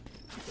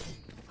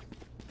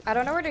 I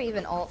don't know where to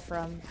even ult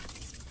from.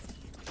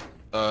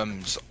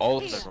 Just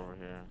ult. Like over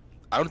here.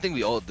 I don't think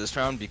we ult this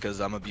round because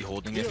I'm gonna be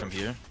holding it from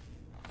here.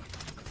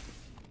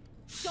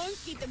 Don't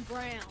keep them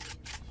ground.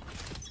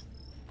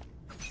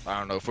 I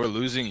don't know. If we're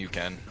losing, you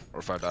can. Or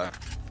if I die.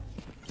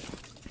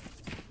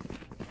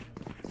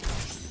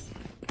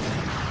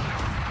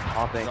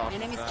 Hopping.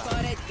 Enemy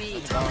spotted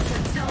B.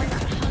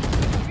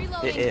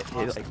 Reloading. Hit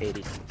like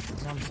 80.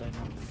 No, I'm saying no.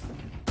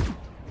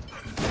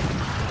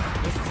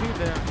 There's two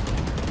there.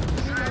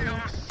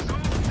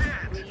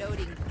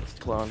 Reloading.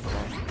 Clone.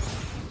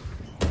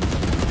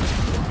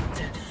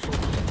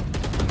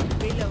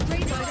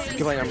 Reload.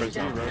 Give my numbers Two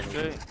down.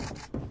 rotate.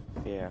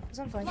 Yeah. He's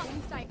on flank.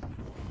 Blocking sight.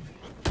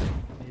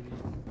 Maybe.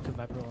 Could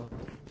Viper ult.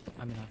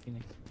 I mean,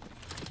 Phoenix.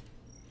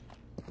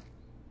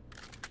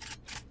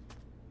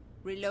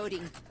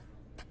 Reloading.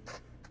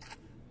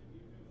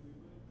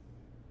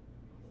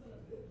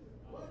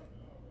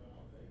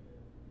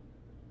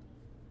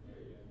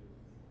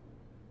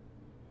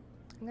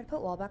 I'm gonna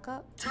put wall back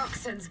up.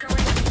 Toxins going.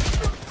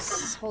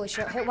 Holy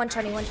shit! Hit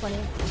 120, 120.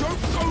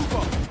 Joke's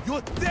over.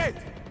 You're dead.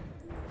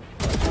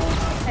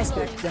 Nice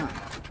pick.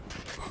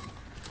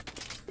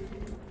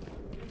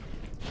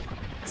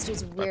 This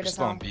dude's weird as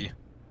hell. Spawn B.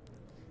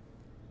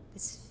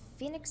 This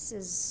Phoenix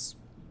is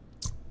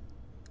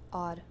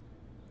odd.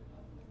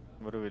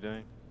 What are we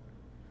doing?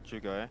 Should we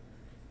go, eh?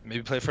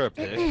 Maybe play for a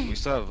pick. We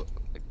still have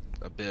like,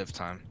 a bit of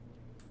time.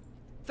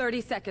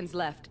 30 seconds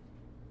left.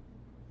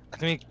 I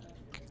think.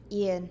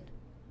 Ian,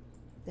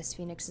 this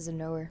Phoenix is a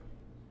knower.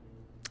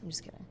 I'm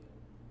just kidding.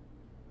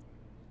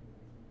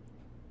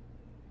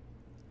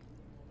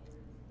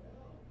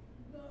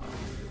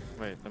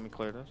 Wait, let me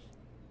clear this.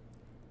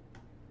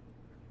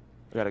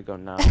 We gotta go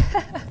now. 10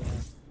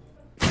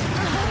 seconds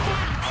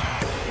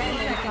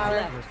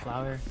left. There's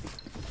flower.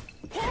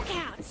 Hawk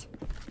out.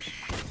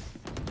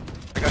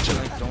 I got you,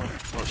 Link. Don't worry.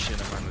 Oh shit,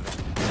 I'm running it.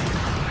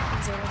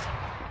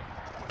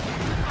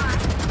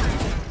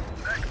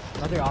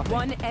 Another off.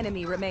 One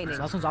enemy remaining.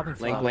 Last one's open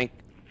flower. Link.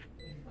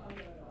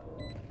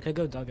 Could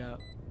go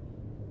dugout.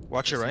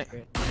 Watch it, right?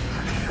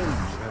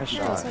 Nice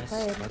shot.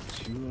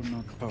 But you are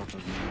not part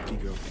of the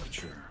bigger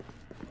picture.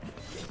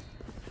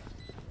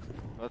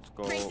 Let's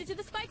go. Race it to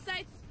the spike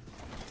sites.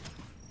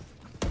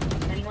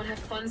 Anyone have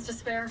funds to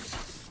spare?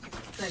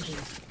 Thank you.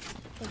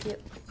 Thank you.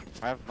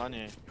 I have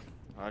money.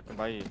 I can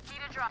buy you.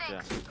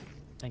 Yeah.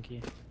 Thank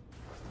you.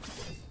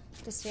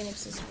 This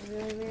Phoenix is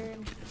really weird.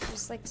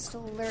 Just like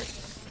still alert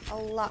a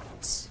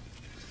lot.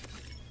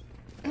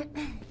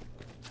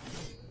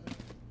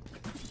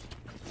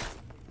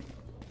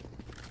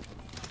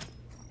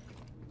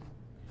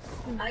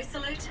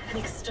 Isolate and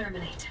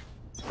exterminate.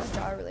 My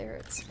jaw really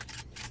hurts.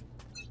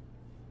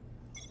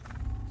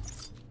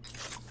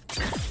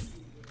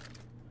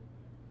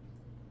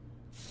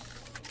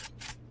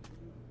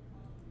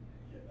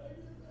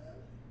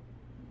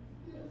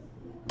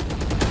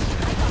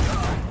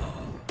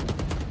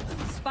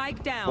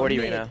 Spike down. 40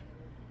 mid. right now.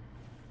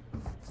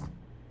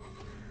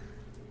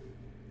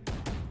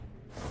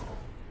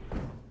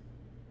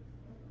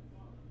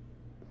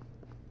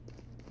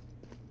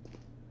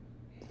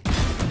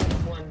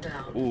 One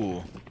down.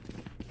 Ooh.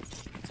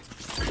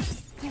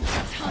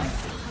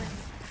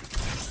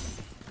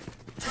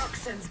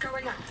 Toxins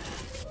going up.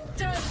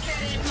 Don't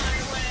get in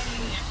my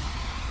way.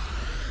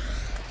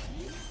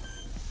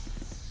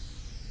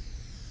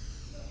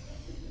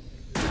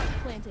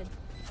 Planted.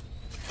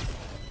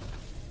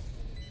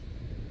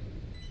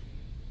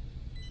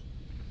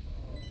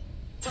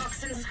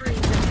 Toxin screen.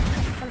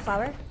 One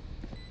flower.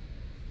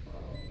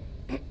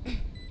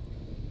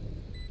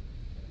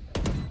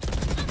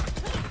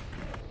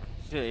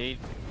 Shit, 8.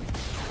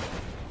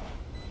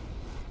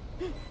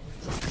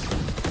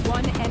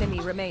 One enemy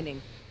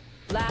remaining.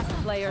 Last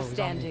player Oh, he's on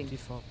standing.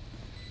 default.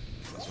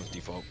 This was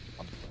default.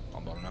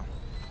 I'm bottom now.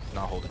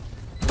 Not holding.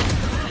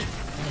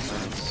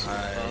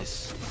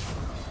 Nice.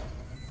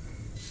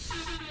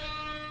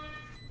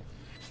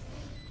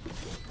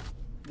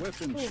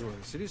 Weapon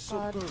choice, it is so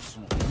God.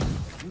 personal.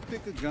 You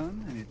pick a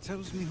gun and it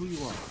tells me who you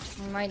are.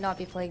 I might not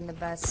be playing the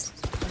best.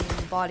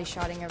 I'm body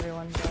shotting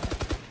everyone,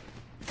 but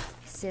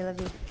c'est la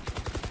vie.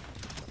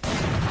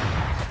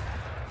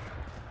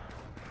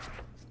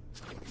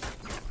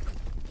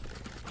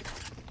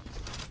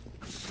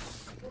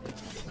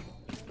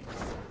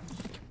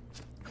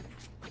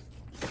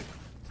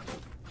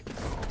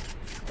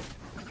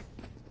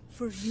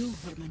 For you,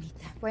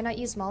 hermanita. Why not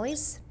use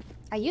mollies?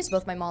 I use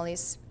both my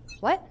mollies.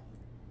 What?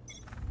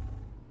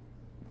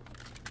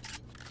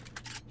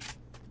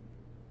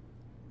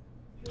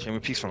 Chamber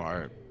piece from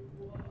art.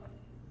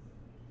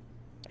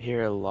 I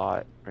hear a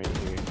lot right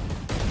here.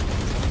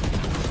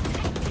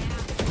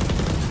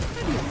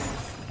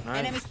 Nice.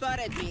 Enemy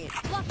spotted me.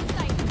 Block the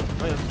sight.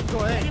 Wait, go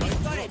ahead. Enemy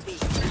spotted me.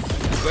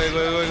 Wait.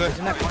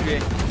 Okay.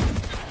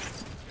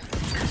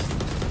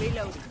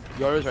 Reloading.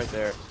 Yours right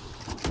there.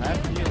 I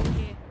have you.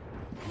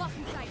 Block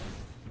the sight.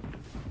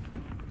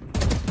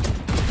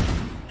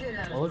 Get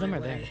out All of them my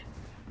are way. there.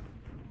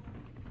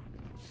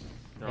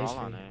 They're all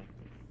on A.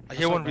 I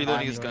hear one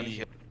reloading his gun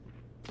here.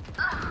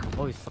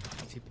 Oh, he's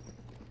fucking cheap.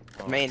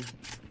 Main.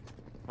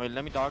 Wait,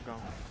 let me dog go.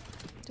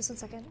 Just 1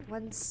 second.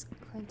 One's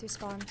going through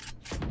spawn.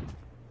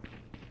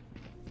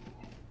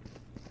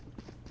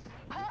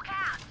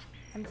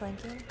 I'm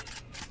flanking.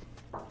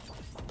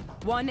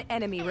 One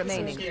enemy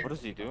remaining. What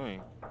is he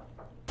doing?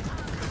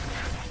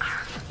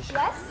 Yes?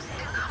 Stuff.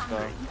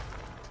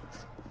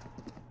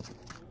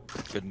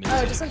 Good Oh,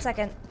 music. just 1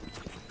 second.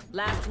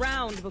 Last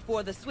round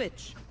before the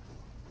switch.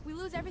 We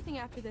lose everything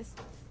after this.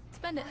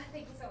 Spend it.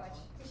 Thank you so much.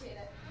 Appreciate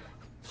it.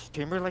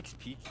 Chamber likes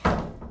peak.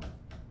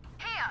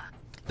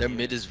 Their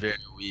mid is very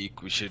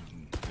weak. We should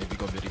maybe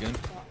go mid again.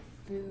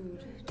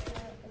 Food.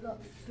 I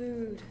got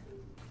food.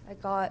 I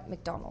got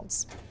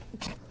McDonald's.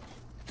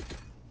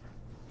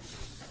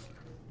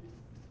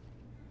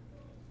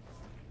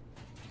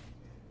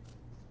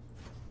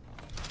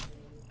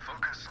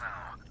 Focus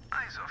now.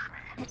 Eyes off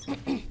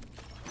me.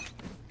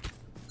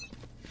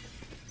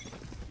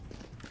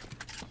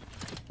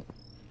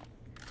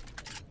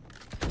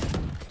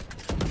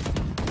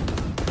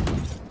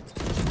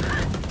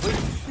 Wait,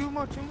 two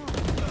more.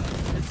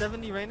 It's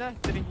 70 right now.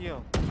 Didn't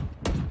heal.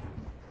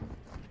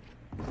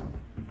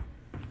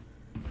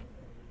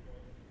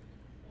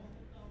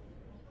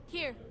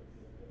 Here.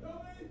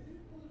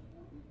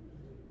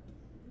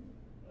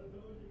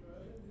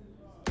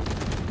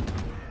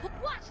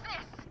 Watch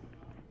this.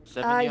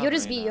 70 on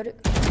Yoda's B. Reyna.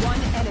 Yoda.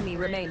 One enemy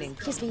remaining.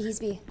 He's B. He's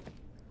B.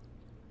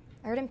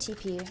 I heard him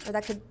TP, or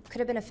that could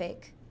have been a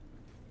fake.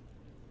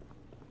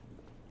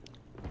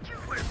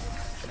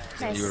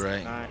 Nice. You were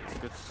right. Nice,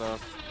 good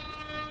stuff.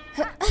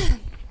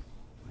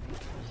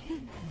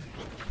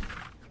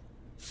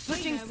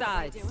 Switching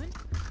sides.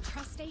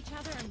 Trust each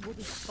other and we'll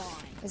be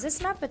fine. Is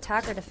this map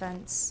attack or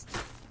defense?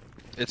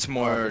 It's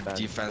more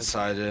defense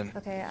sided.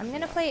 Okay, I'm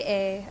gonna play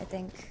A, I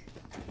think.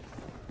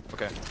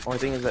 Okay. Only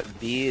thing is that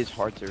B is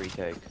hard to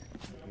retake.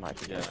 In my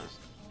opinion. Do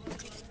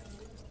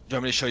you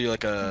want me to show you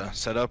like a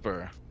setup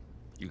or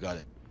you got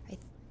it? I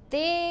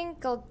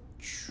think I'll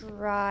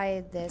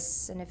try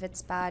this, and if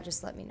it's bad,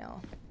 just let me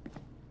know.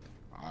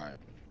 Alright.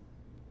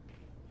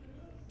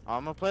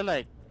 I'm gonna play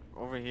like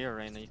over here,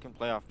 Raina. You can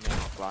play off me and I'll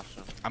flash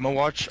him. I'm gonna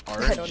watch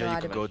Art. I don't know Yeah, how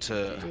you to can go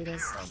to do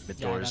this. mid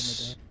Yeah,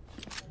 doors.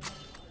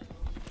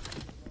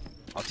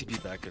 I'll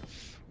TP back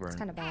if we're It's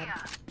kind of bad.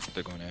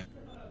 they're going in.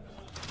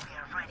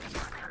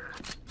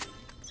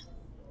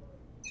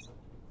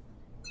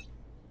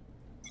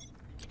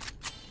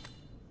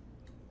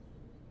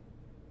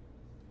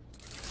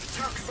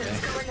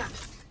 Toxins going up.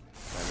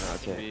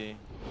 Okay.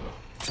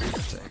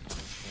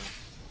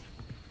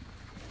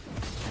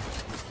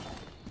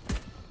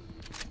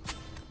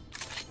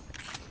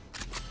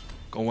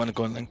 Go one,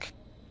 go link.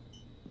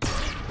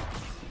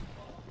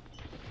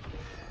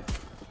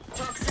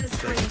 Toxins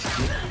screen.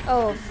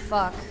 Oh,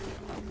 fuck.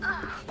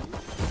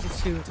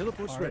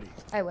 Teleport's ready.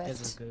 I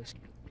whiffed.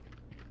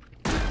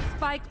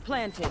 Spike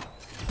planted.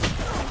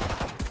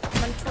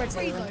 One towards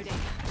A.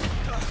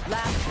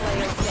 Last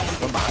player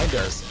standing. One behind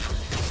us.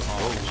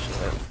 Oh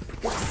shit.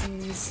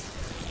 Oopsies.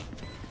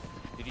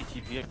 Did he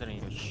TP after any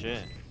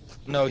shit?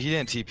 No, he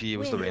didn't TP. It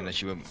was the rain that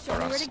she went Show me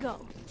for where us. to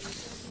go.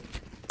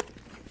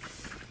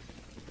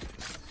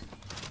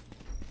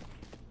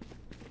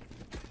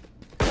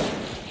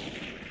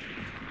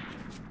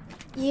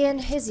 Ian,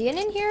 is Ian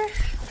in here?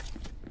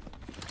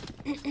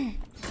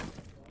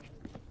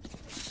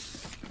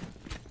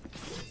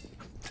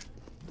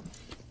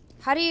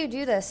 How do you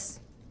do this?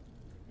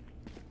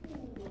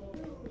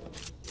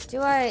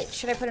 Should I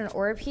put an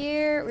orb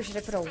here, or should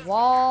I put a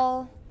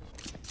wall?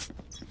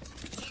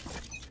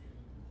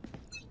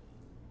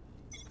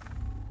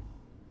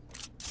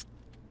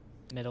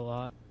 Middle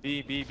lot.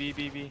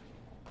 B.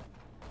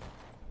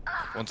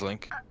 One's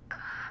link.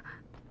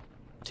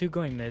 2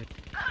 going mid.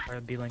 Or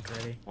B link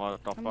ready.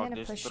 What the I'm fuck? gonna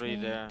There's push 3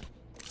 me. there.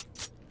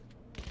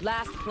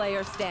 Last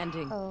player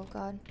standing. Oh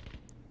god.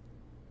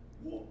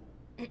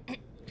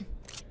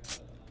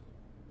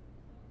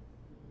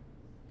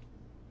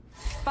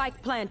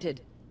 Spike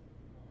planted.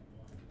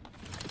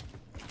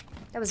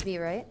 That was B,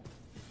 right?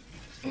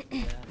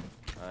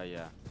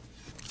 Yeah.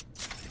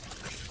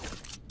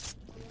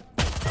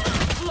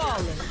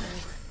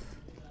 Flawless.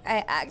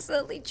 I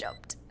accidentally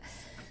jumped.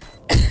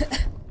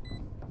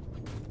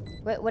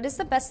 What is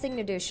the best thing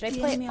to do? Should I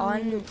play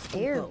on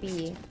A or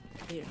B?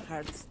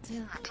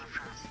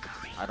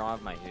 I don't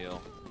have my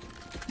heal.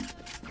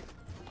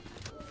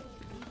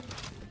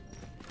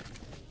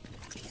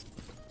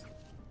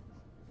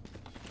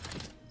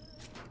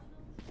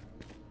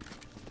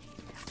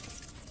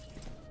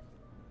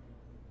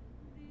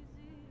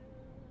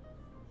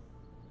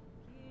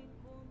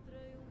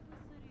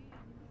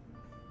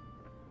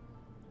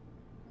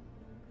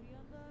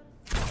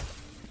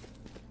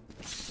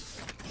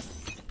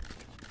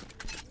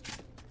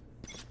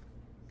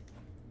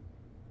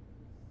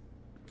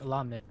 A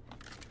lot mid.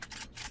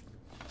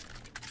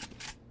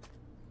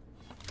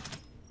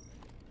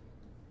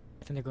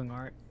 I think they're going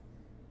art.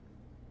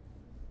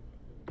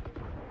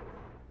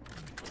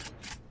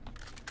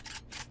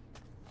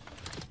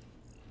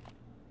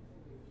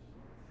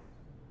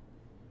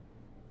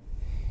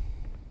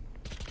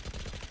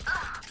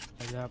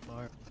 Like that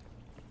art.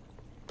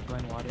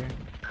 Going water.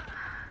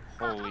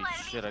 Holy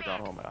shit, I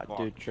got. Oh my god,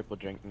 dude, triple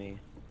drink me.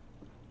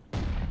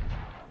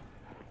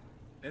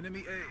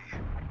 Enemy A.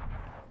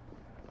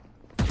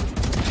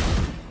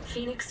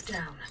 Phoenix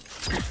down.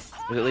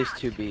 There's at least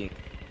 2 B.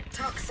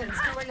 Toxins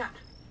going up.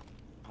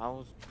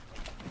 How's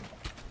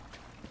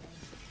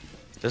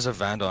There's a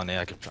Vandal on A.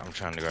 I'm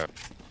trying to grab.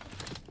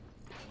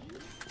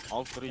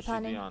 all 3 should be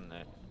Planning. on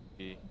there.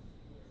 B.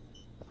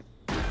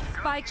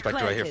 Spike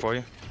Spectre right here for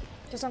you.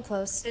 Just on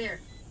close. There.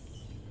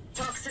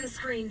 Toxin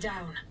screen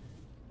down.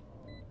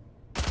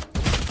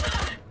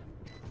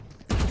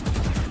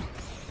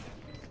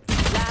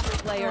 Last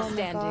player Oh my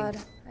standing. god.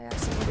 I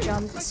accidentally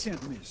jumped. I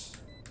can't miss.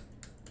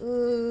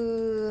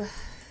 Ooh.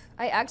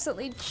 I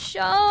accidentally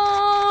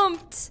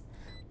jumped.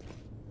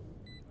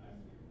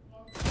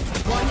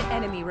 One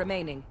enemy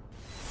remaining.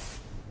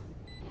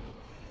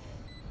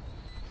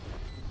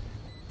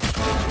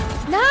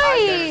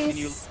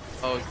 Nice.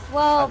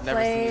 Well I've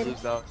never seen you played.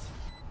 lose those.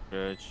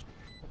 Bitch.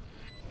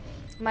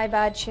 My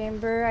bad,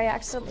 Chamber. I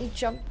accidentally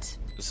jumped.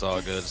 It's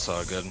all good. It's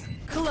all good.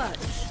 Clutch.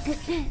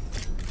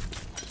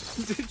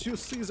 Did you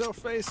see their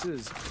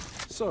faces?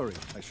 Sorry,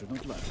 I should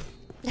not laugh.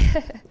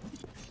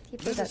 He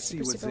played Let that us see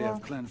super, what super they well.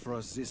 have planned for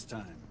us this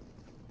time.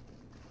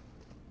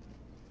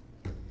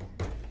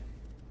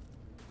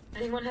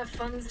 Anyone have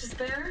funds to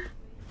spare?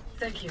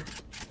 Thank you.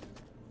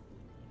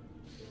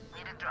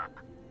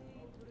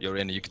 Yo,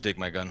 Raina, you can take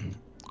my gun.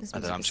 This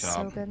And then music I'm is just so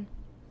gonna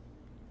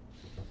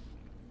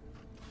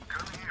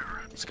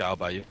good. Scowl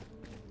by you.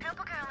 Help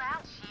a girl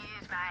out, she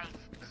is, mate.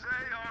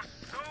 They are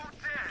so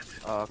dead.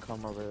 I'll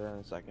come over there in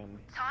a second.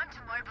 Time to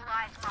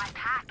mobilize my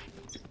pack.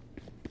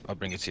 I'll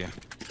bring it to you.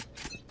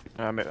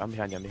 I'm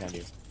behind you. I'm behind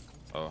you.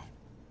 Oh.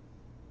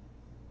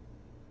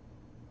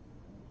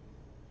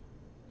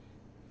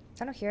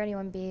 I don't hear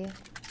anyone B.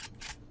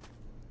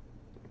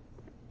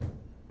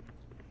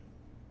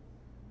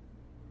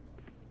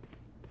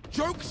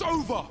 Joke's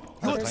over.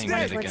 They're there's playing one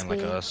mid towards again like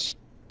B. us.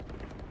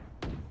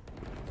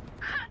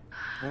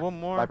 One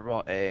more. Viper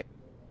ball A.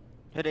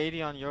 Hit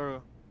 80 on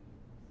Yoru.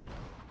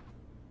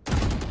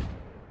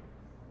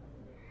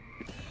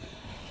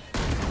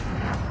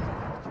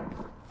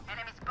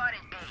 Enemy spotted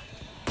B.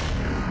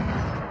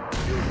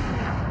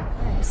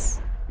 Nice.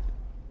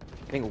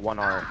 I think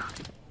 1R.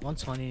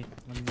 120.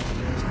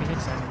 There's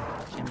Phoenix and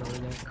Chamber over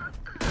there.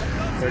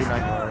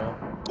 39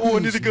 Yoru. Oh, I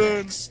need a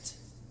gun.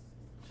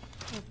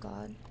 Oh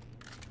god.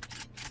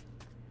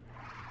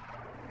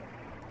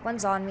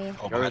 One's on me.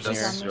 Oh, behind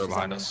She's on us. me, You're she's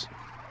behind on me. us.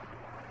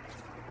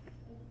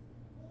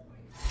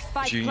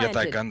 Spike If you can get that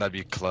planted. gun, that'd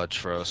be clutch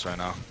for us right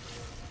now.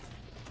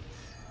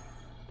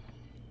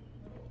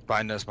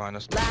 Behind us, behind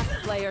us. Last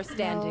player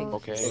standing. No.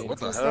 Okay. What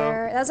the He's hell?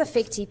 there. That was a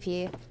fake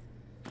TP.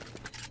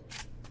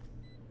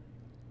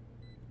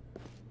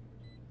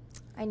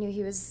 I knew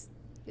he was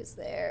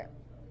there.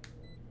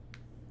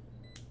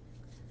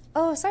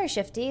 Oh, sorry,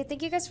 Shifty.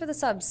 Thank you guys for the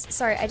subs.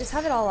 Sorry, I just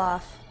have it all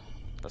off.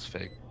 That's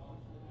fake.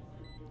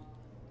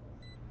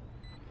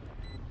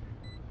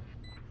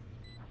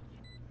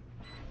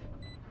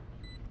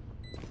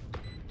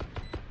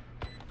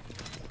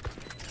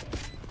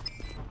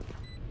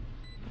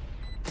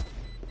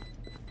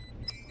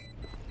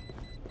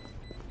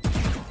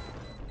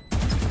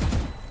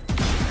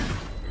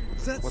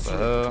 What the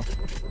hell?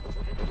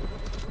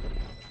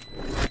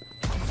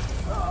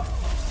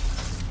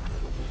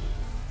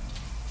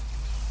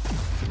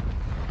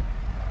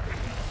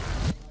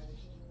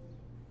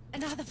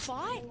 Another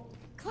fight?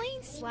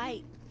 Clean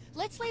slate.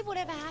 Let's leave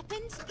whatever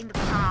happened In the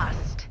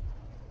past.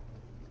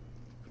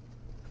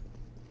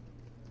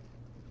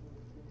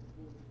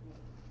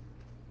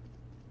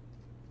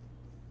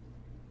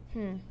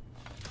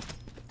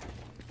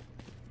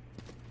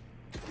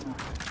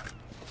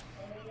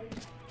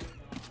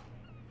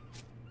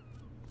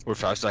 We're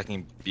fast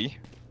stacking B.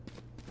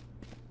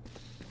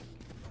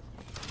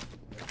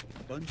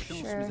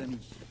 Sure.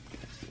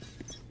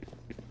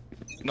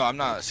 No, I'm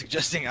not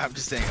suggesting. I'm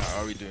just saying,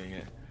 are we doing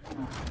it?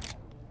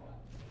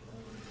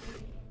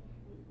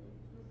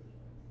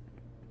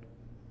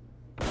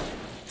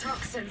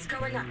 Toxins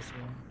going up.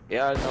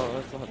 Yeah, no,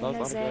 that's not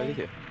a good idea.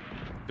 Do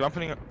you mind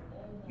putting a...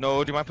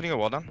 No, do you mind putting a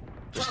wall down?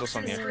 There's still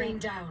some Toxin here. screen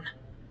down.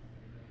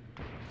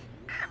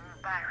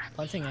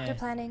 Planting They're A.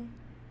 planning.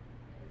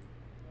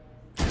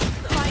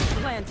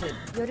 Spike planted.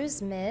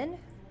 Yoru's mid.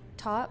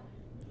 Top.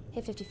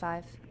 Hit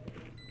 55.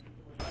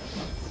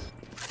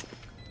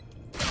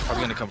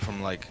 Probably gonna come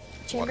from like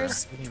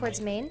Chambers towards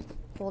main.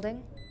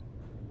 Holding.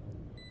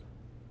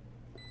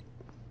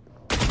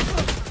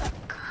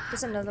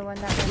 There's another one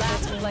that went Last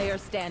towards main. player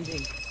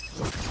standing.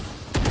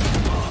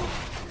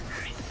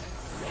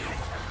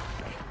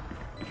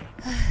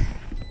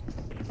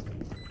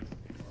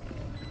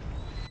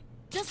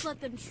 Just let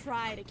them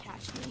try to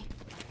catch me.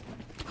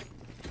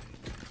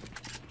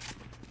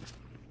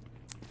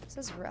 This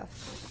is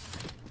rough.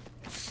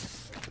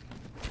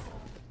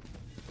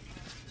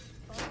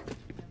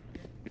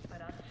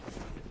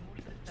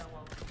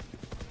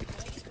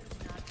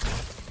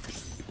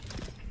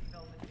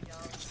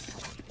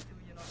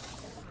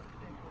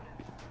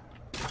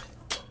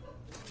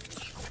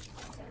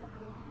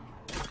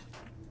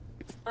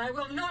 I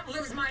will not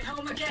lose my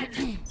home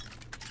again.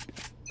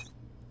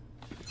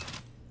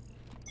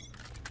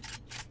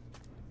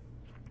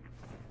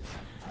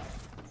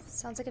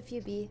 Sounds like a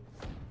few B.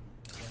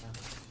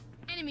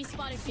 Enemy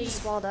spotted He B.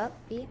 just walled up.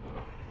 B.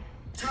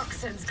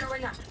 Toxins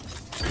going up.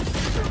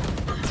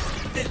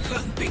 The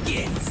hunt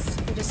begins.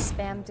 He just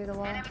spammed through the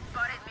wall. Enemy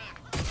spotted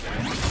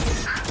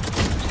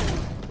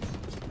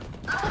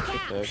Look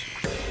out!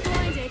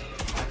 Blinded.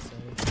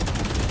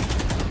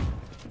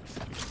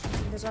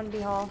 There's one B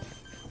hall.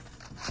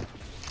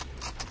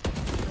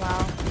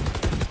 Wow.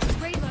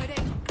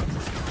 Reloading.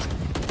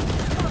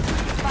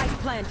 Spike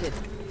planted.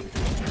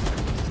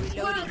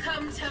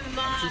 Welcome to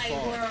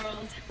my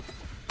world.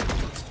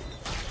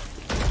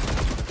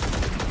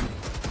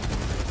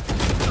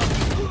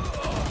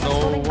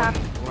 Holding back.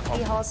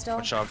 B hall still.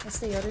 One shot. That's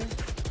the Yoru.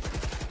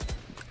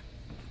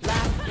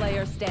 Last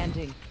player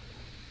standing.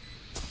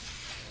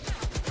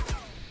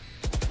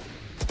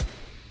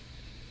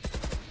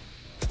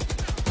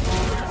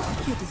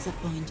 You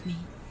disappoint me.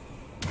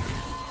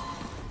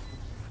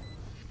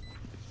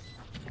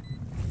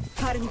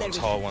 One's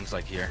hall, one's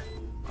like here.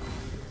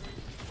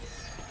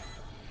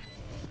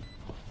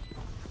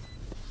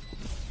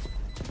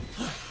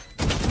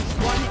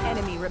 One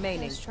enemy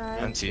remaining. Nice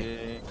try.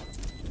 NT.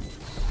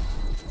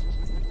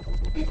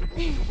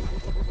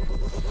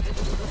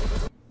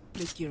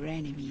 Look your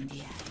enemy in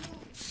the eye.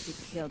 It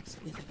helps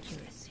with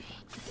accuracy.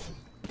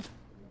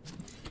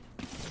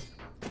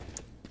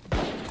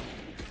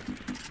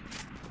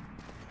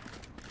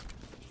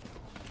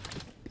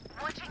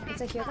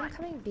 Since I hear them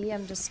coming B,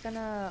 I'm just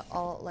gonna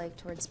ult like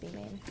towards B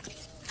main.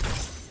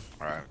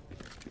 Alright.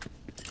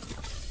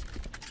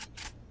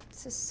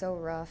 This is so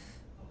rough.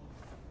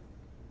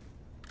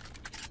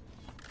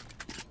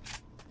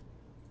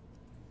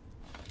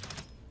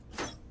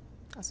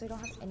 Also, I don't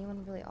have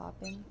anyone really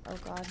opping. Oh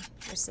god,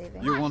 we're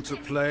saving. You want to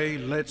play?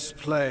 Let's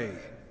play.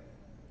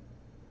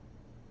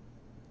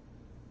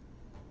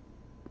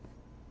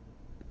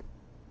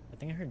 I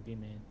think I heard B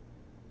main.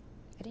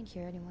 I didn't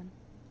hear anyone.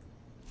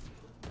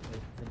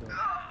 Wait, the door.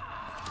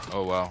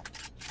 Oh wow.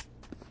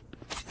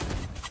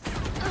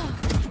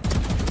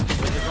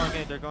 Wait, they're going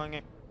in, they're going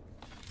in.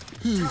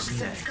 Who's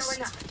next?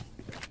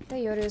 The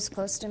Yoda is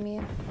close to me.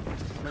 I'm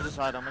gonna just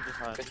hide, I'm gonna just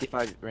hide.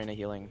 55 Reyna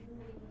healing.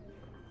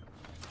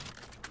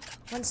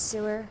 One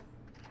sewer.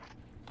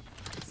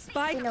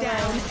 Spike You know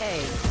down what?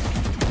 A.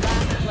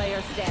 Last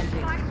player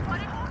standing.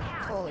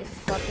 Holy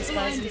fuck, this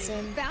guy's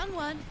insane. Found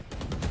one.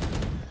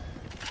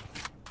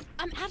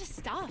 I'm out of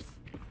stuff.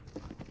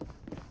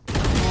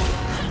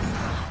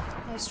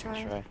 Nice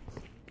try. Try.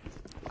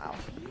 Wow.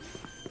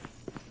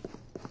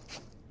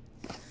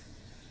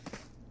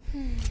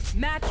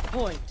 Match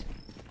point.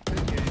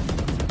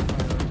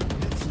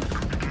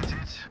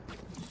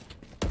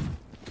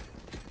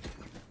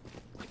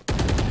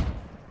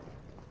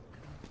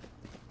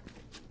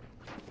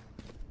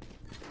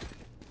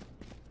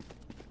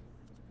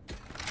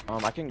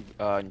 I can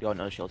go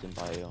another shield and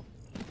buy you.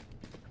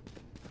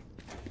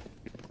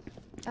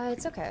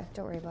 It's okay.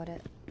 Don't worry about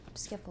it.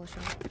 Just get full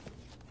shot.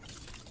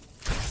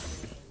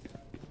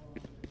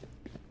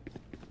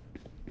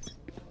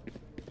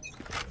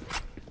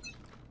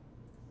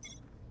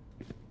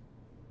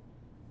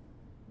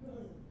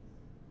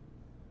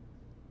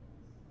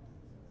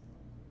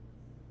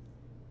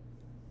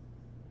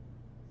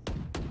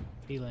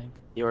 B-link.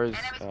 Yours.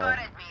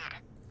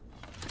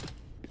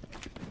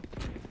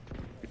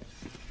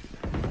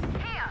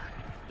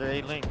 They're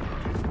A link.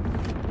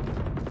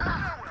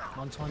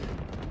 120.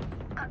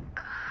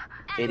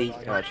 80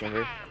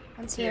 chamber.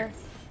 One's here.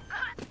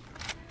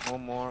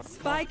 One more.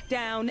 Spike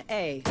down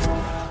A.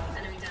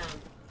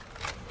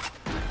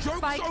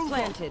 Spike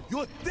planted.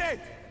 You're dead.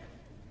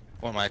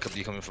 One might could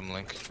be coming from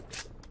Link.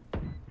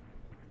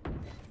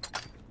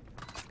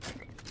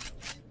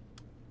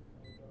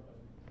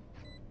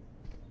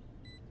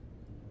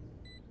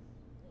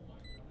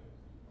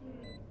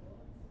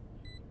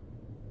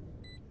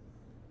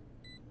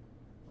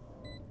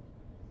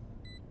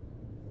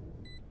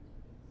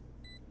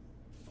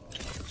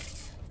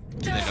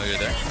 Do they know you're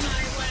there?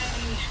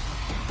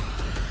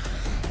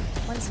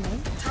 One's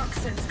main.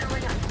 Toxins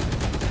going up.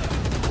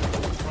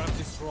 Trap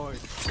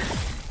destroyed.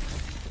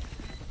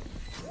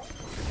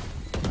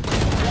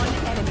 One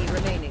enemy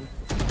remaining.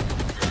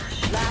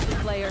 Last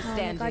player Oh my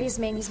standing. god, he's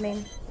main, he's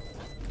main.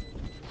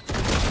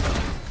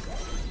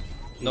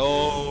 No.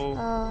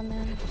 Oh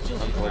man.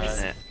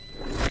 Unfortunate.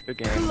 Good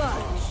game.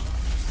 Clutch.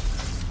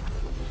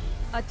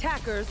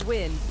 Attackers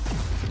win.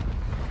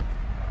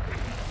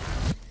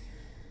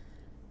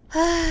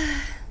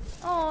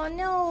 Oh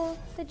no,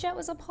 the Jet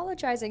was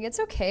apologizing. It's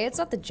okay, it's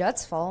not the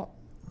Jet's fault.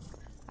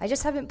 I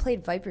just haven't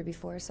played Viper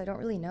before, so I don't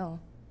really know.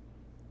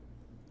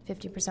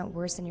 50%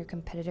 worse than your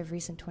competitive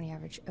recent 20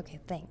 average. Okay,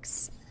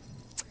 thanks.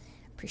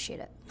 Appreciate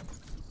it.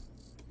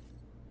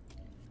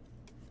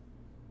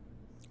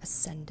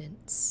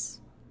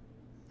 Ascendance.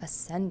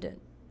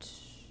 Ascendant.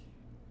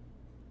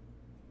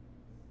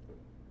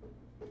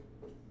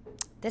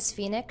 This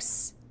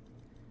Phoenix.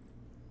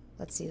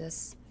 Let's see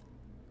this.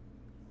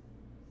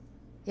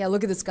 Yeah,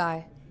 look at this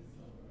guy.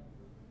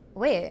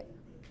 Wait.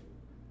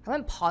 I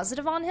went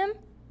positive on him?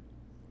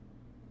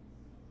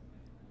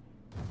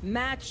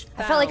 Match found.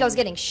 I felt like I was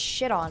getting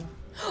shit on.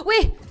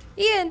 Wait!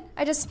 Ian!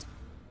 I just...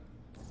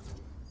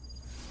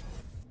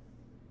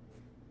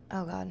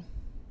 Oh god.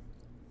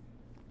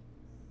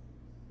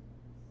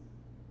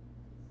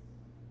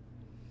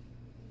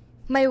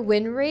 My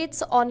win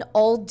rates on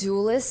all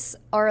duelists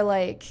are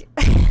like...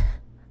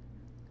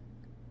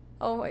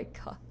 Oh my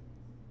god.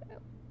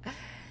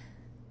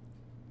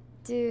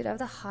 Dude, I have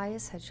the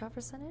highest headshot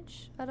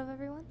percentage out of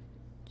everyone?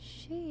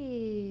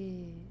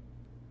 Shit.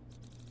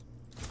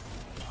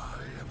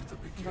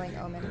 I'm going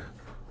Omen.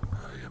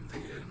 I am the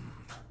end.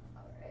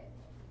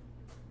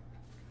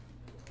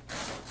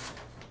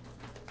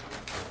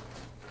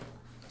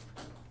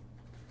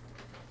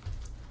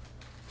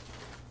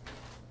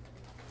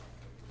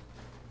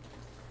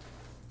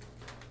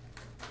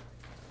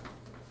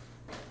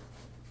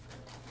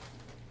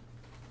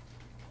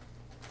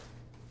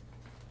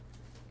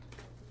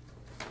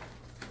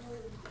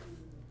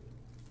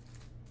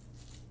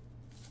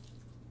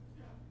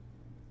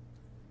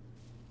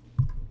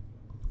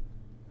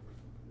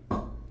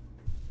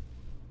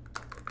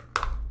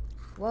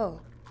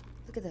 Whoa,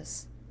 look at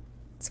this.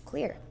 It's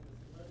clear.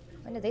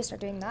 When did they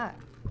start doing that?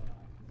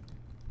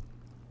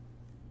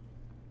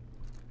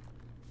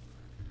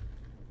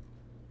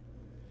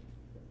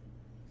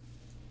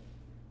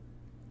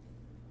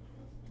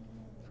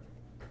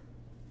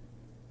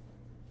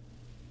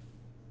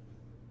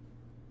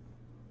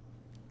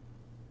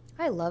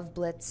 I love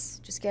Blitz.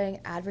 Just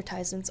getting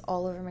advertisements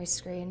all over my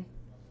screen.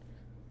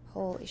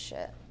 Holy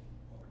shit.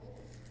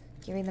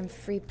 Giving them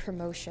free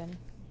promotion.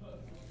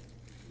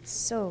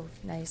 So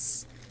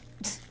nice.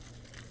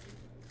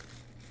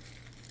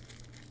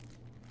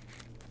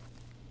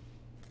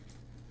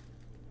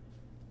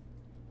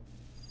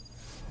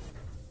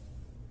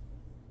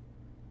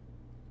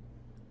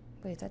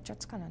 Wait, that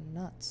jet's kind of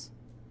nuts.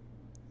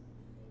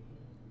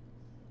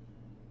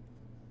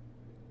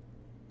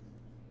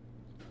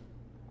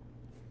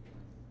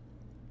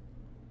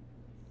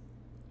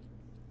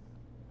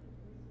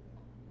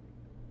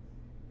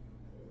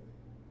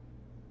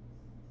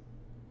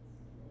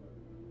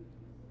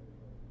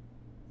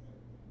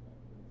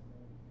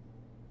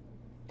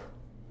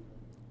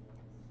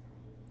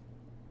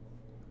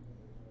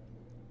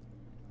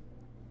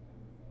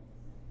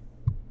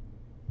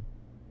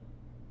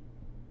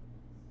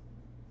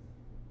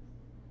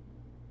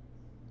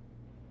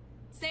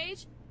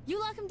 Sage, you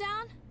lock them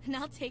down, and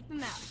I'll take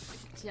them out.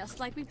 Just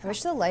like we I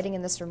wish the lighting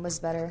in this room was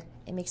better.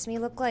 It makes me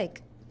look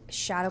like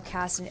shadow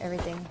cast and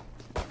everything.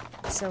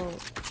 So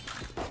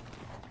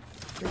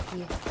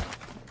freaky.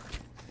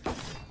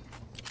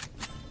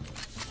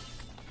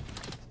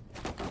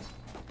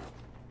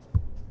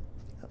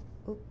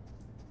 Oh,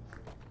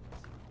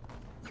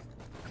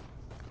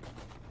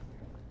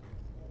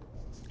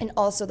 and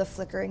also the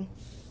flickering.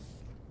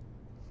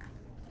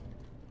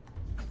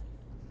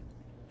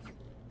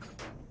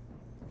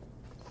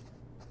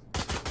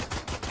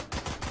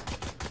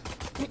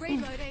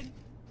 Reloading.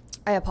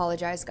 I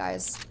apologize,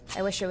 guys.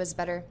 I wish it was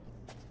better.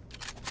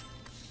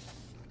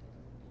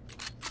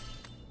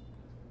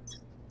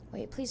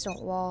 Wait, please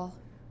don't wall.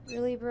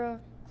 Really, bro?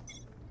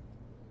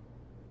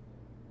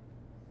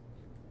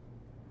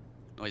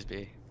 Noise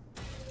B.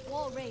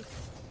 Wall race.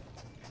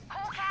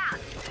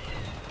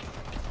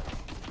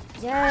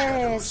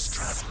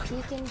 Yes!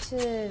 Peeking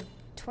to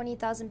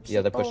 20,000 people.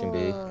 Yeah, they're pushing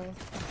B.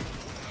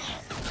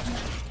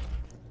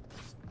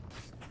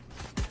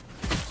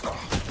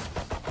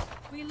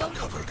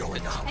 Cover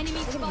going out. Enemy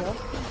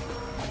spotted.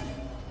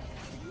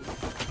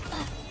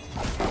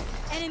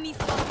 Enemy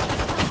spotted.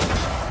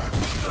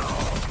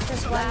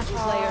 Just Last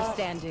player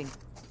standing.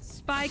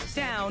 Spike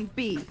down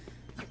B.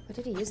 What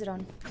did he use it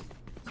on?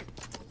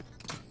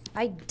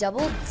 I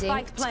double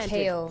dinked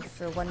KO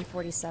for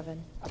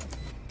 147.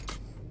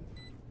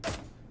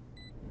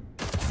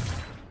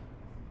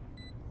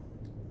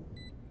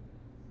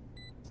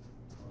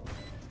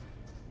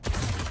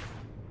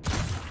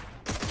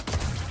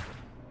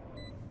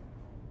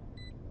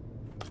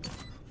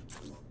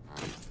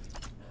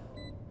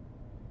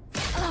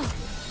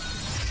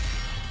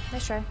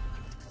 Nice try.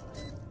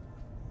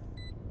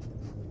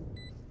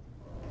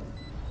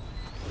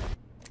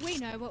 We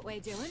know what we're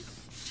doing.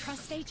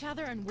 Trust each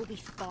other and we'll be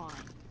fine.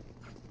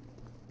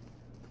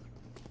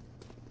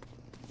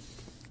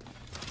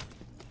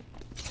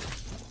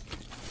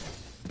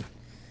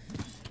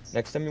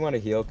 Next time you want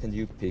to heal, can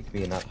you peek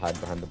me and not hide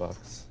behind the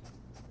box?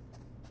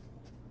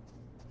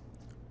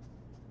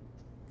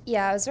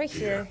 Yeah, I was right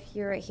here.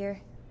 You're right here.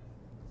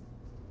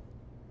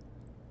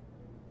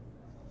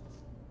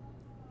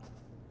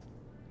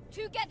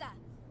 Together.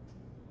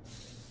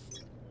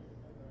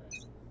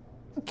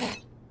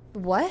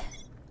 What?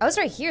 I was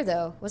right here,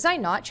 though. Was I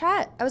not,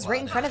 chat? I was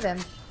right in front of him.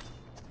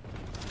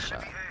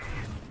 Shot.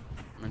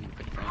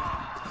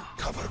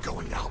 Cover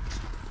going out.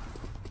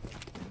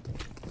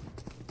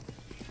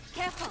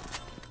 Careful.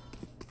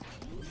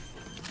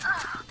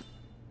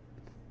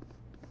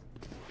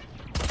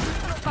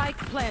 Spike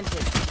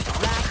planted.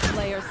 Last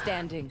player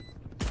standing.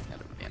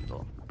 Got a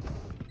vandal.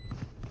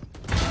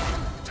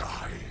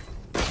 Die.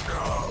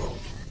 No.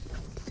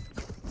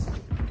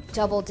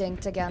 Double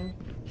dinked again.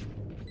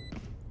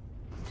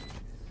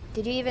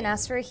 Did you even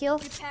ask for a heal?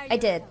 I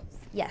did.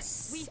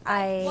 Yes.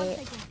 I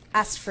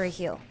asked for a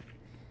heal.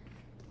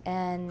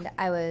 And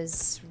I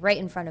was right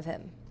in front of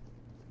him.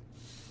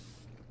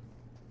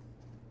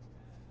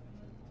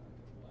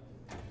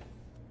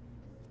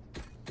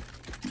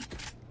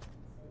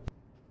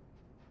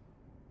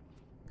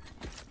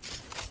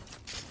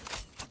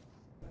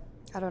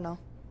 I don't know.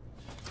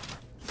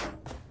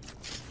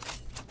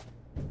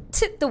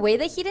 The way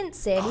that he didn't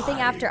say anything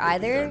after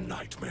either,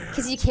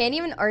 because you can't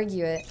even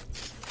argue it.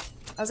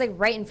 I was like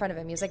right in front of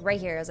him. He was like right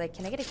here. I was like,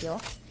 can I get a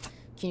heal?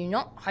 Can you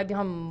not hide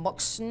behind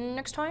box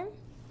next time?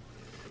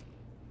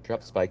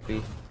 Drop spike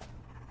B.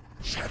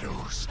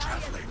 Shadows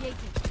traveling.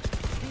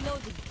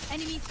 Reloading.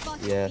 Enemy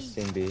spotted. Yeah,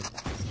 seen B.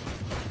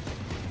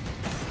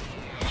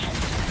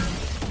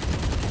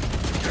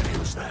 Can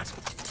use that.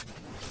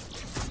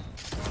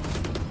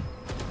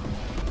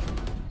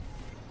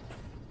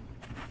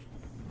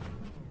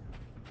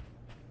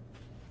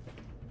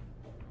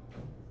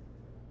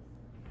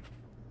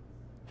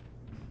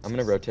 I'm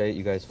gonna rotate,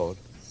 you guys hold.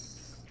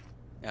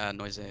 Yeah,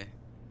 noise A. There's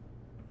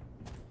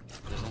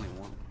only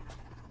one.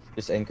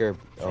 Just anchor,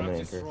 Omen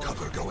anchor.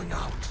 Cover going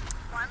out.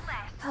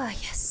 Ah,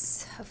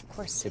 yes. Of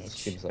course, It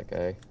Sage. seems like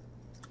A.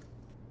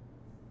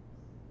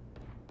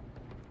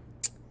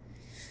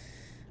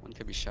 One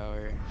could be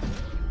shower.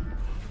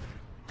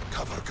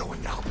 Cover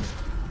going out.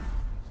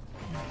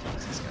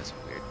 These guys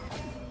are weird.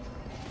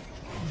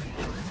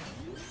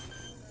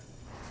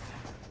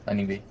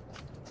 Landing B.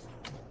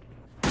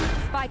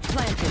 Spike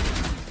planted.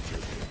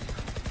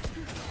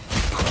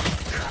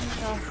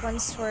 Oh,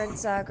 one's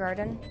towards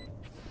garden.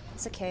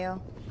 It's a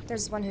KO.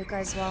 There's one hookah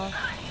as well.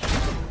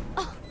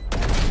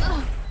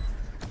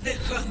 The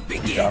hunt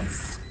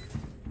begins.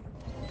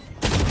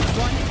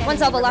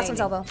 One's elbow, last one's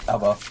elbow.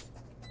 Elbow.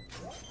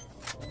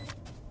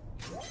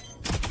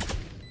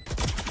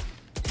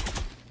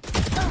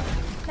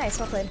 Nice,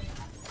 well played.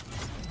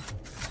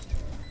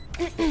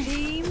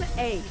 Team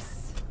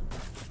Ace.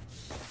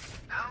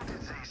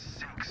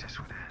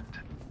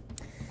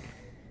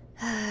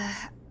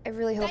 I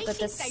really hope that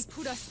They this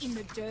put us in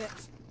the dirt.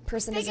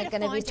 person They're isn't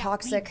gonna gonna be find out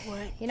toxic, we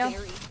weren't you know?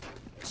 buried,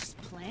 just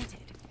planted.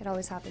 It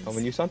always happens. Oh,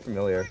 when you sound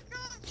familiar.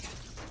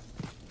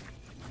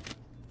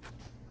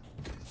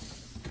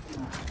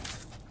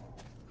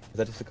 Is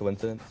that just a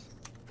coincidence?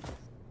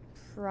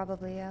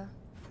 Probably, yeah.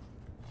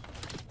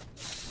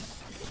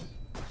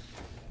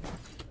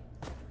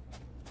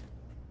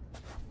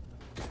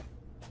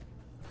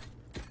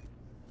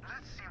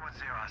 Let's see what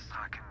Zero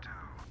Astra can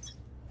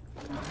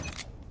do.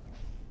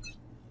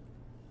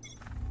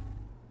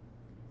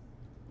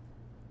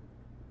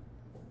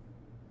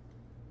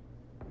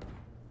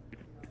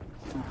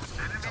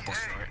 Double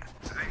short.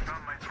 They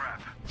found my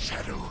trap.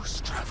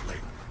 Shadows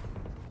traveling.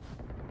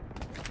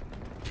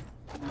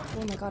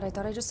 Oh my god, I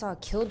thought I just saw a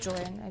killjoy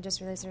and I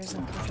just realized there's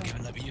no killjoy.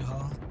 Giving up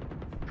U-Haul.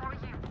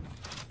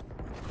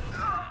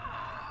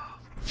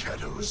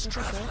 Shadows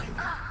traveling.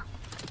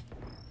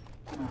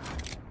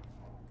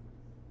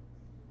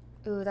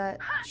 Ooh, that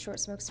short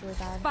smoke's really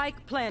bad.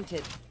 Spike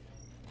planted.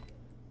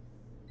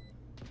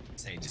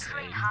 Say just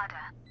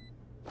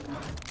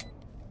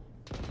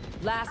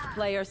Last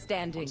player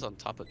standing. One's on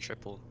top of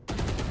triple.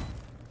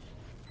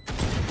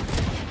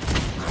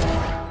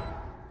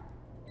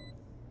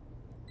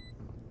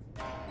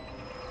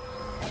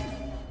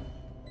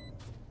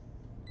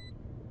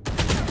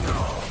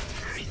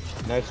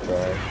 Nice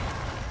try.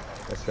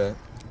 That's it.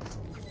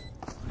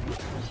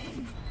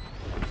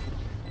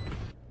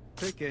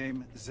 Take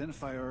aim,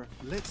 Zenfire.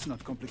 Let's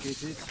not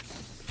complicate it.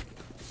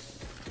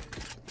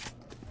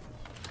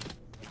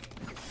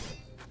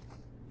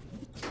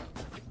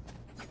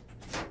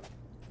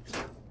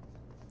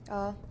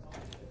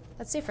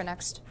 Let's save for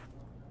next.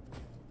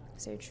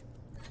 Sage.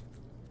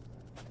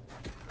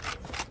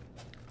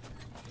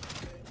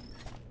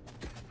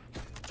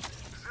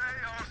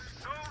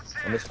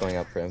 I'm just going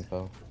out for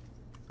info.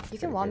 You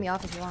can wall me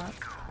off if you want.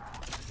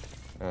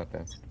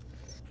 Okay.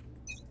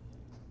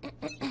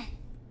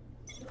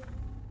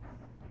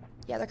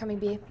 Yeah, they're coming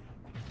B.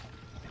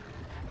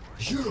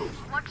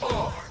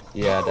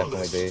 Yeah,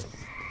 definitely B.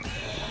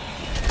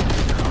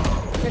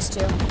 There's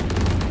two.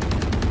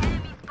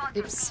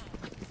 Oops.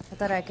 I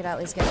thought I could at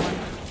least get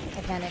one.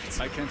 I panicked.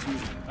 I can't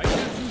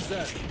use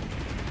that.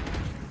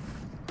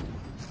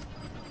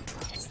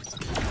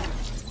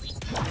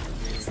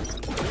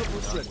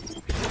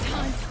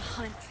 Time to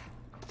hunt.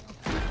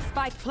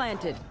 Spike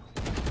planted.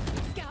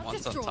 Scout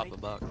One's on destroyed. top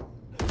of buck.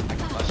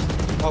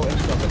 Oh,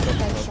 it's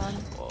Thanks,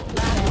 Sean.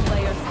 Last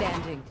player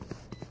standing.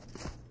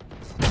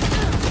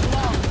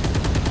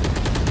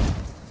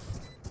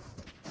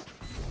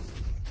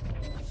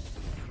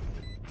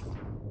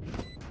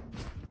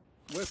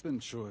 Weapon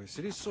choice.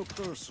 It is so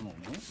personal,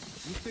 no?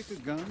 You pick a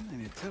gun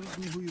and it tells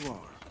me who you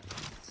are.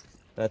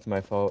 That's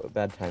my fault.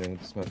 Bad timing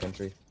with the smoke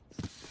entry.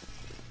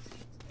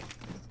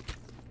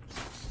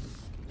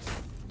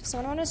 Does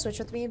someone want to switch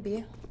with me,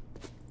 B?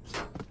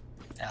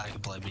 Yeah, I can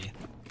play B.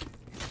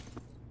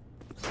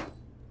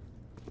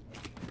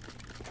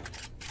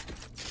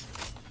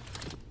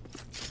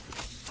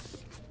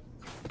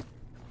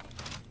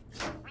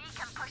 We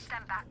can push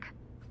them back.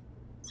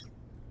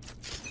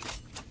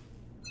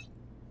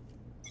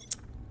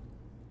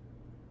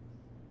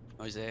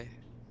 Jose.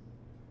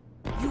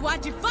 You are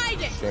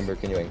divided! Chamber,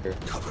 can you anchor?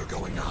 Cover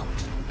going out.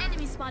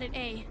 Enemy spotted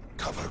A.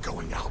 Cover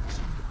going out.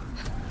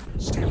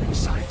 Stealing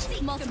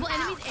sight. Multiple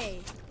enemies A.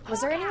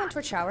 Was there anyone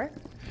towards shower?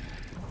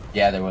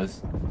 Yeah, there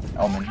was.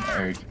 Omen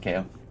or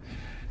KO.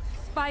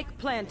 Spike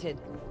planted.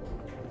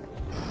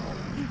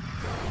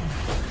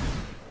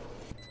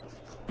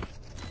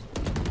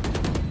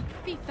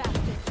 Be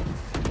faster.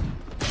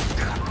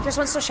 There's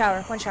one still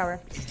shower. One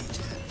shower.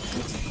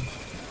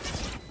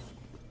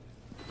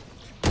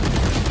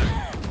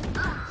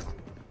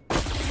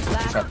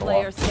 Last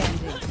player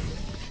standing.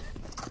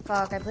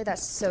 Fuck, I played that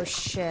so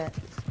shit.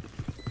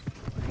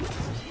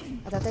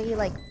 I thought that he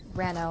like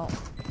ran out.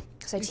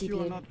 Cause I If you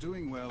are TP'd. not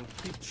doing well,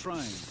 keep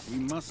trying. We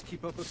must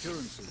keep up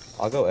appearances.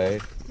 I'll go A.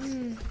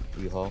 Hmm.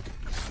 U-Haul.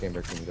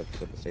 Chamber, can you go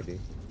to stay B?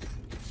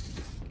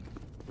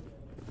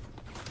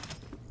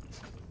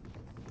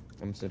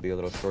 I'm just gonna be a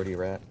little shorty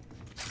rat.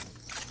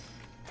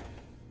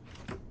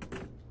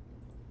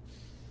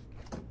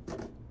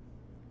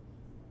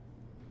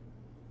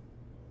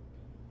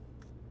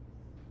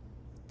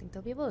 I think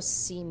they'll be able to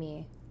see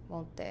me,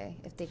 won't they?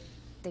 If they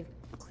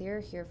clear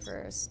here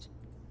first.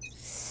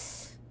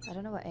 I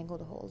don't know what angle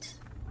to hold.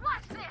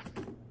 What's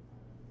this?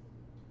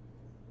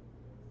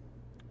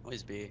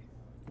 Always be.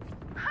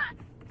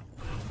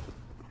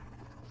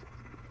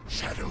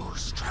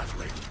 Shadows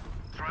traveling.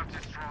 Trap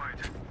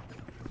destroyed.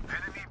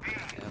 Enemy B.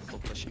 Yeah, full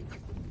pushing.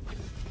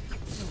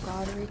 Oh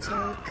god,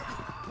 retake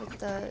with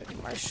the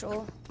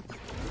Marshall.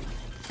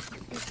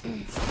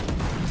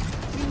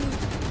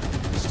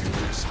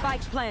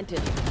 Spike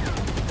planted.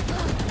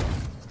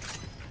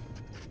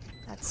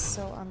 That's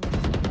so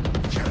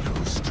unlucky.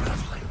 Shadows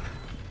traveling.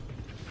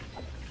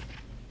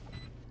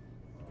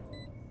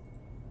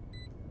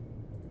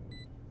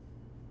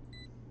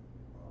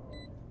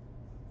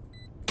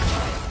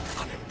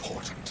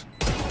 Unimportant.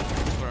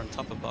 We're on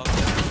top of box.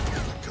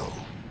 Go.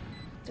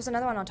 There's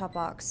another one on top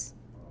box.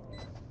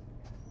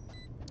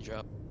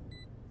 Drop.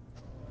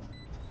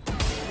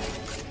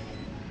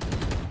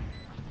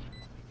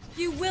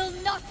 You will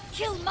not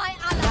kill my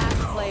ally.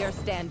 Last player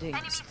standing.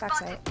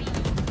 Backside.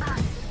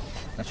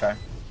 Let's try.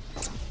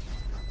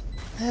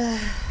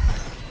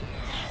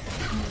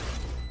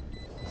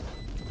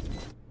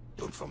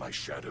 Look for my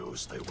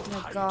shadows, they will Oh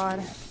hide. god.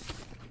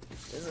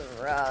 This is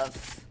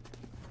rough.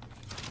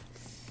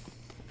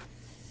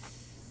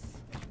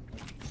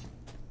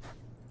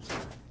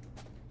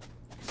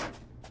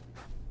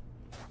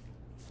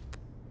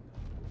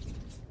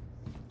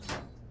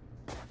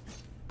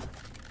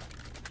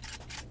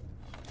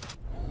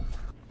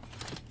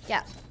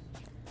 Yeah.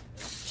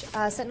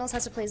 Sentinels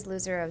has to play as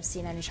loser of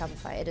C9 and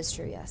Shopify. It is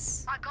true,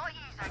 yes. I got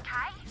you,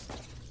 okay?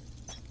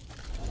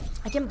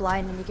 I can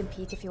blind and you can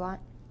peek if you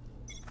want.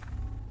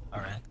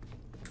 Alright.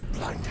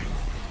 Blinding.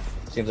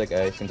 Seems like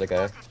A, seems like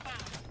A.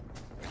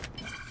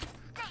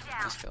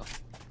 Let's go.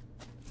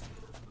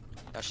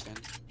 Dash in.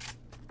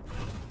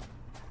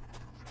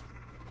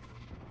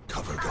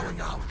 Cover going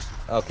out.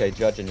 Okay,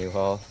 judge a new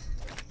hall.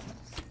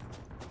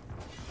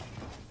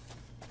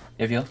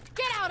 If you.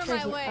 Get out of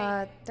my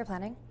way! They're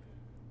planning.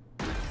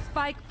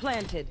 Spike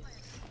planted.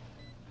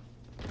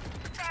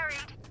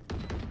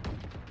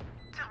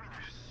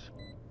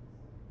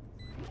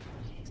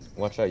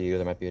 Watch out you,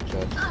 there might be a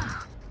judge.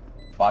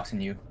 Boxing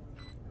you.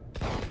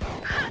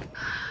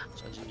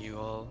 Judging you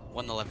all.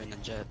 111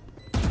 and jet.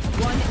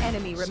 One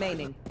enemy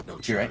remaining. No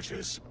You're right.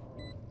 charges.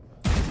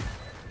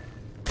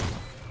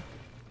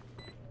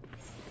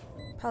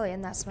 Probably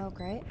in that smoke,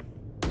 right?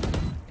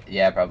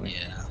 Yeah, probably.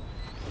 Yeah.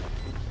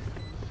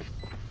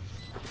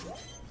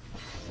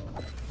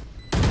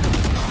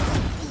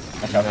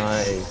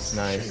 Nice,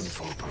 nice.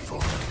 Shameful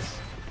performance.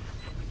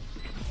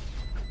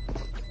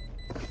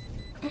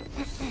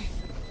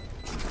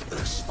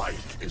 The spike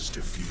is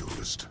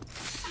diffused.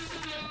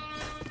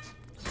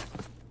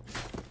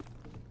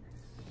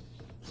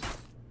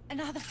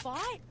 Another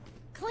fight?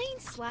 Clean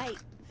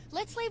slate.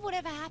 Let's leave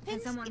whatever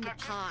happens in the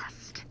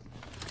past.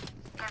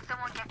 Can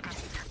someone get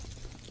this?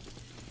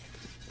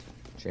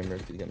 Chamber,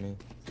 could you get me?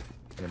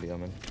 Gonna be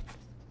Omen.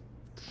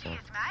 Cheers,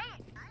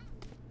 mate.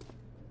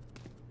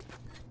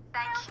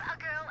 Thank you. A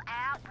girl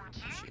out, would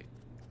you?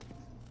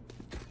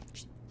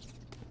 Shit.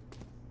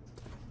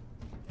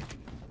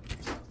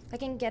 I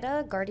can get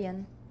a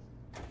guardian.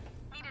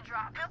 Need a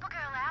drop. Help a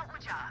girl out,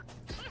 would ya?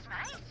 Cheers,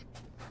 mate.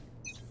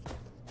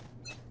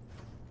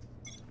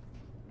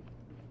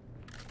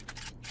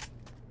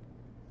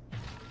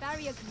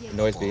 Barrier created.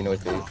 Noise B,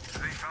 noise B. They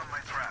found my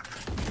trap.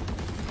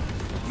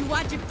 You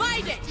want to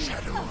fight it?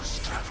 Shadows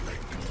traveling.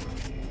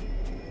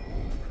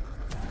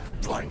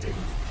 Blinding.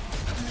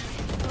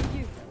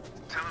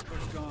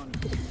 Teleport's gone.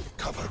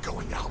 Cover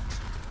going out.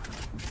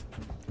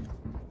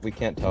 We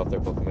can't tell if they're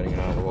both committing or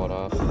not. We're walled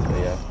off. So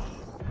yeah.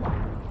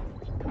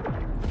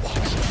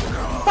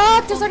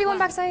 Fuck! There's already one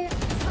backside.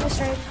 Go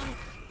straight.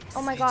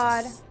 Oh my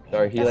god.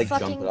 Sorry, he The like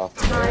fucking jumped off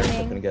the stairs. I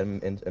timing. couldn't get him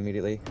in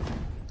immediately.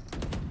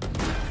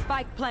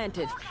 Spike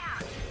planted.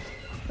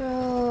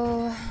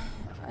 Bro,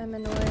 I'm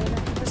annoyed.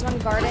 There's one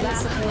guarding.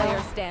 Last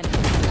player standing.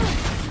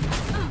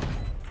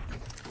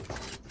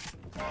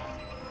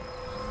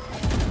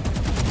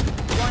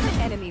 One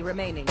enemy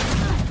remaining.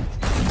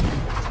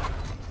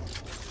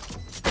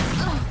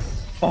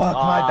 Fuck,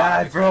 my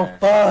bad, bro.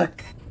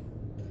 Fuck.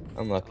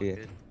 Unlucky.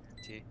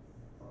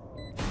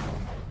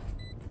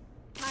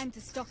 Time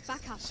to stock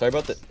back up. Sorry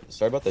about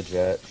the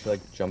jet. She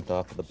like jumped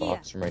off of the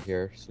box from right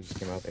here, so just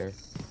came out there.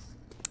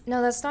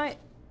 No, that's not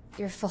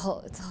your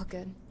fault. It's all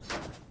good.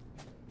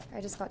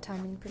 I just got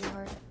timing pretty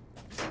hard.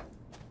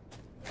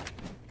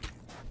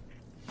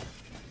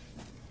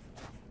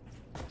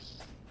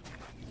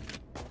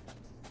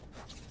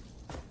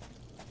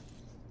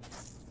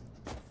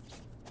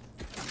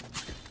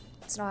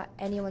 It's not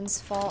anyone's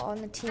fault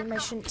on the team. I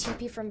shouldn't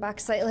TP from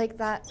backside like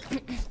that.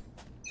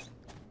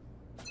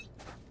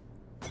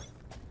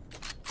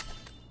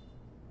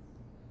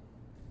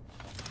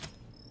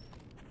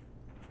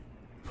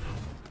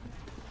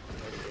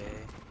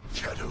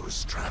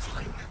 Shadows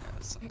traveling. Yeah,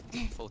 that's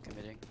full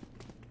committing.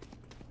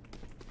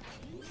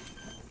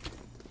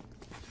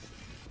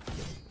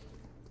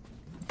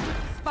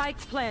 Spike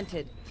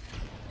planted.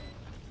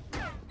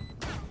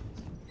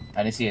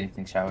 I didn't see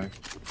anything, shower.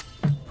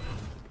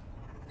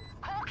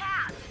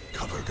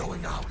 Cover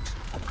going out.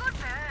 Good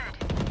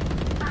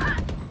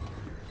bird.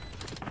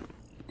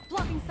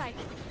 Blocking sight.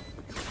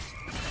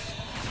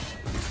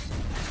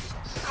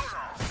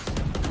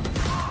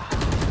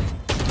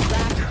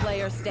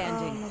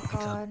 standing. Oh my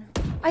god.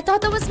 I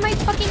thought that was my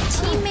fucking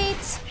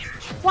teammate.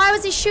 Why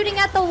was he shooting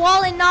at the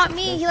wall and not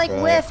me? He like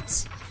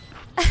whiffed.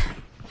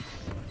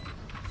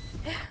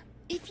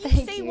 If you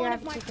Thank see you, one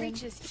of my African.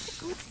 creatures,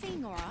 it's a good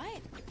thing,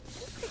 alright?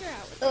 We'll figure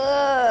out what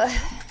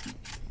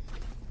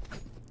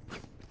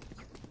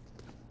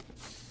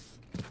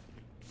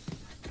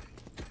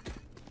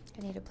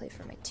I need to play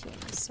for my team,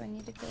 so I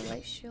need to go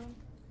light shield.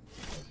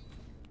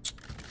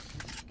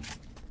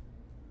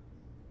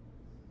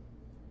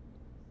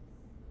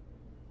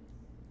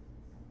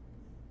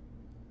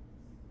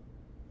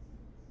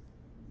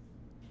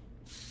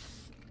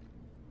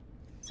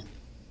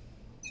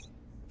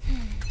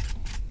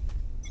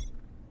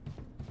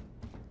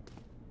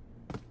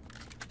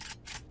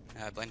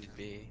 Blended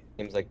B.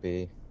 Seems like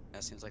B.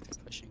 That seems like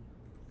they're pushing.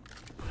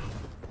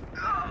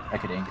 I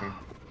could anchor.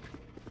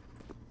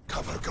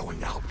 Cover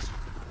going out.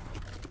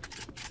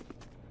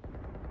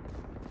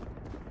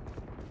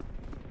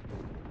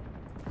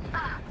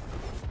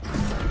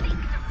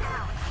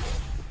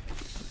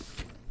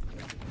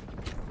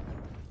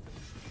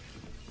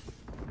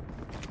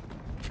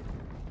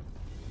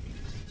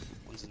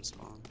 One's in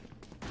spawn.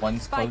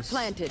 One's Spike close.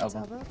 planted.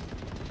 Elbow.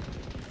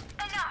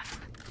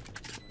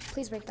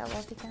 Please break that wall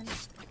if you can.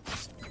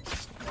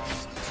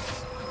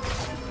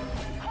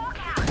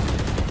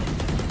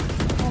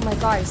 Oh my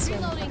god, I see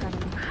him.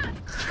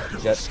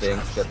 Jet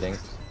stinks, jet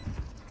stinks.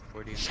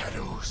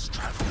 Shadows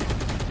traveling.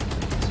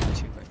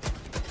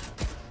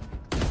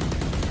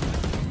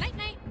 Night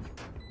night.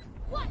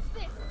 What's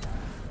this?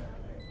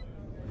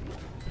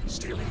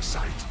 Stealing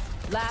sight.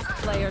 Last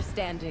player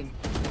standing.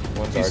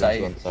 One's Two already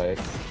side. on site.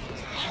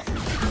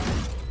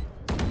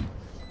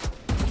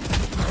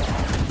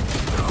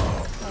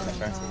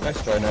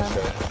 Nice try, nice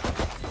try.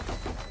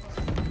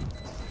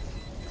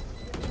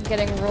 I'm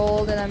getting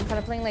rolled and I'm kind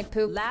of playing like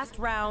poop. Last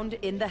round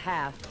in the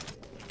half.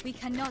 We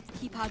cannot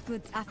keep our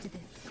goods after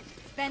this.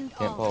 Spend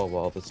Can't all. follow a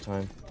wall this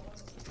time.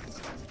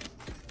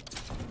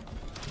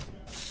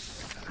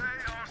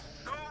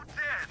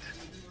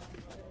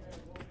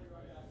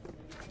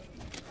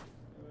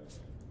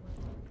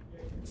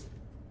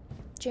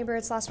 Chamber,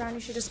 it's last round. You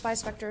should just spy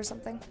Spectre or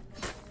something.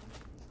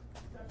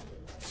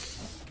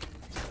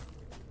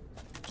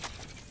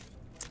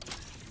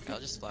 I'll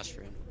just flash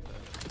for him.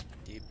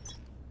 Deep.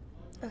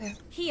 Okay.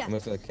 Here. I'm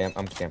mostly camp.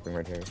 I'm camping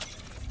right here.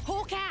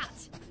 Hawk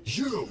out.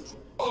 You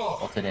are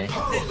All today.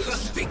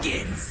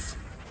 begins.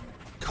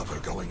 Cover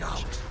going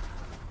out.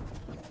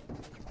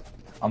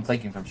 I'm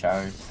flanking from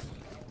showers.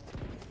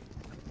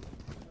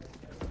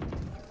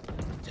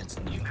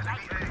 Jensen, you.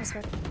 That's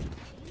right.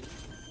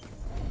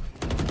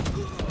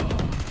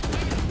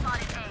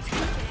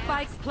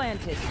 Spike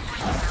planted.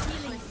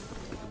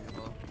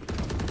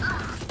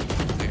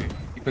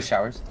 You push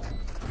showers.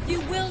 You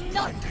will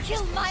not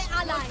kill my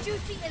ally. Your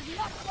duty is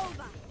not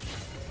over.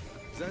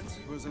 That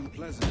was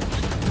unpleasant.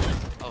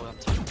 Oh, I'm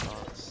taking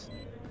calls.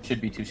 Should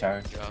be 2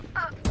 showers.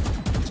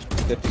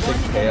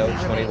 56 KO,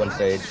 21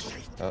 Sage.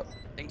 Oh. I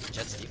think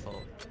Jet's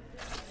default.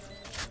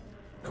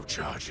 No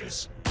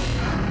charges.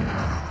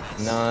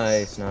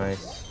 Nice,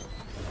 nice.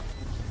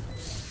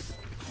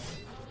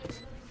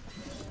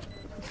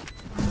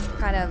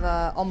 Kind of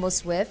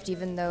almost whiffed,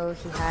 even though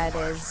he had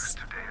his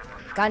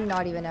gun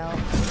not even out.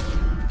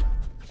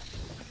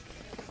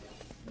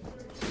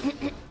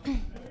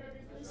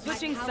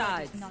 Switching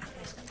sides.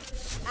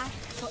 Ask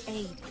for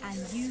aid, and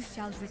you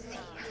shall receive.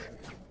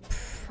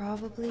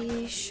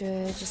 Probably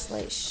should just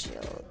light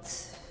shield.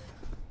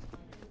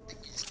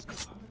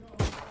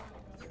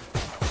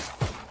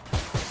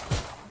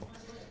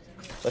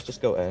 Let's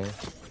just go A.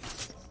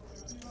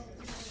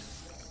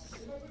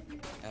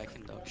 I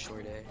can dog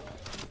short A.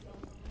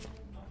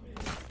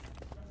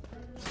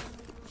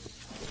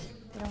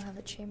 We don't have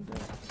a chamber.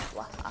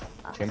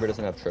 Chamber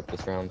doesn't have trip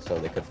this round, so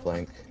they could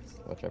flank.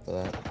 Watch out for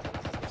that.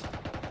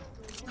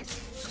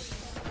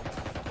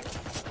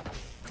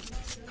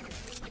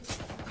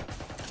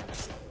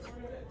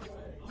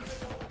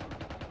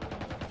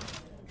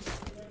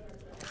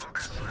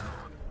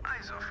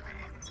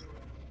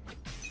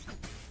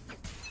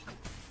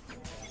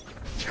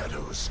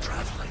 Shadows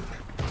traveling.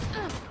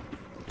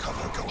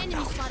 Cover going Enemy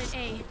out. spotted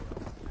A.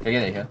 Yeah,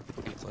 there you go.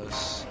 Pretty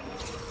close.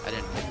 I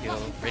didn't pick you.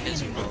 Rin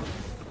is remote.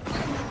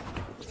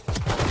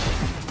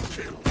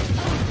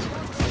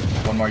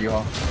 One more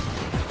U-Haul.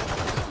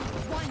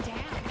 One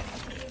down.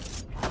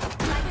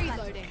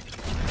 Reloading.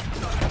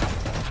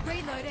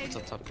 Reloading. It's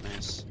up top,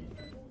 nice.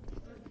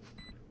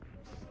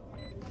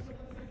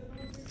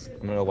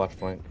 I'm gonna watch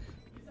flank.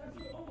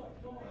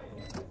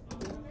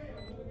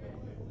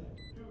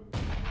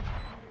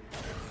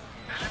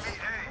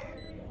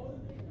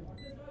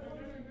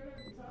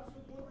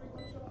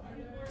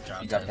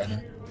 You got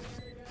header.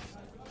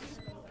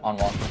 On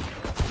wall.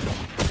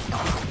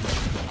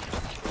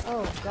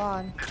 Oh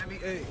god. Enemy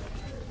A.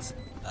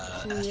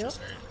 Heal.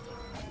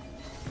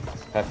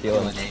 Half heal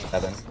and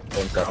 7.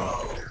 Going 7.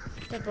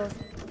 They're both.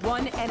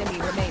 One enemy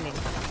remaining.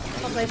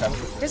 I'll play.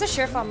 There's a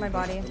sheriff on my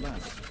body.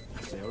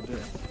 They are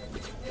dead.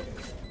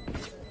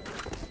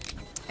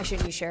 I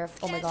should use sheriff.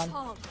 Oh my god.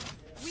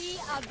 We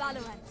are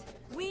Valorant.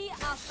 We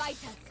are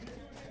fighters.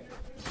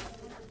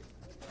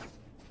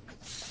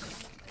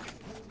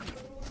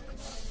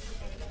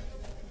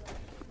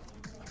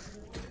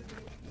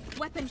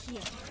 Weapon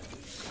here.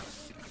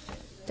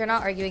 They're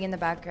not arguing in the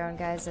background,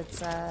 guys. It's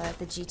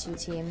the G2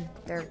 team.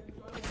 They're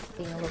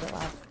being a little bit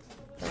loud.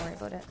 Don't worry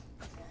about it.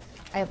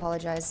 I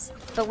apologize.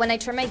 But when I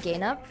turn my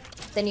gain up,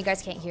 then you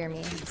guys can't hear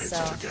me. So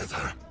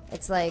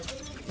it's like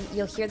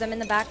you'll hear them in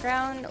the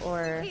background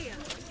or...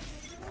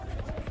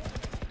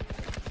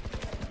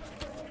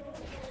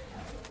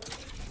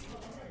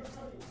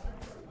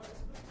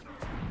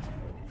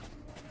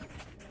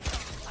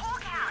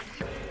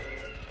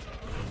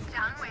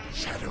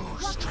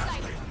 Shadows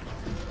traveling.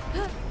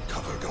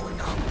 Cover going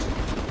out.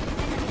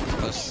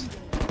 Close.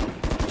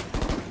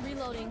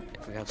 Reloading.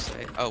 If we have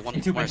sight. Oh,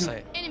 one more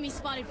sight. Enemy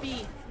spotted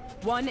B.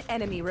 One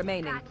enemy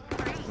remaining.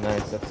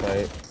 Nice, that's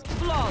tight.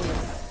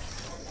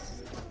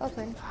 Flawless.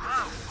 Open.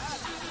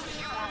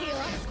 Heal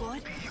up,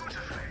 squad.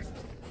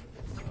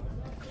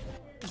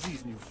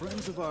 These new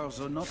friends of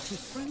ours are not too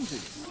friendly.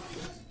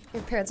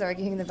 Your parents are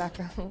arguing in the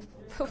background.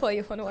 Well,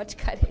 you want to watch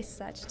Kyedae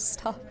VOD? Just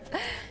stop.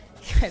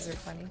 You guys are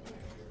funny.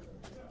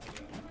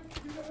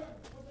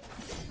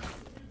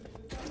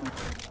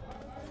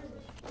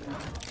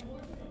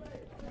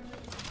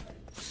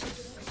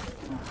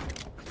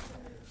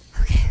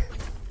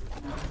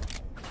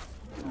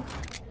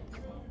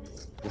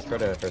 Just try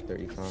to hurt their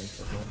econ as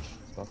much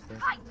as possible.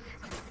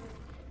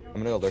 I'm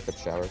gonna go lurk up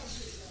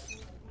showers.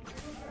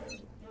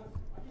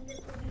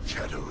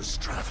 Shadows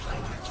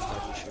traveling.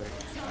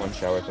 One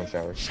shower, one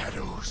shower.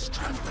 Shadows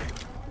traveling.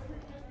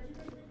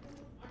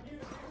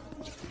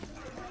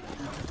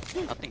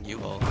 Nothing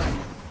you all. Could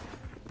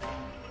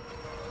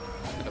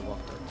have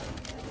walked out.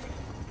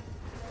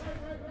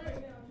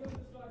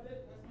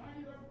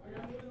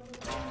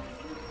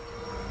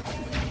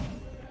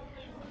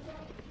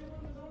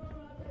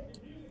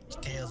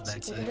 Tails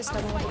backside.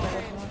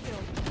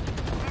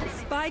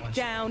 Spike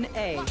down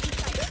A.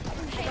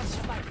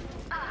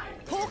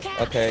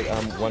 Okay,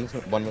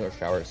 one more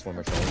showers, one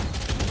more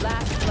shower.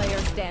 Last player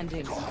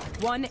standing.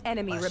 One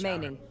enemy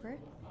remaining.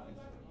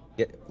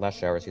 Yeah, last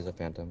showers, he's a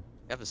phantom.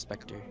 You have a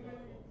Spectre.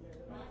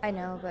 I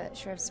know, but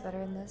Sheriff's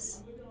better in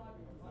this.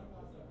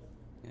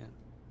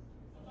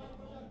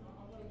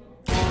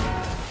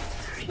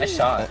 Nice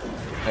shot.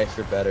 Nice,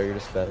 you're better, you're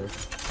just better.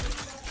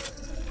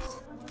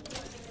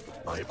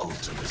 My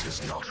ultimate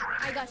is not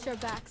ready. I got your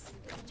backs.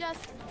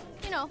 Just,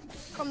 you know,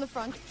 from the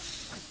front.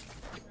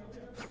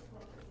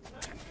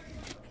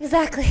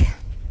 Exactly.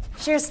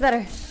 Sheriff's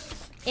better.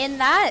 In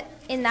that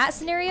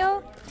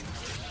scenario,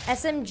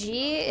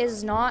 SMG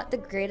is not the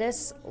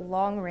greatest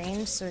long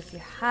range, so if you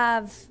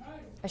have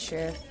a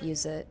Sheriff,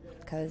 use it,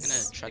 because... I'm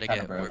gonna try to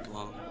get work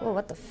long. Oh,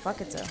 what the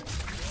fuck? It's a...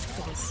 Look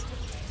at this.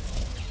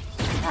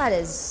 That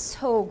is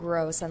so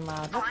gross and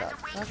loud. What the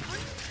fuck?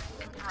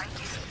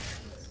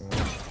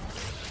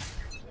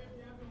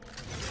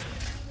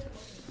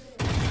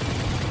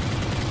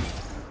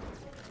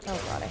 Oh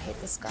god, I hate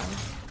this gun.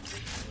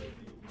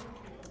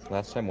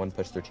 Last time one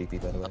pushed their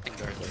TP, by the way.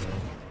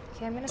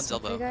 Okay, I'm gonna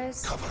smoke you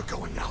guys. Cover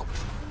going out.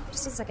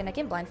 Just a second, I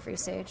can blind free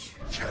Sage.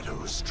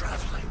 Shadows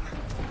traveling.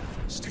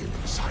 Stealing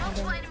sight.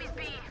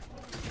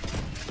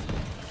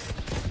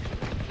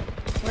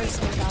 Where's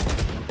Sage out?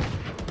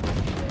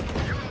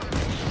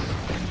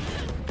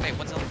 Hey,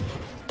 what's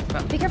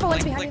up? Be careful,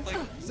 one's behind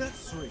you.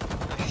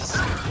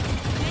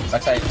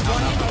 Backside.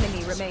 One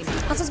enemy remaining.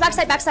 Hustle's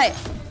backside, backside.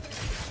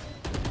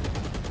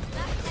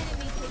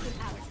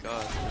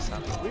 God, what's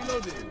happening?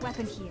 Reloaded.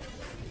 Weapon here.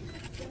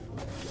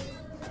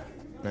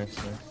 Nice,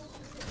 nice.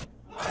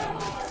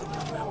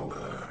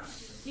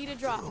 Need a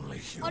drop. On my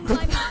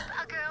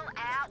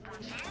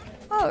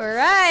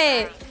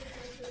Alright.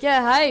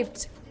 Get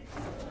hyped.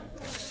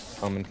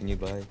 Omen, can you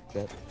buy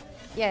Jet?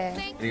 Yeah.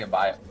 You can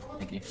buy it.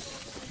 Thank you.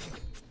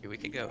 Yeah, we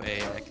could go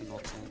A, I can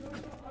ult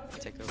in.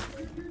 Take over.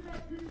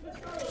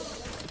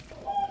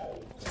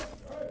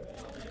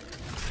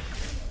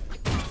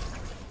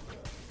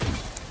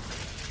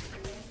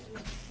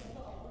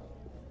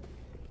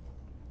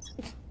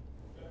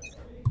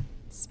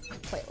 It's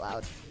quite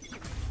loud.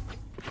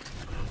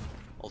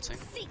 Ulting.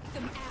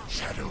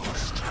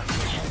 Shadows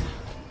traveling.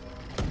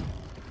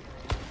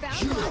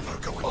 Cover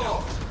going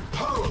out.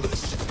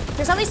 Powerless.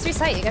 There's at least 3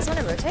 sight. You guys want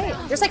to rotate?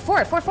 There's like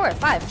 4,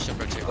 5. Should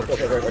rotate.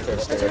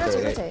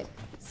 Rotate.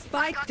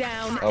 Spike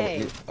down Oh,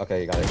 A.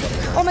 okay, you got it.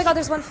 Oh my god,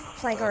 there's one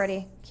flank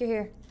already.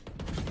 Here.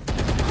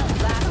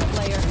 Last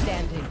player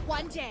standing.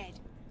 One dead.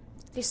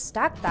 They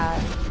stacked that.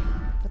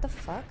 What the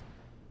fuck?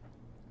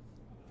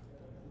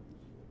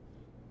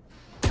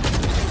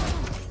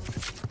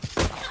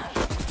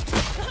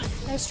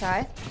 Nice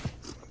try.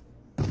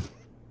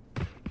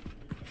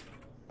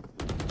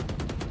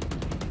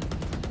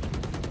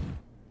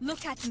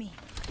 Look at me.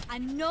 I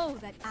know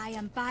that I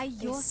am by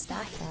your They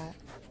side. stacked that.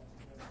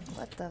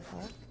 What the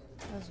fuck?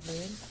 That was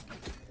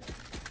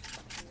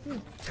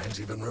weird. Can't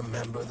even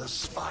remember the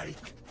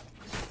spike.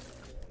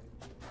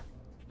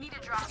 Need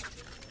a drop.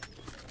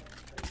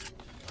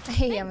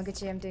 Hey,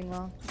 Yamaguchi, I'm doing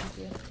well. Thank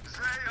you.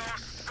 They are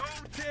so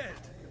dead.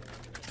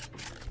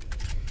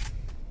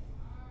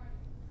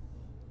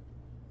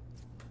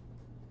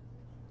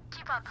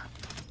 up.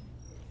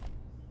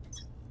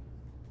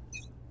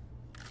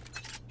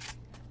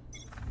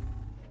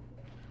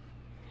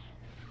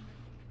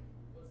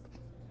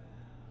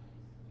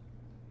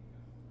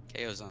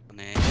 KO's on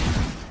A.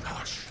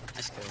 Hush.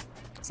 Nice kill.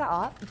 Is that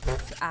op?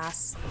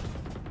 Ass.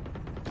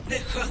 The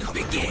hunt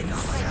begins.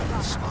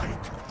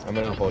 I'm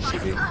gonna hold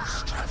CB.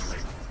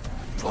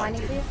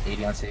 Blinding for you?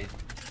 80 on C.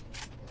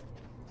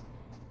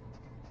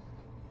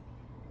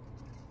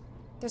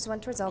 There's one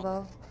towards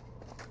elbow.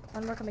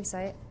 One more coming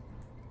sight.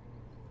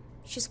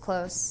 She's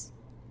close.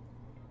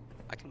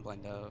 I can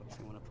blind out if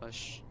you want to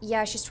push.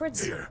 Yeah, she's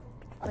towards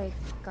like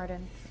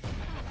garden.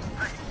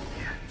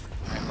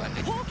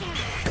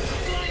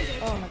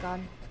 Oh my god.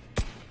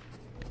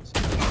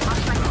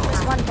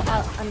 There's one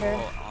under.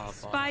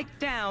 Spike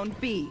down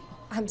B.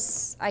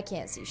 I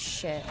can't see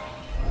shit.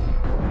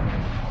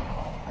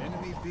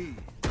 Enemy B.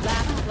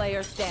 Last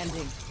player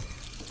standing.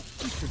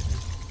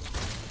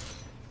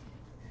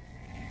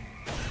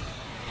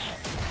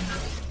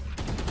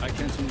 I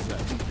can't use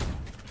that.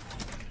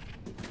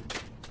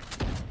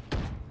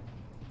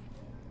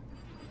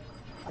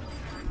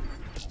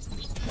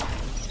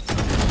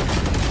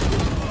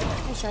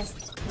 Nice try.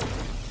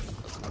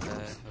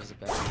 That was a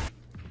bad.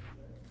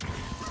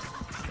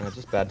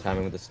 Just bad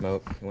timing with the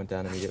smoke. It went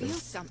down immediately. Feel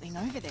something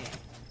over there.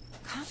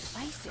 Can't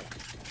place it.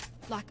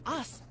 Like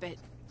us, but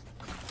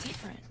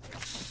different.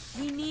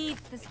 We need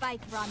the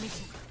spike for our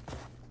mission.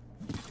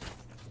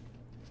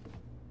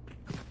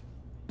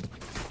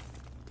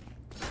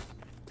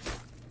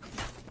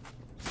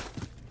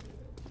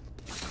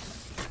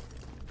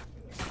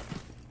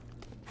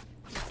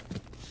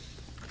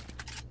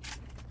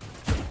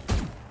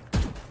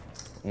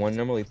 One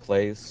normally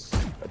plays,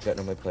 a Jet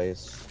normally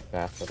plays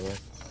fast, by the way.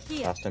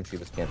 Here. Last time she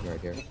was camping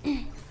right here.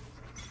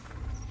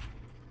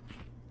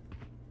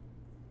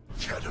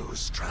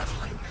 Shadows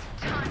traveling.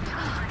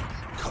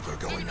 Cover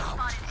going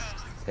out.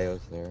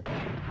 Tails there.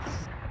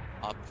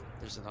 Up.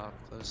 There's an op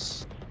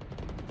close.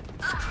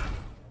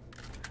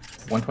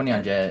 120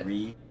 on Jet.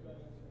 I'm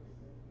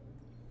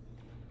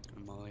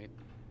mollied.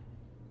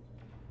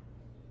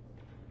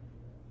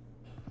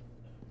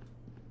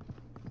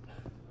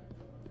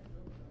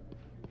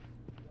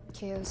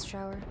 KO's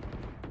shower.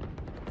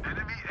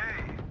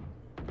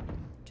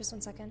 Just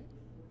 1 second.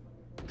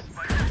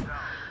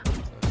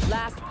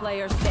 Last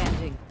player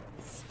standing.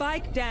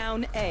 Spike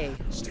down A.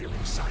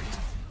 Stealing sight.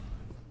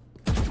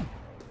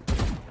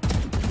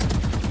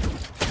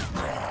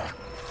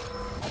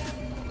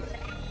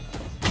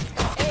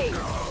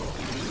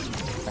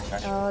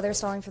 Oh, they're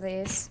stalling for the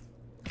ace.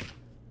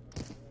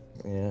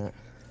 Yeah.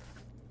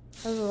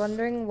 I was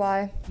wondering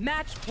why.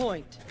 Match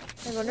point.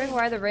 I was wondering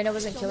why the Reyna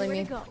wasn't killing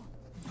me.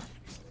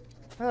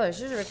 Oh,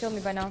 she should have killed me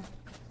by now.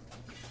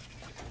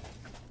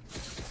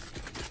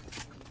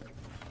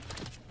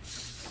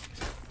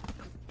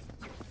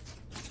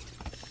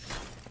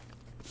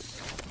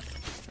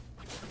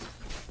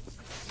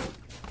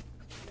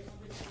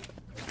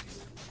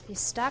 They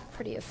stack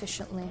pretty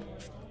efficiently.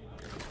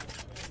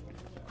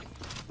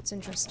 It's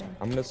interesting.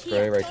 I'm gonna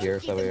spray right here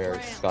so that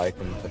our Sky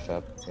can push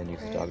up and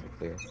use the dog to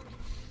clear.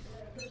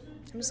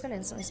 I'm just gonna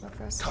instantly smoke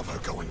for us. Cover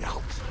going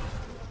out.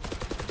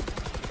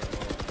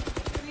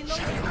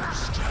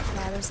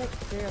 Yeah, there's like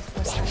 3 or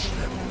 4 stacking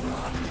right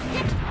now.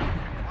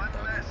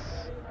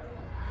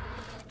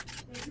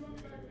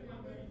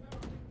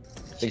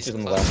 I think she's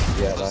on the left.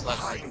 Yeah, left.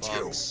 Behind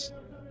you.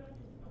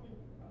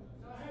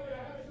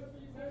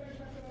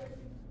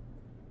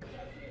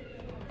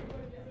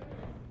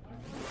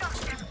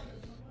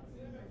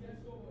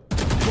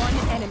 One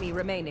enemy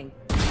remaining.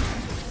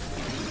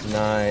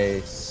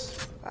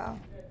 Nice. Wow.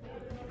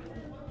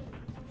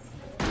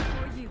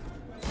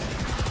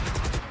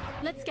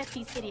 Let's get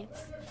these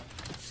idiots.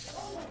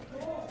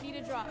 Need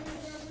a drop.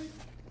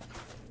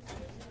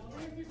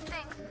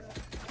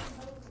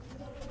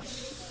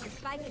 The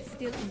spike is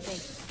still in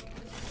base.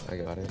 I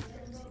got it.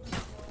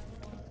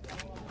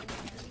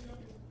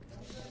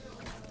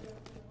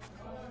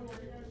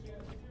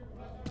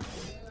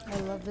 I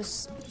love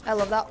this. I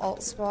love that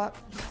alt spot.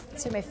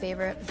 It's like my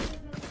favorite.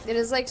 It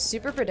is like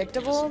super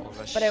predictable,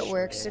 but it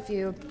works if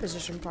you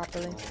position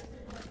properly.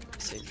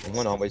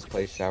 One always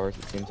plays showers,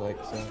 it seems like,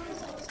 so.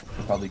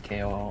 Probably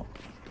KO.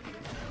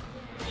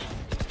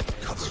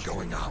 Cover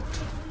going out.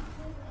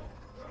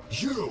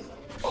 You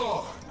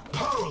are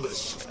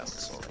powerless.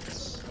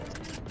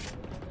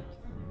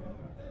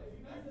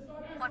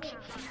 Watching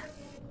here.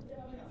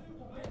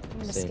 I'm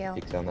gonna Same scale.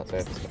 peek down that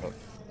side of the smoke.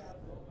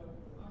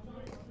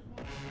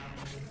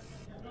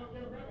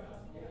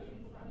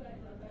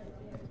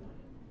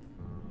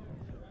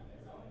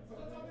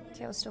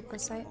 Okay, I'll still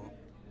close sight.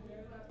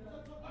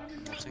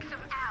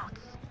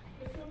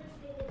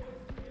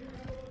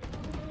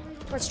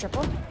 Where's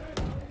triple?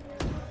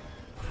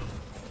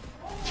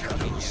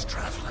 Shadows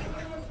traveling.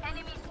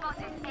 Enemy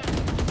spotted.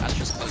 That's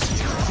just close to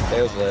you.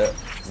 Tails lit.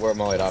 We're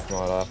mollied off,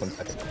 1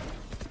 second.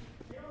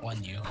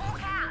 One you.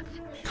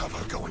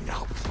 Cover going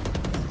out.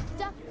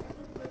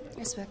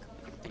 Nice pick.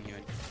 And you.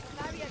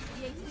 Barrier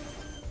created.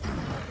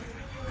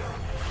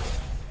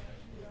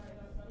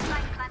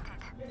 Light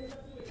planted.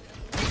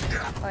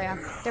 Oh yeah,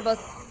 they're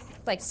both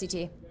like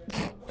CT.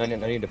 I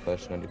need to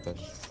push. I need to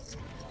push.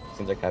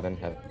 Seems like heaven.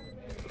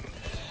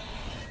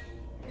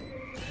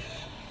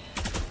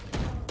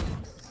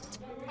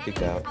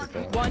 Peeked out.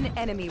 One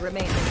enemy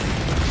remaining.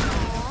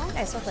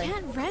 Nice, well played.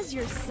 Can't res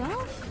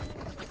yourself?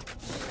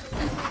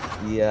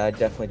 Yeah, I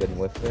definitely didn't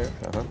whiff there.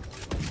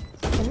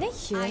 Can they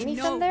hear me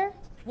from there?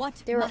 What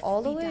They were must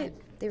all the be way. done?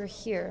 They were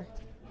here.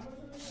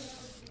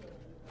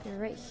 They were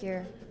right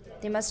here.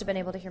 They must have been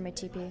able to hear my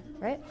TP,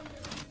 right?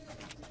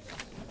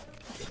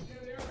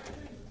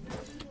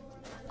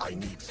 I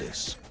need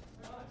this.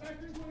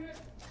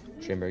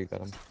 Chamber, you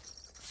got him.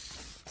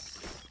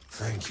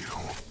 Thank you.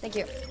 Thank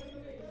you.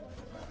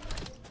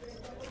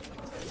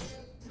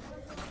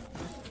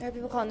 There are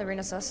people calling the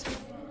arena sus.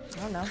 I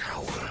don't know. I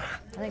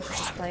think she's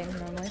just playing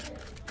normally.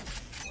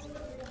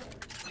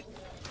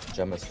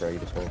 Gemma's ready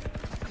to hold.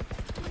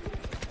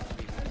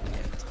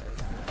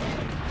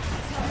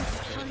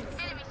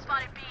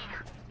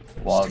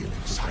 Wall.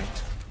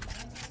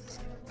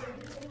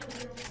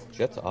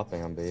 Jet's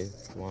offing on B.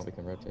 If you want, we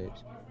can rotate.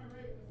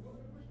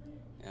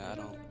 Yeah, I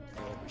don't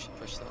feel like we should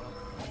push that up.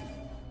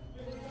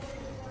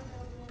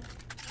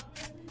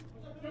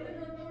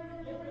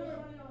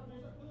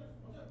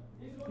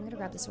 I'm gonna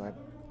grab this orb.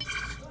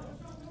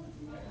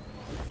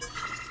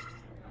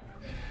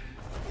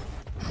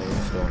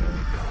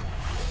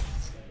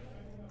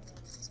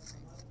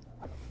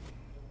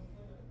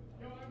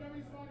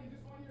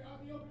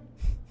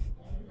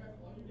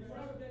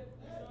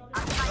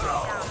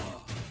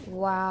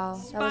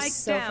 Wow, that was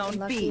so fucking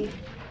lucky.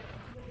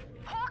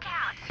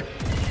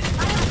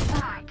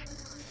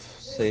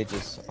 Sage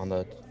is on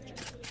the.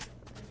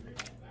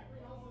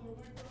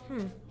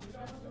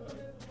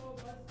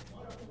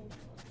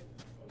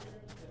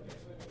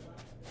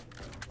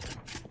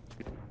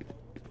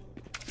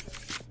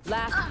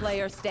 Last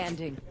player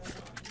standing.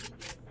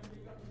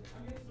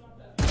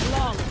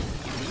 Long.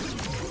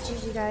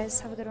 GG guys,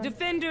 have a good one.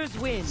 Defenders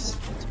win.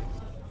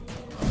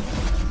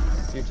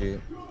 GG.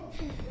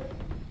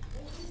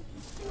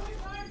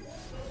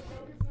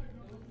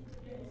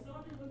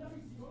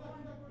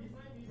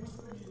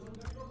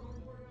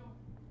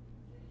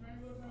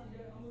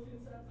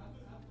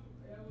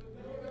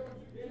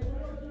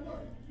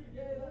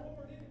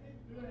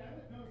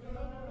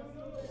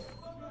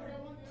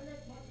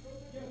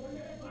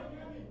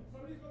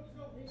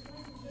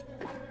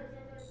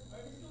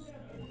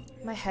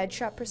 My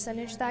headshot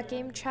percentage that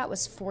game, chat,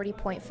 was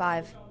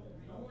 40.5.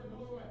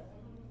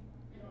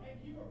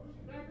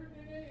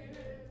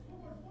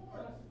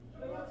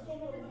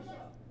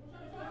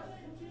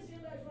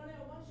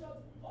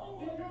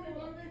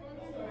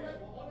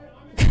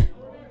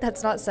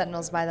 That's not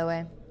Sentinels, by the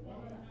way.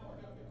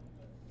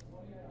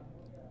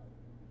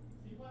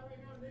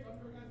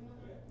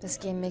 This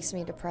game makes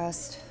me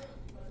depressed.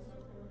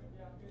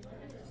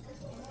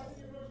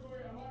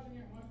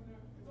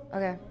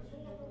 Okay.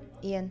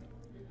 Ian.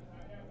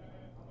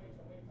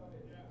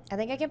 I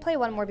think I can play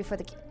one more before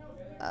the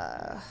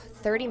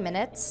 30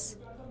 minutes.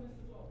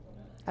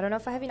 I don't know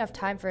if I have enough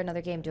time for another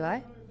game, do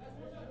I?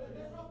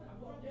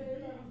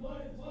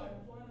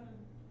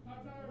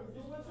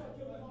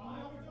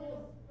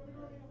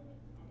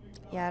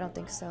 Yeah, I don't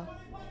think so.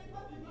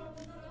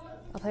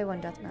 I'll play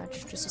one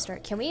deathmatch just to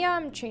start. Can we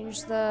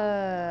change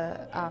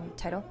the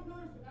title?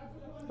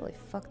 Holy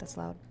fuck, that's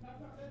loud.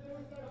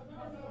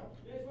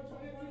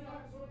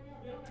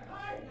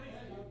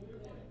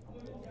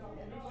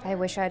 I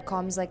wish I had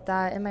comms like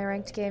that in my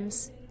ranked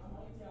games.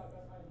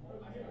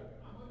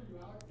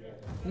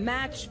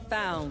 Match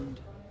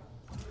found.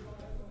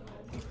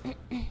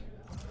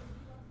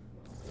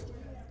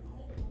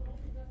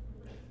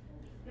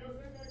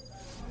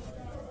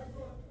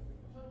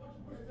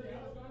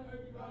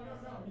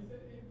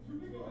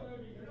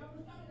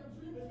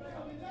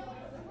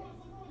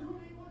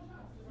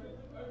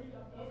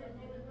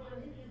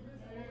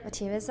 What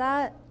team is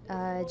that?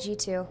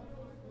 G2.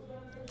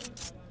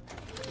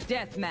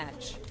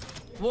 Deathmatch.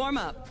 Warm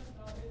up.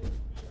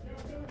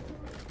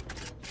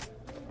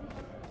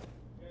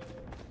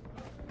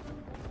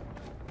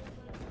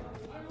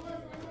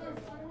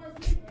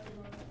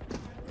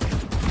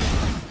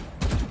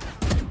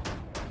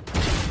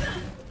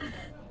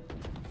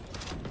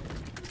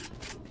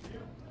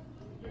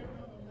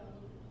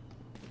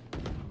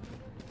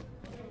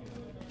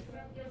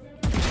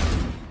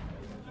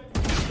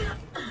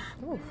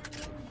 Ooh.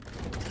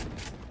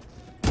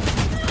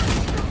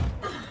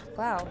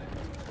 Wow.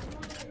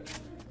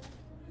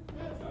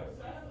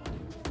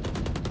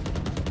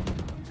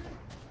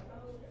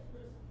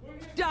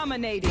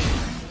 Dominating.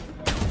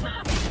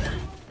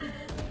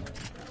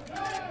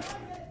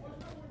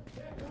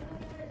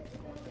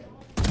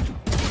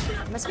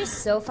 It must be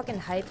so fucking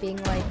hype being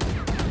like,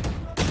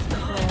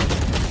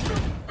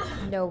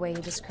 oh, no way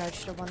he just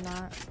crouched to won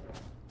that.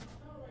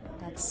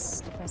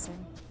 That's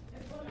depressing.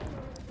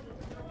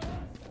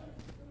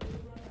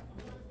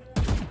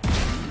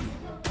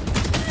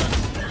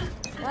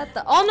 What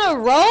the? On a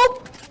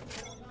rope?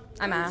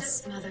 I'm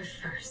ass. Mother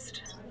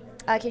first.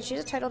 Can you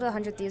choose a title to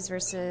 100 Thieves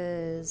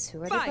versus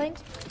who are they playing?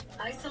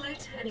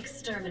 Isolate and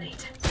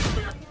exterminate.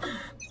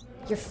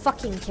 You're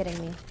fucking kidding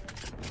me.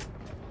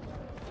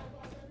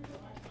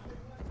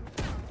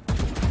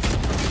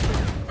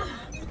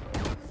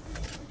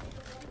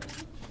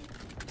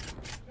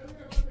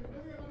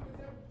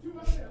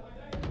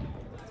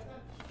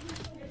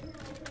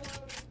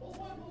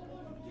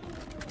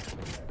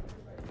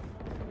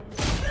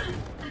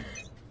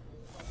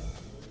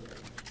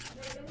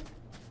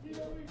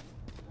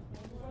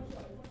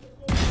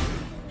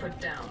 Put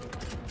down.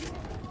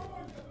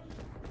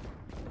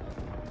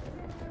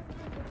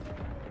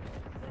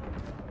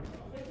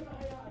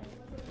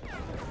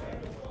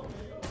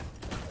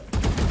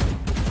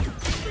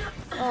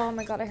 Oh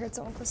my god, I heard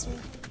someone close to me.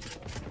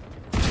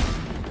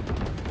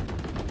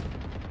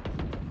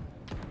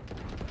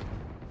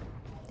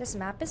 This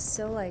map is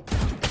so like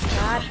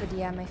bad for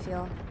DM, I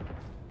feel.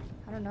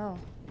 I don't know.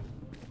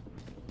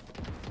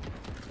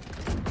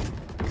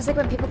 Cause like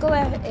when people go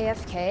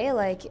AFK,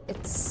 like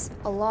it's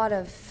a lot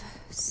of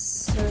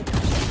search.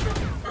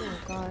 Oh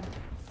god.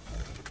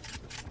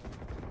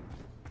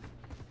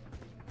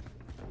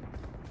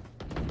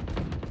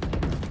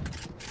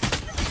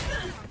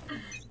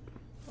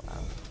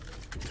 Wow.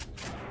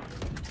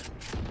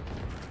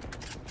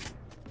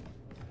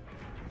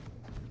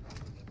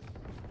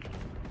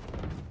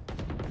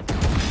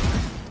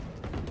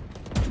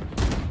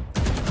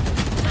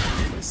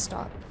 Please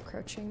stop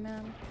crouching,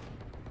 man.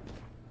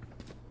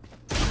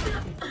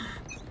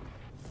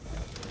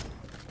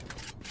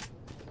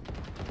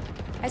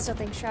 I still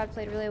think Shroud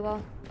played really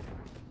well.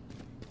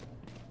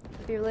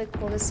 It'd be really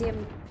cool to see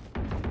him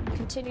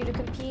continue to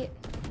compete.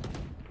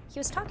 He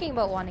was talking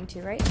about wanting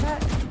to, right?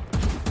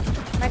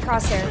 My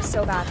crosshair is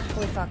so bad.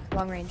 Holy fuck,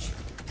 long range.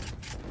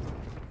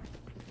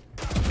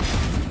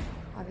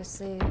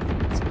 Obviously,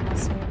 it's a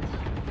crosshair.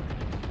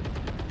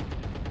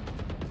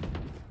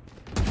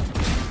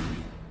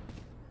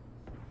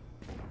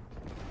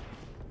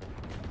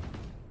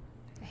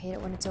 I hate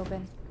it when it's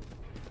open.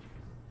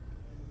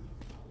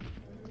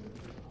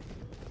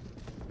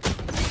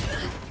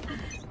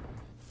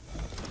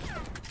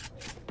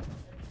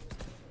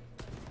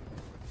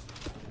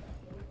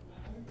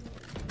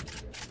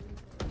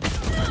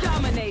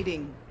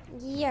 Dominating.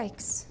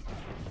 Yikes.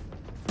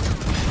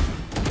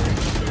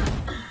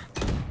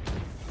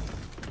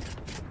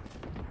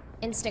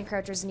 Instant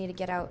crouchers need to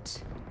get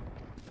out.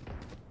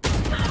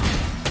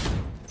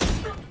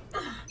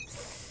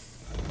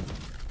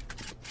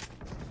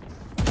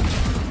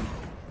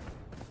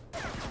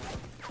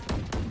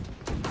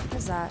 What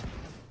is that?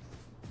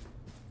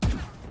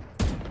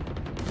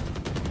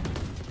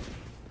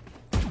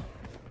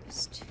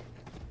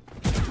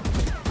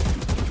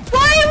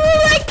 Why are you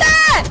moving like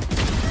that?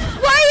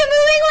 Why are you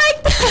moving like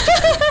that?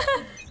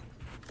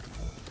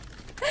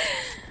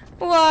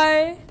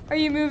 Why are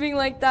you moving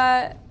like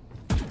that?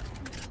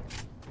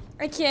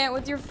 I can't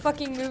with your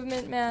fucking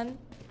movement, man.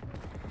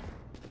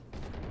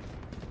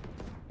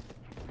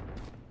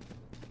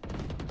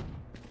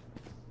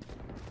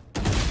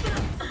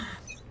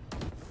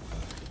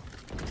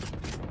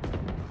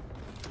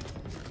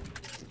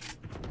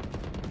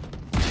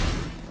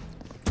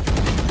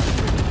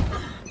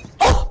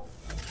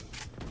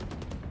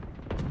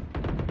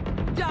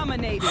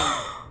 Dominating.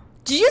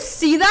 Did you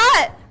see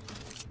that?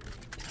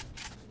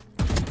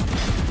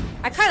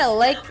 I kind of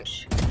like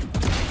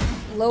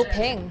low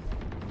ping.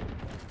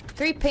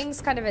 3 ping's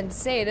kind of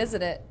insane,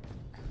 isn't it?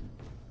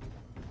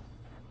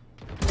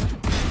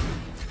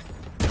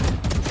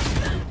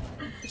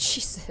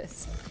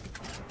 Jesus.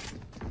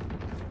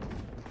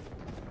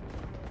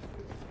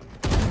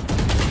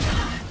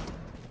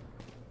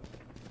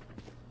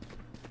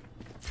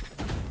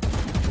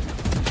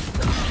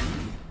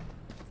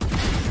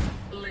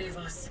 Leave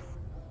us.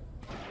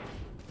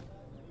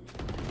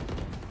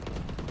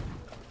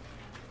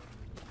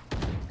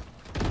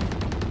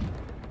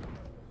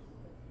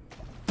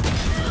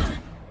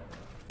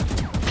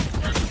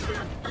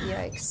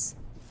 Yikes.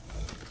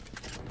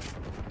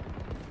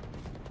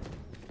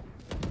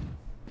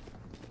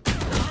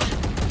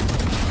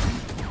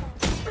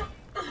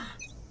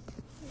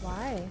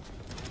 Why?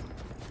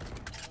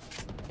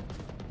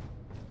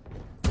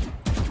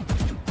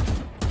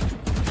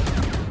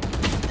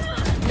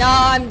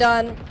 Nah, I'm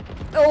done.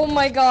 Oh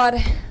my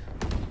god.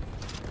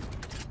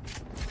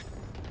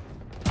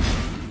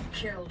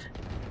 Killed.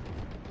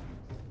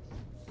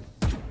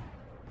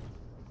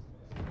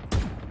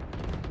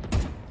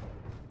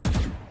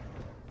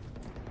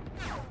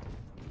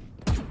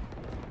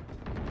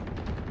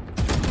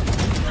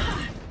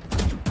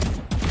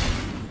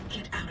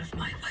 Get out of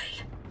my way.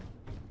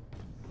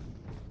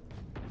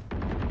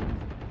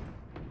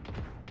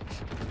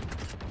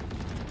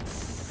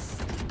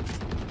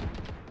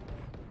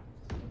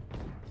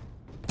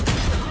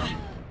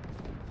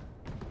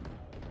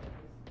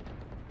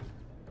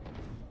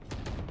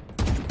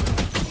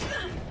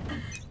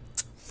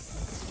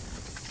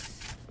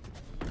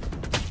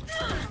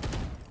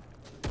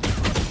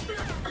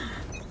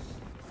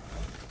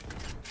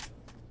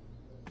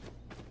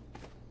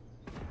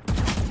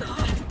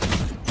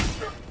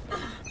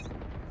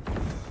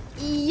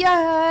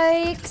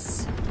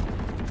 Yikes!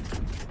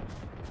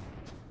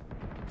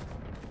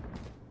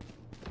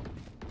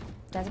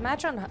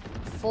 Deathmatch on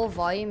full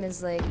volume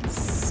is like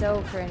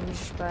so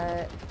cringe,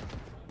 but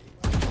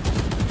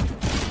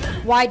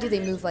why do they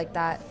move like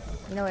that?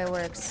 You know it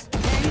works.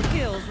 10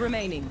 kills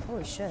remaining.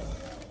 Holy shit.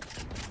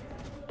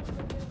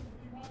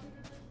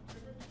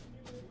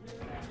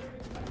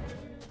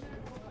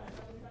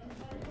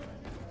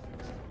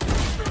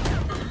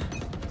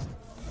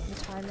 The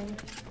timing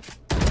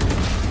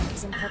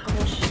is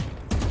impeccable.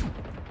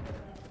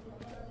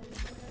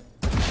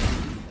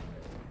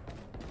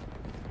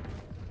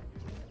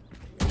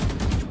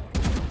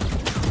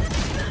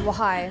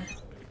 Why?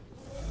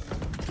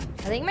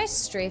 I think my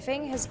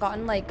strafing has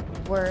gotten like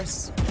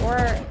worse,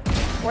 or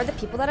the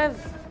people that I'm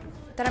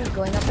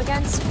going up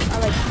against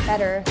are like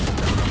better.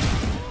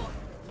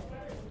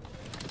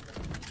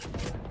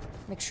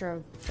 Mixture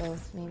of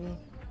both, maybe.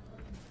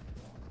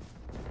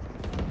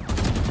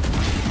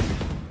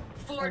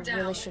 I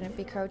really shouldn't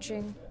be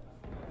crouching,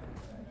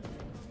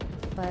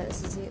 but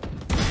this is the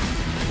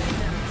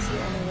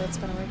only way it's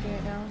gonna work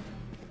right now.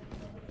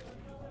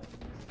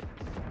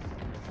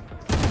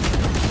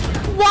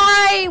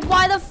 Why?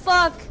 Why the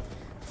fuck?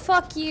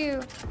 Fuck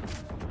you.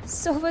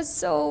 Sova's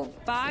so...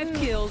 5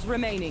 kills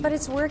remaining. But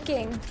it's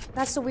working.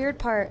 That's the weird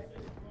part.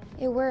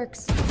 It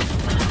works.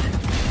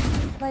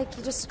 Like,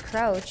 you just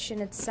crouch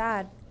and it's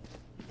sad.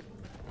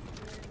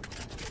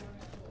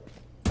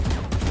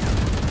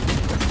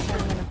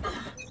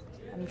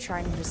 I'm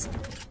trying to just...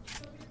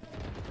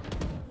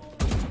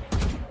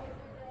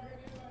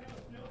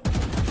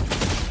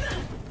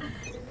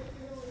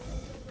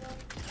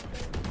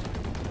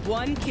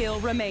 One kill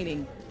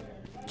remaining.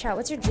 Chat,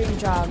 what's your dream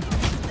job?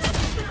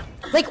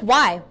 Like,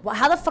 why?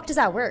 How the fuck does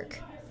that work?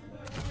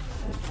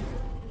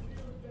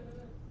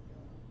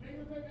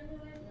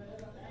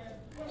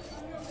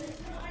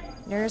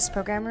 Nurse,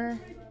 programmer.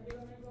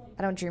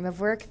 I don't dream of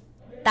work.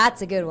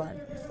 That's a good one.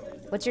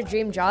 What's your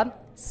dream job?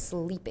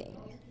 Sleeping.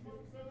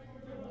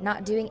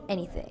 Not doing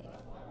anything.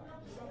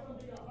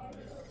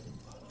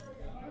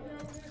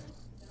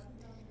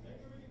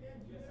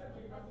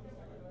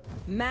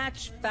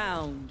 Match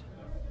found.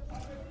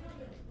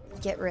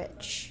 Get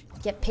rich.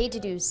 Get paid to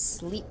do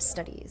sleep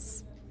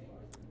studies.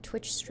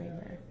 Twitch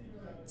streamer.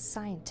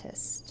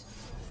 Scientist.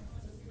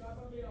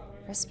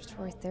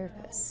 Respiratory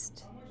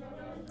therapist.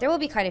 There will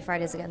be Kyedae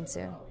Fridays again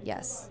soon.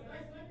 Yes.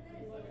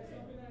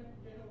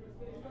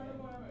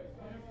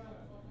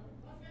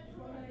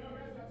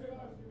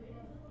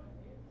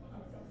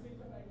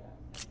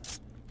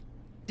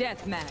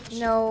 Deathmatch.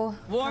 No.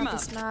 Warm not up.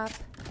 This map.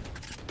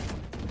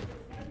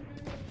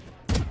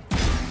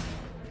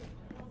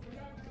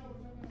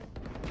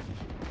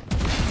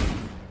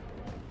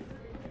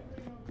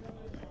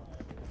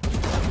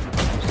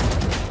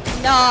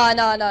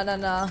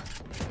 No.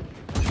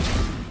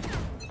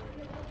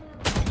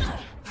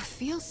 I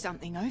feel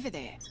something over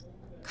there.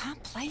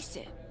 Can't place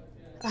it.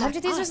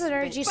 100 users of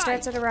energy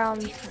starts at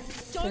around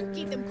Don't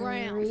give them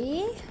ground.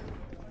 3?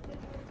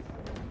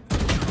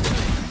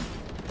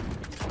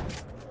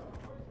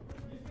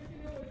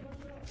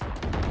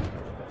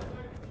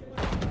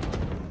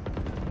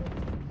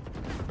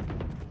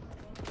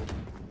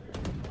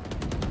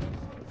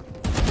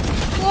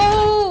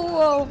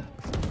 Whoa!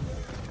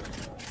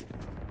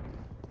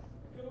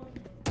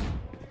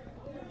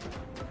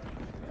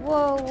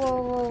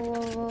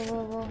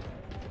 Whoa.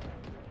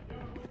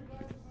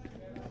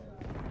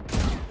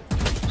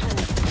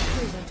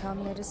 Please don't tell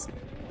me I just...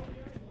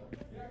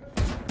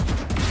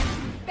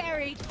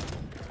 Buried.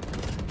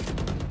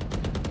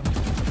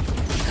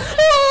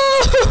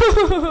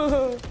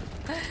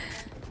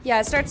 Yeah,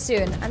 it starts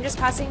soon. I'm just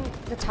passing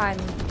the time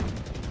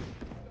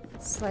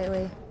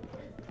slightly.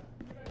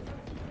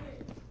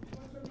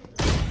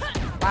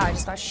 Wow, I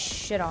just got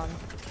shit on.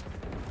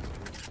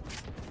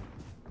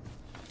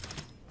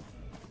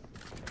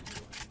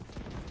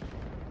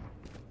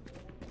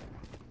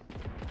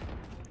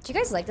 Do you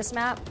guys like this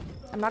map?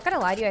 I'm not gonna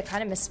lie to you, I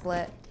kind of miss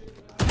Split.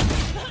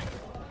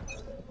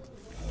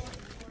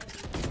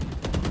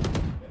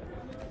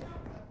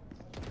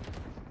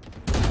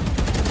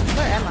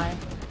 Where am I?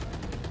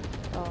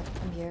 Oh,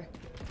 I'm here.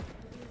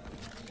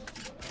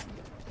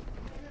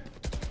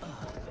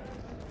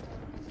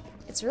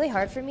 It's really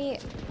hard for me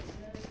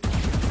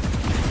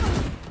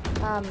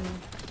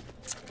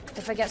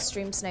if I get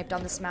stream sniped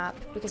on this map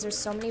because there's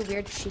so many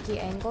weird cheeky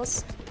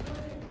angles.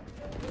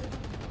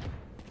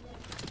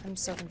 I'm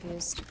so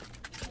confused.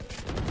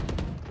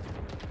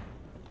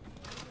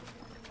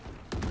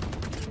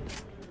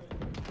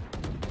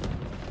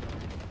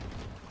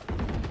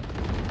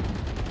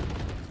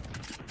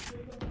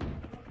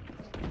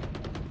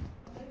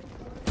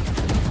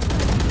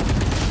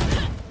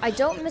 I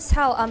don't miss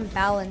how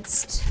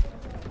unbalanced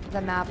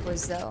the map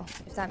was though,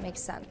 if that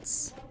makes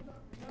sense.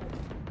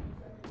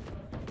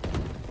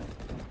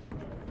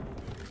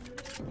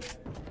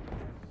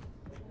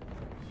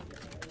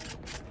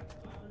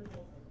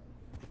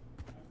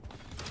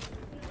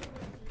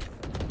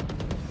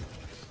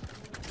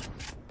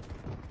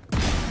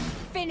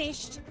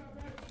 Finished.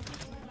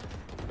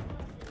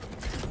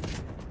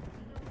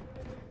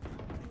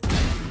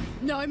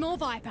 No more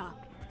Viper.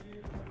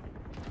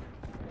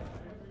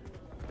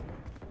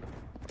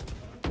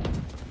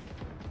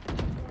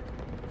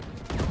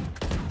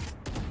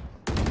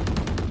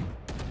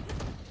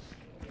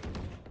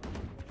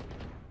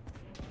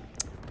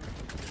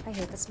 I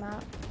hate this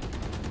map.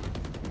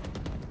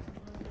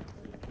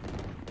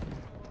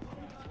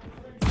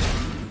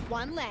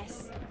 One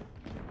less.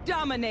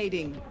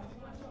 Dominating.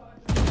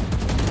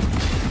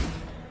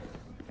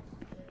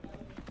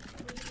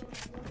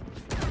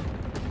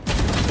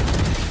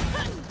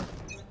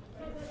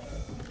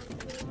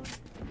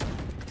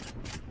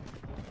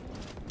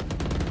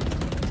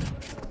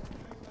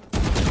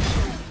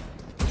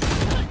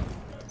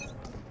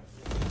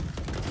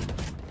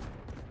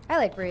 I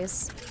like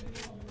Breeze.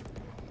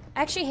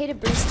 I actually hated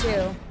Breeze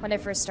too when I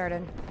first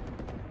started.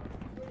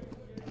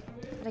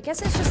 But I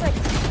guess it's just like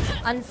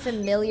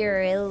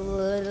unfamiliar,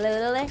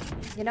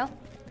 you know?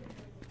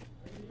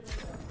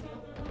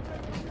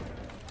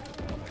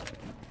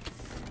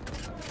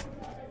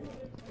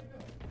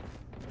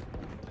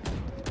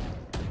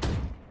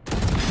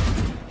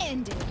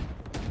 Ended.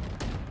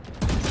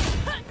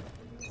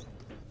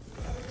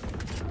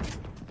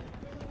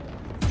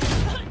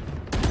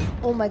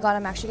 Oh my god,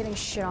 I'm actually getting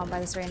shit on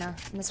by this Reyna.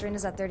 And this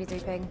Reyna's at 33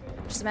 ping.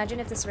 Just imagine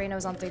if this Reyna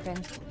was on 3 ping.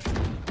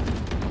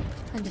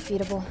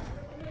 Undefeatable.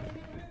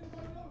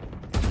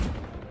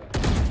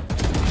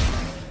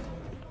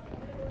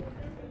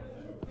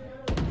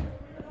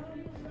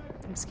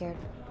 I'm scared.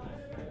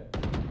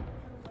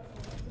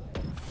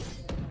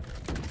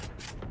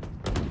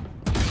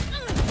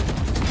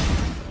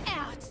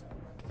 Out.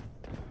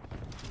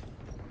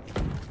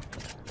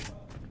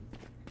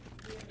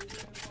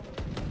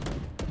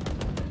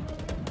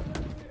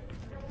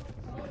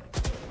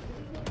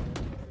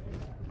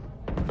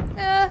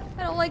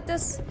 I don't like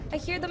this. I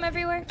hear them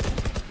everywhere.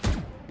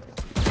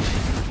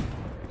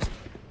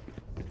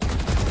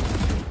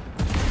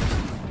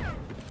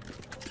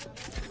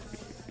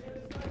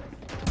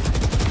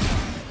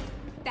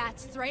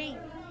 That's 3.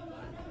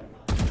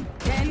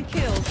 10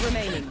 kills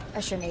remaining. I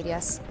shouldn't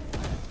ADS.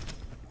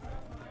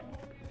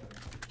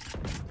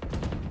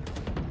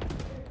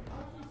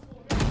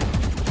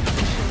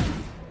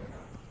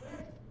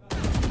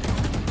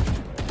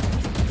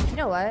 You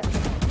know what?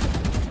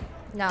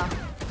 No.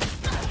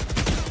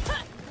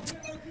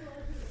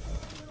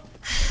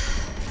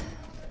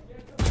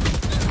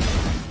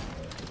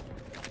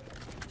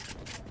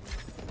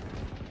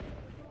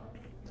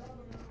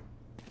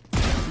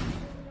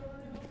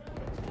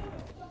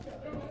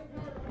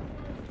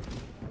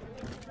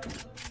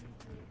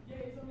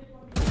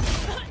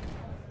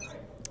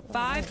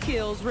 Five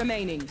kills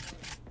remaining.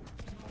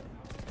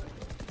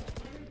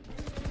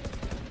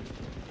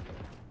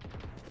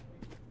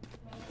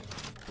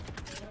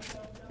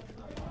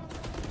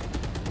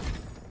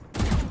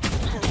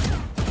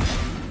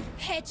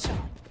 Headshot.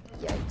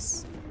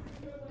 Yikes.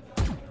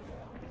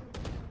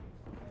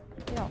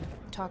 We don't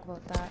talk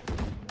about that.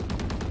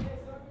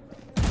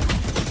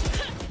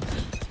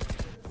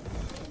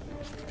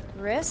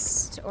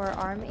 Wrist or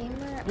arm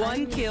aimer?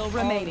 One kill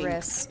remaining.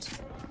 Wrist.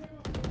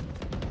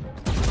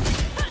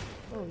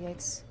 Oh,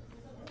 yikes.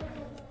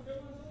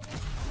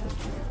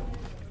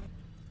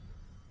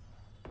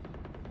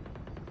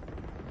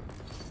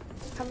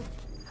 How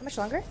much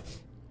longer?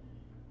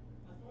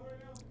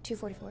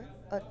 2:44.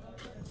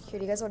 Here,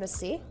 do you guys want to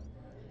see? You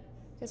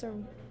guys are,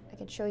 I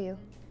can show you.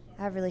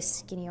 I have really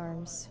skinny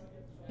arms.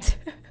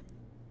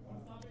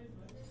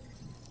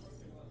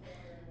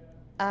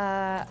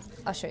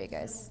 I'll show you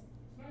guys.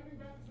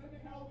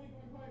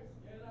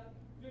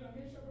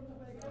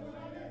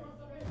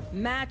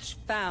 Match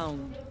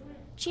found.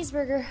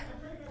 Cheeseburger.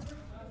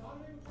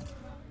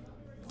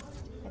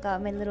 I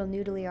got my little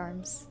noodly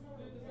arms.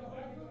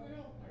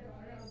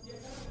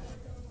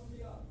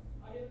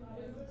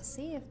 Let's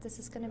see if this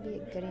is gonna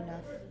be good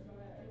enough.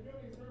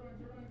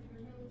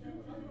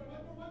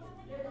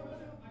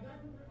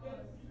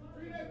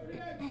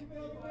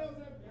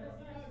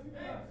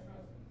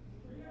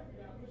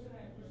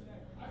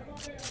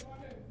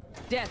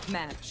 Death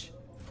match.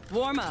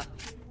 Warm up.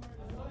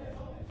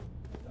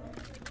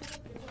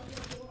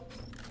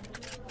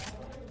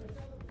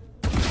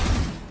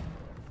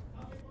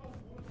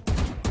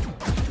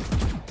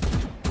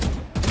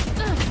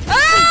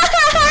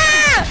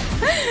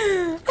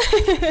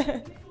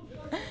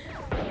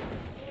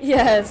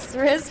 Yes,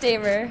 wrist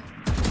aimer.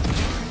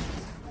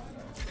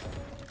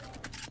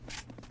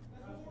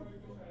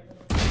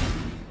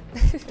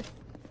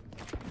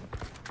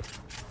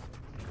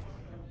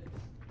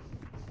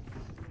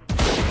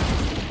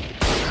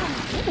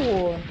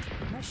 Ooh,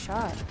 nice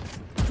shot.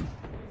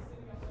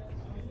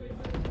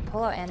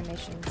 Pull-out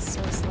animation is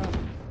so slow.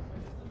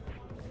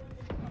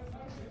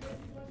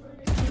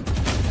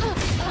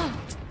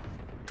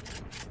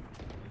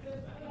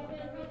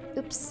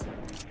 Oops.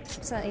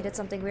 Accidentally did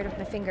something weird with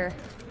my finger.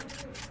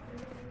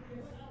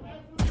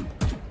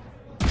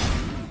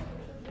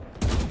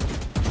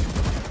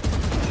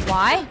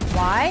 Why?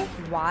 Why?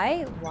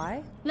 Why?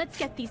 Why? Let's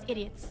get these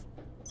idiots.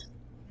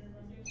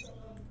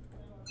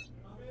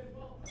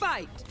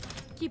 Fight.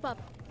 Keep up.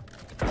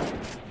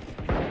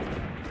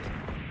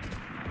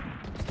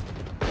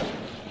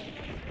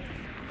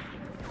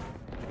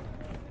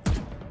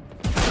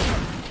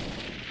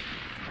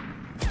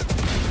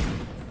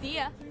 See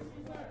ya.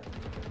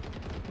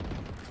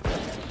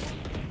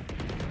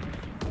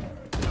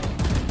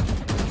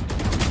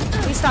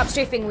 Please stop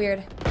strafing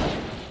weird.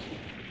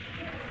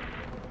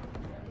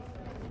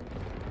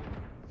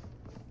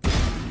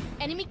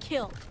 Enemy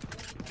kill.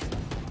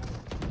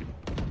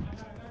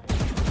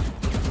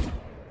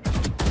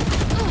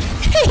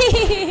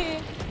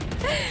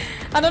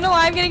 I don't know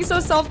why I'm getting so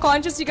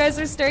self-conscious. You guys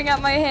are staring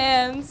at my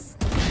hands.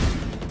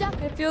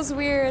 It feels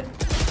weird.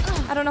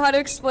 I don't know how to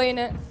explain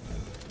it.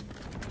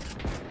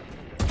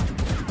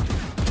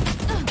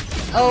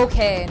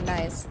 Okay,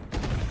 nice.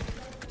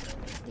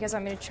 You guys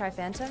want me to try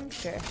Phantom?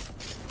 Sure.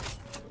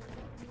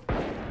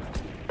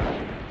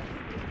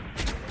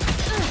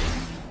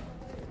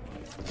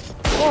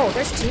 Whoa,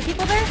 there's 2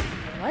 people there?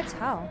 What?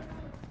 How?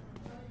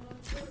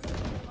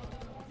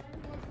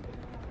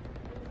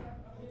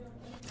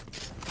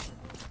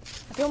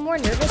 I feel more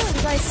nervous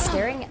you guys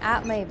staring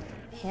at my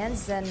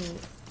hands than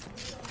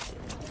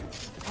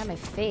at my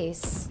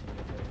face.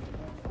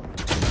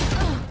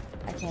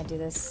 I can't do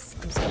this.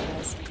 I'm sorry,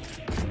 guys.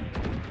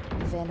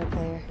 I'm a Vandal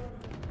player.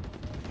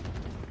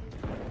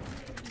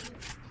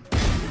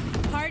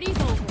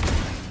 Party's over.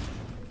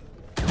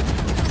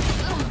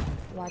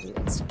 Why do you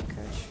instant crouch?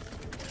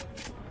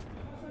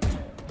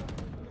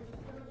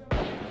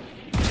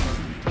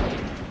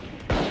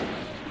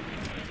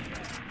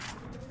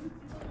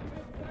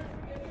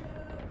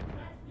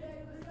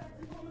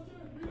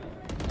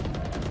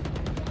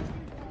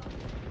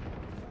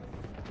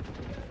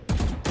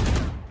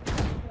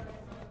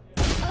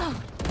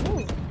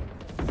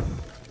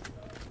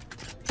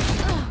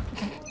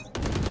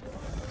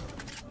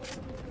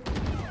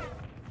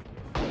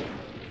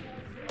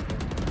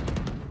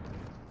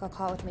 Got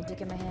caught with my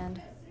dick in my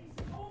hand.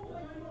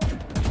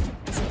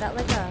 Isn't that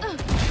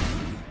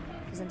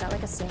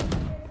like a saying?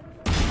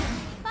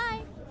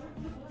 Bye.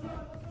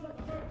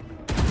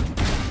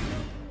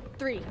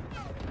 3.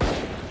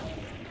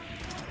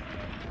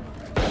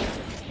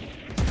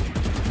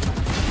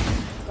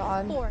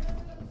 God. 4.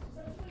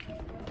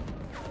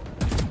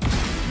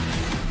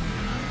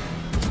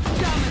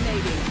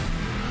 Dominating.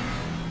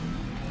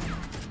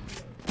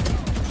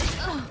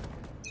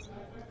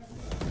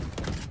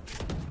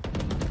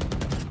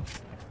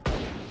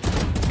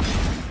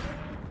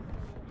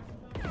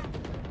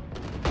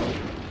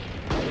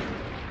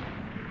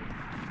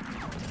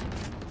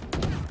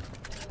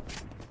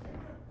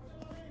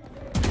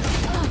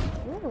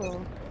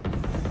 Ooh.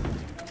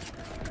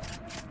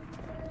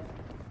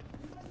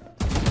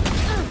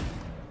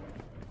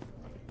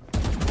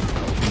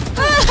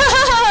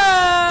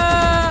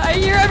 I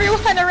hear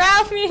everyone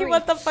around me.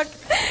 What the fuck?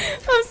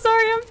 I'm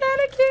sorry, I'm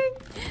panicking.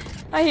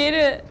 I hate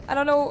it. I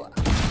don't know.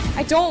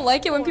 I don't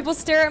like it when people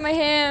stare at my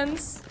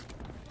hands.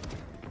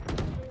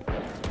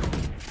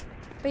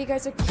 But you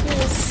guys are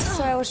curious,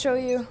 so I will show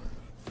you.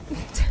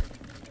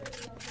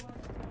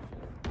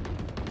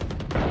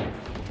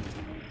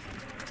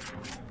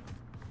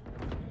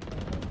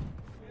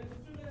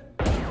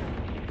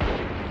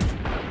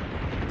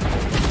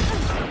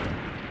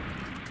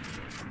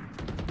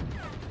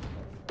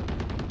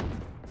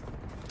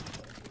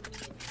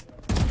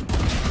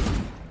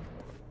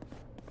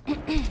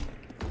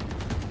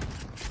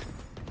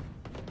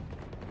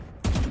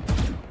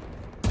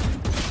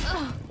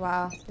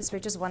 Wow, this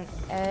bitch just won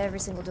every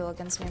single duel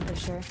against me, I'm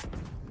pretty sure.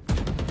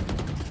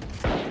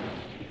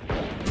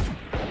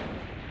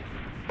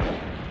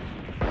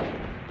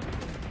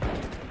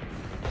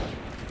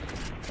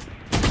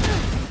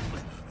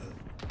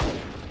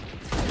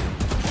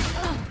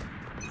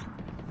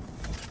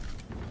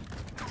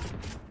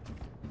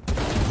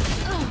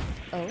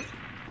 Oh.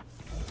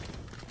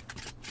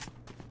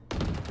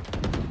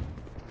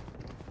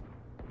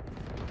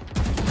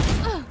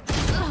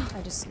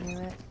 I just knew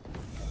it.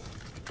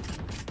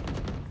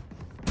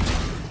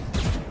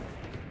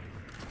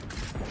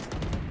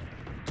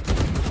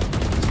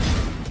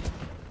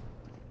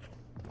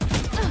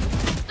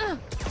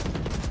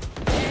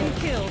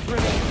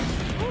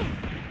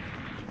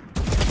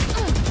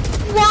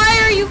 Why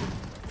are you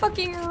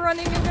fucking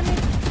running into me?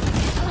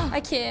 I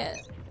can't.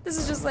 This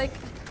is just like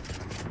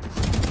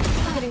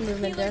getting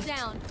movement there.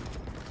 Down.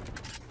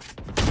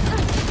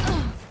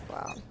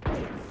 Wow.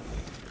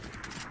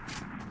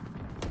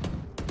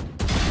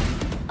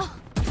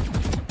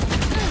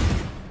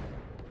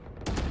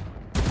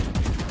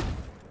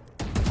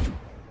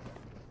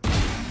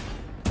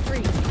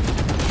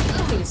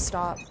 Please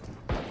stop.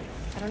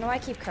 I don't know why I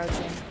keep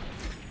crouching.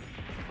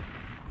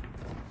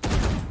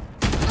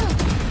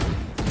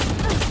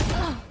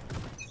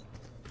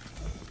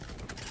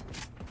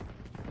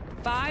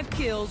 Five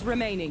kills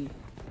remaining.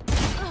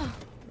 Wow.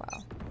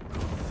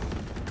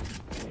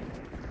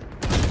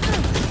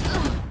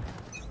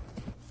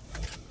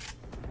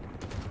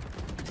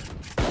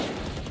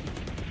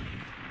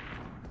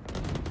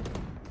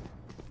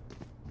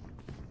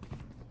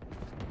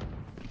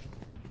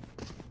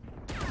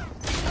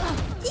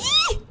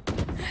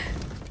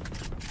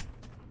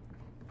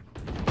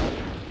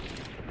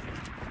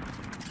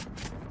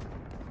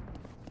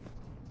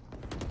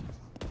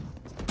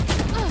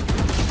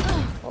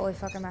 Holy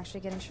fuck, I'm actually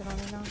getting shit on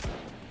right now.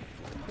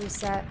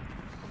 Reset.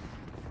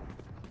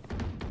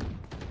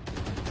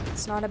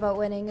 It's not about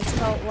winning, it's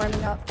about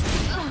warming up.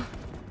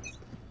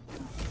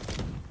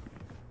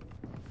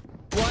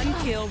 One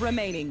kill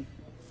remaining.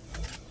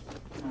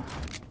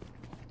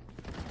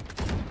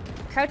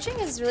 Crouching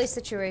is really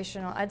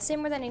situational. I'd say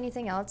more than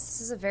anything else,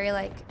 this is a very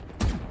like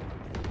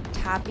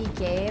happy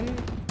game.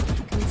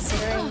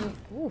 Considering,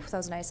 ooh, that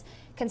was nice.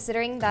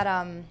 Considering that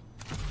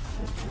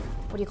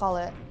what do you call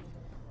it?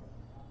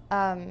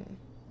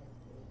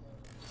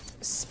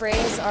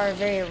 Sprays are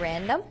very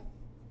random.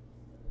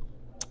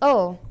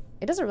 Oh,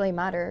 it doesn't really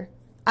matter.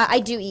 I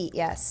do eat,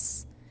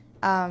 yes.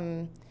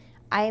 I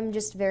am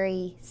just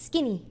very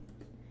skinny.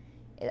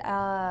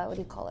 What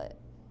do you call it?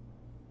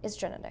 It's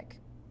genetic.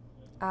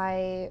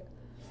 I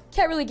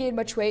can't really gain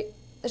much weight.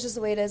 That's just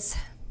the way it is.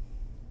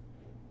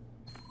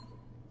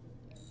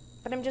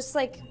 But I'm just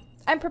like,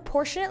 I'm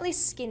proportionately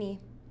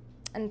skinny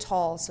and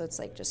tall, so it's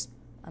like just,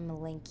 I'm a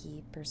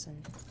lanky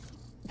person.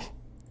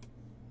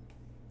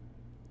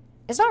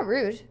 It's not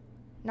rude.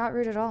 Not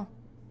rude at all.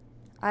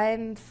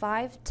 I'm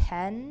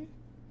 5'10",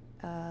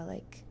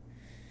 like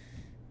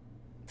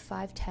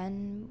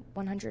 5'10",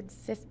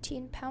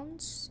 115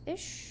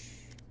 pounds-ish.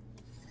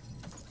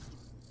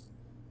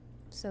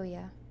 So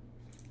yeah.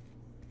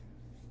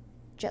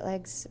 Jet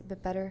lag's a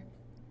bit better.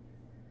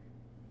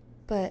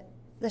 But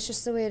that's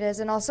just the way it is.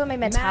 And also my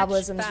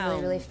metabolism is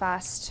really, really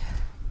fast.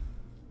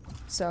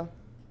 So.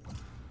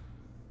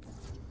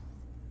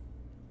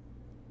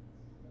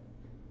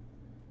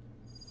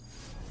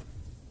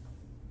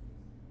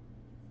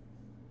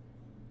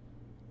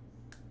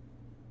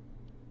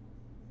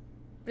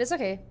 But it's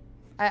okay.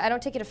 I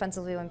don't take it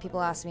offensively when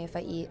people ask me if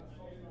I eat.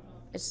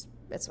 It's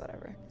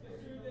whatever.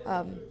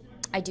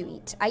 I do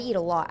eat. I eat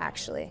a lot,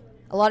 actually.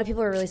 A lot of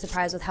people are really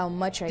surprised with how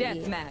much I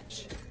eat.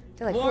 Match.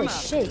 They're like, holy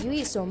shit, you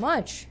eat so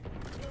much.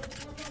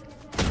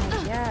 I'm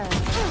like, yeah,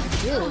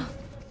 I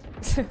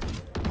do.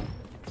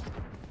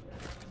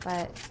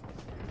 But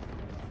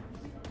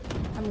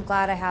I'm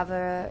glad I have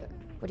a,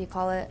 what do you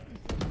call it?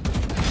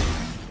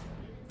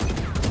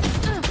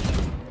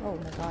 Oh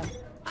my god.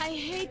 I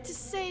hate to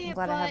say I'm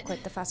glad I have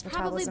quite the fast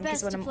metabolism,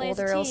 because when I'm play as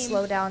a older, it'll team.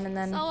 slow down and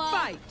then So,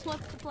 fight.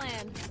 What's the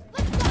plan?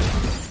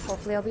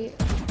 hopefully I'll be...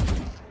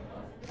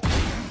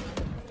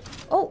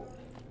 Oh!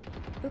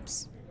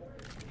 Oops.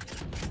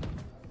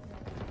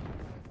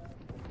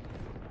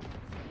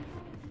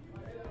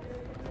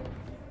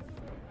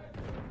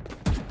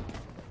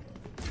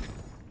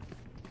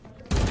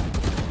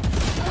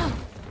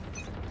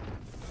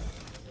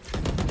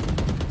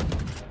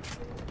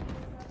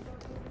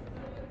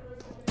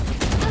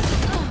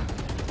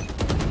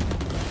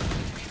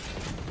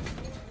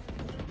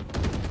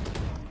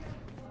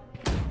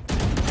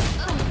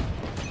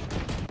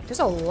 There's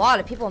a lot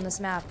of people on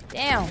this map.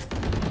 Damn.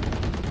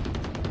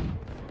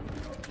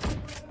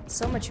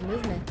 So much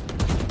movement.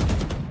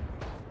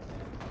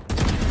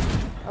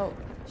 Oh,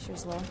 she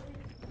was low.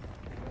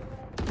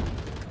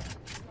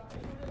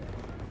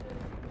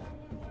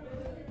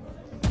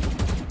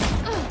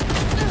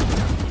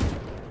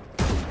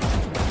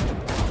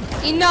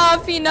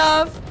 Enough,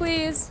 enough,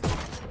 please.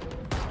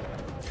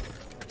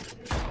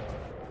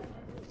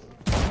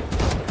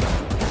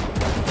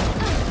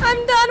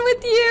 I'm done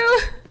with you.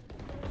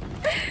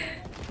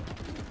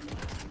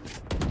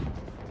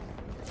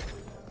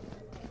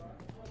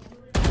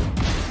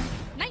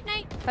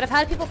 But I've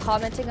had people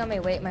commenting on my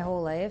weight my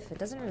whole life. It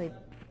doesn't really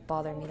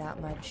bother me that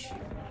much.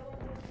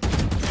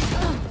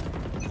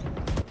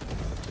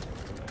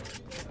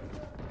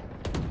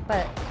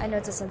 But I know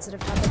it's a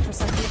sensitive topic for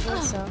some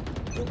people, so...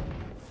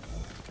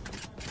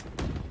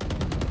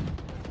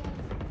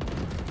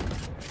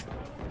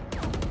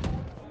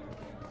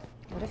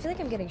 But I feel like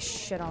I'm getting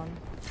shit on.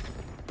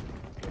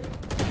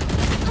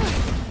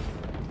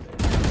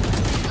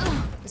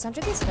 Is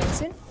 100 these fight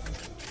soon?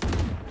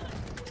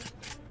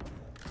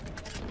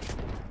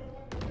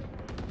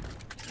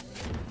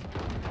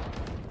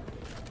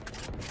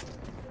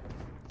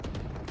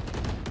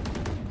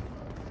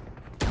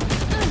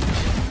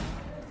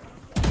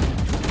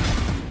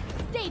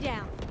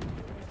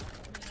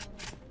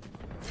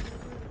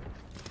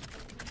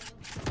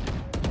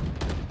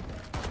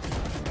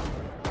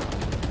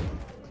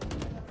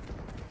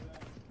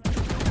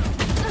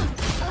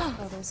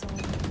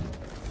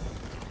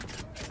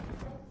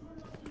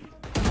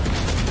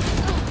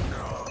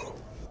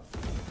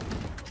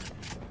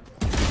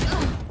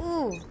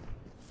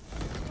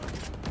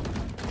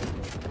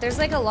 There's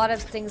like a lot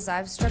of things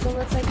I've struggled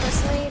with, like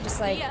personally,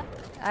 just like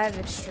I have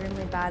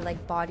extremely bad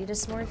like body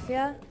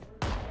dysmorphia,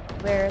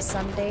 where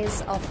some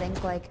days I'll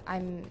think like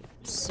I'm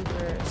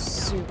super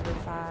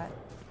fat,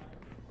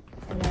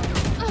 and then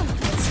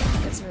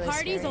it's really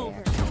Party's scary.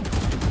 over.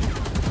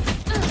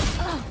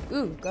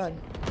 Ooh, good.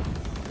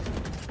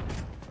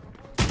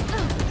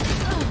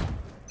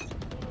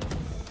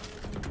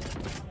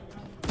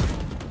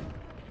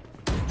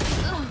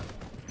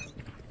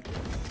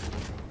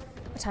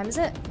 What time is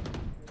it?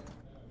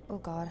 Oh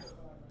god.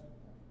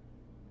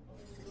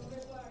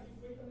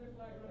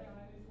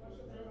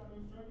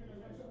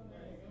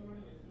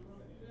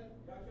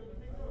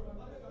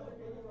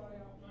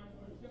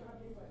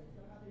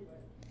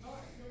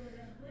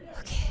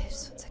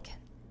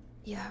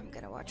 Yeah, I'm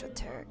gonna watch with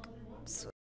Tarek.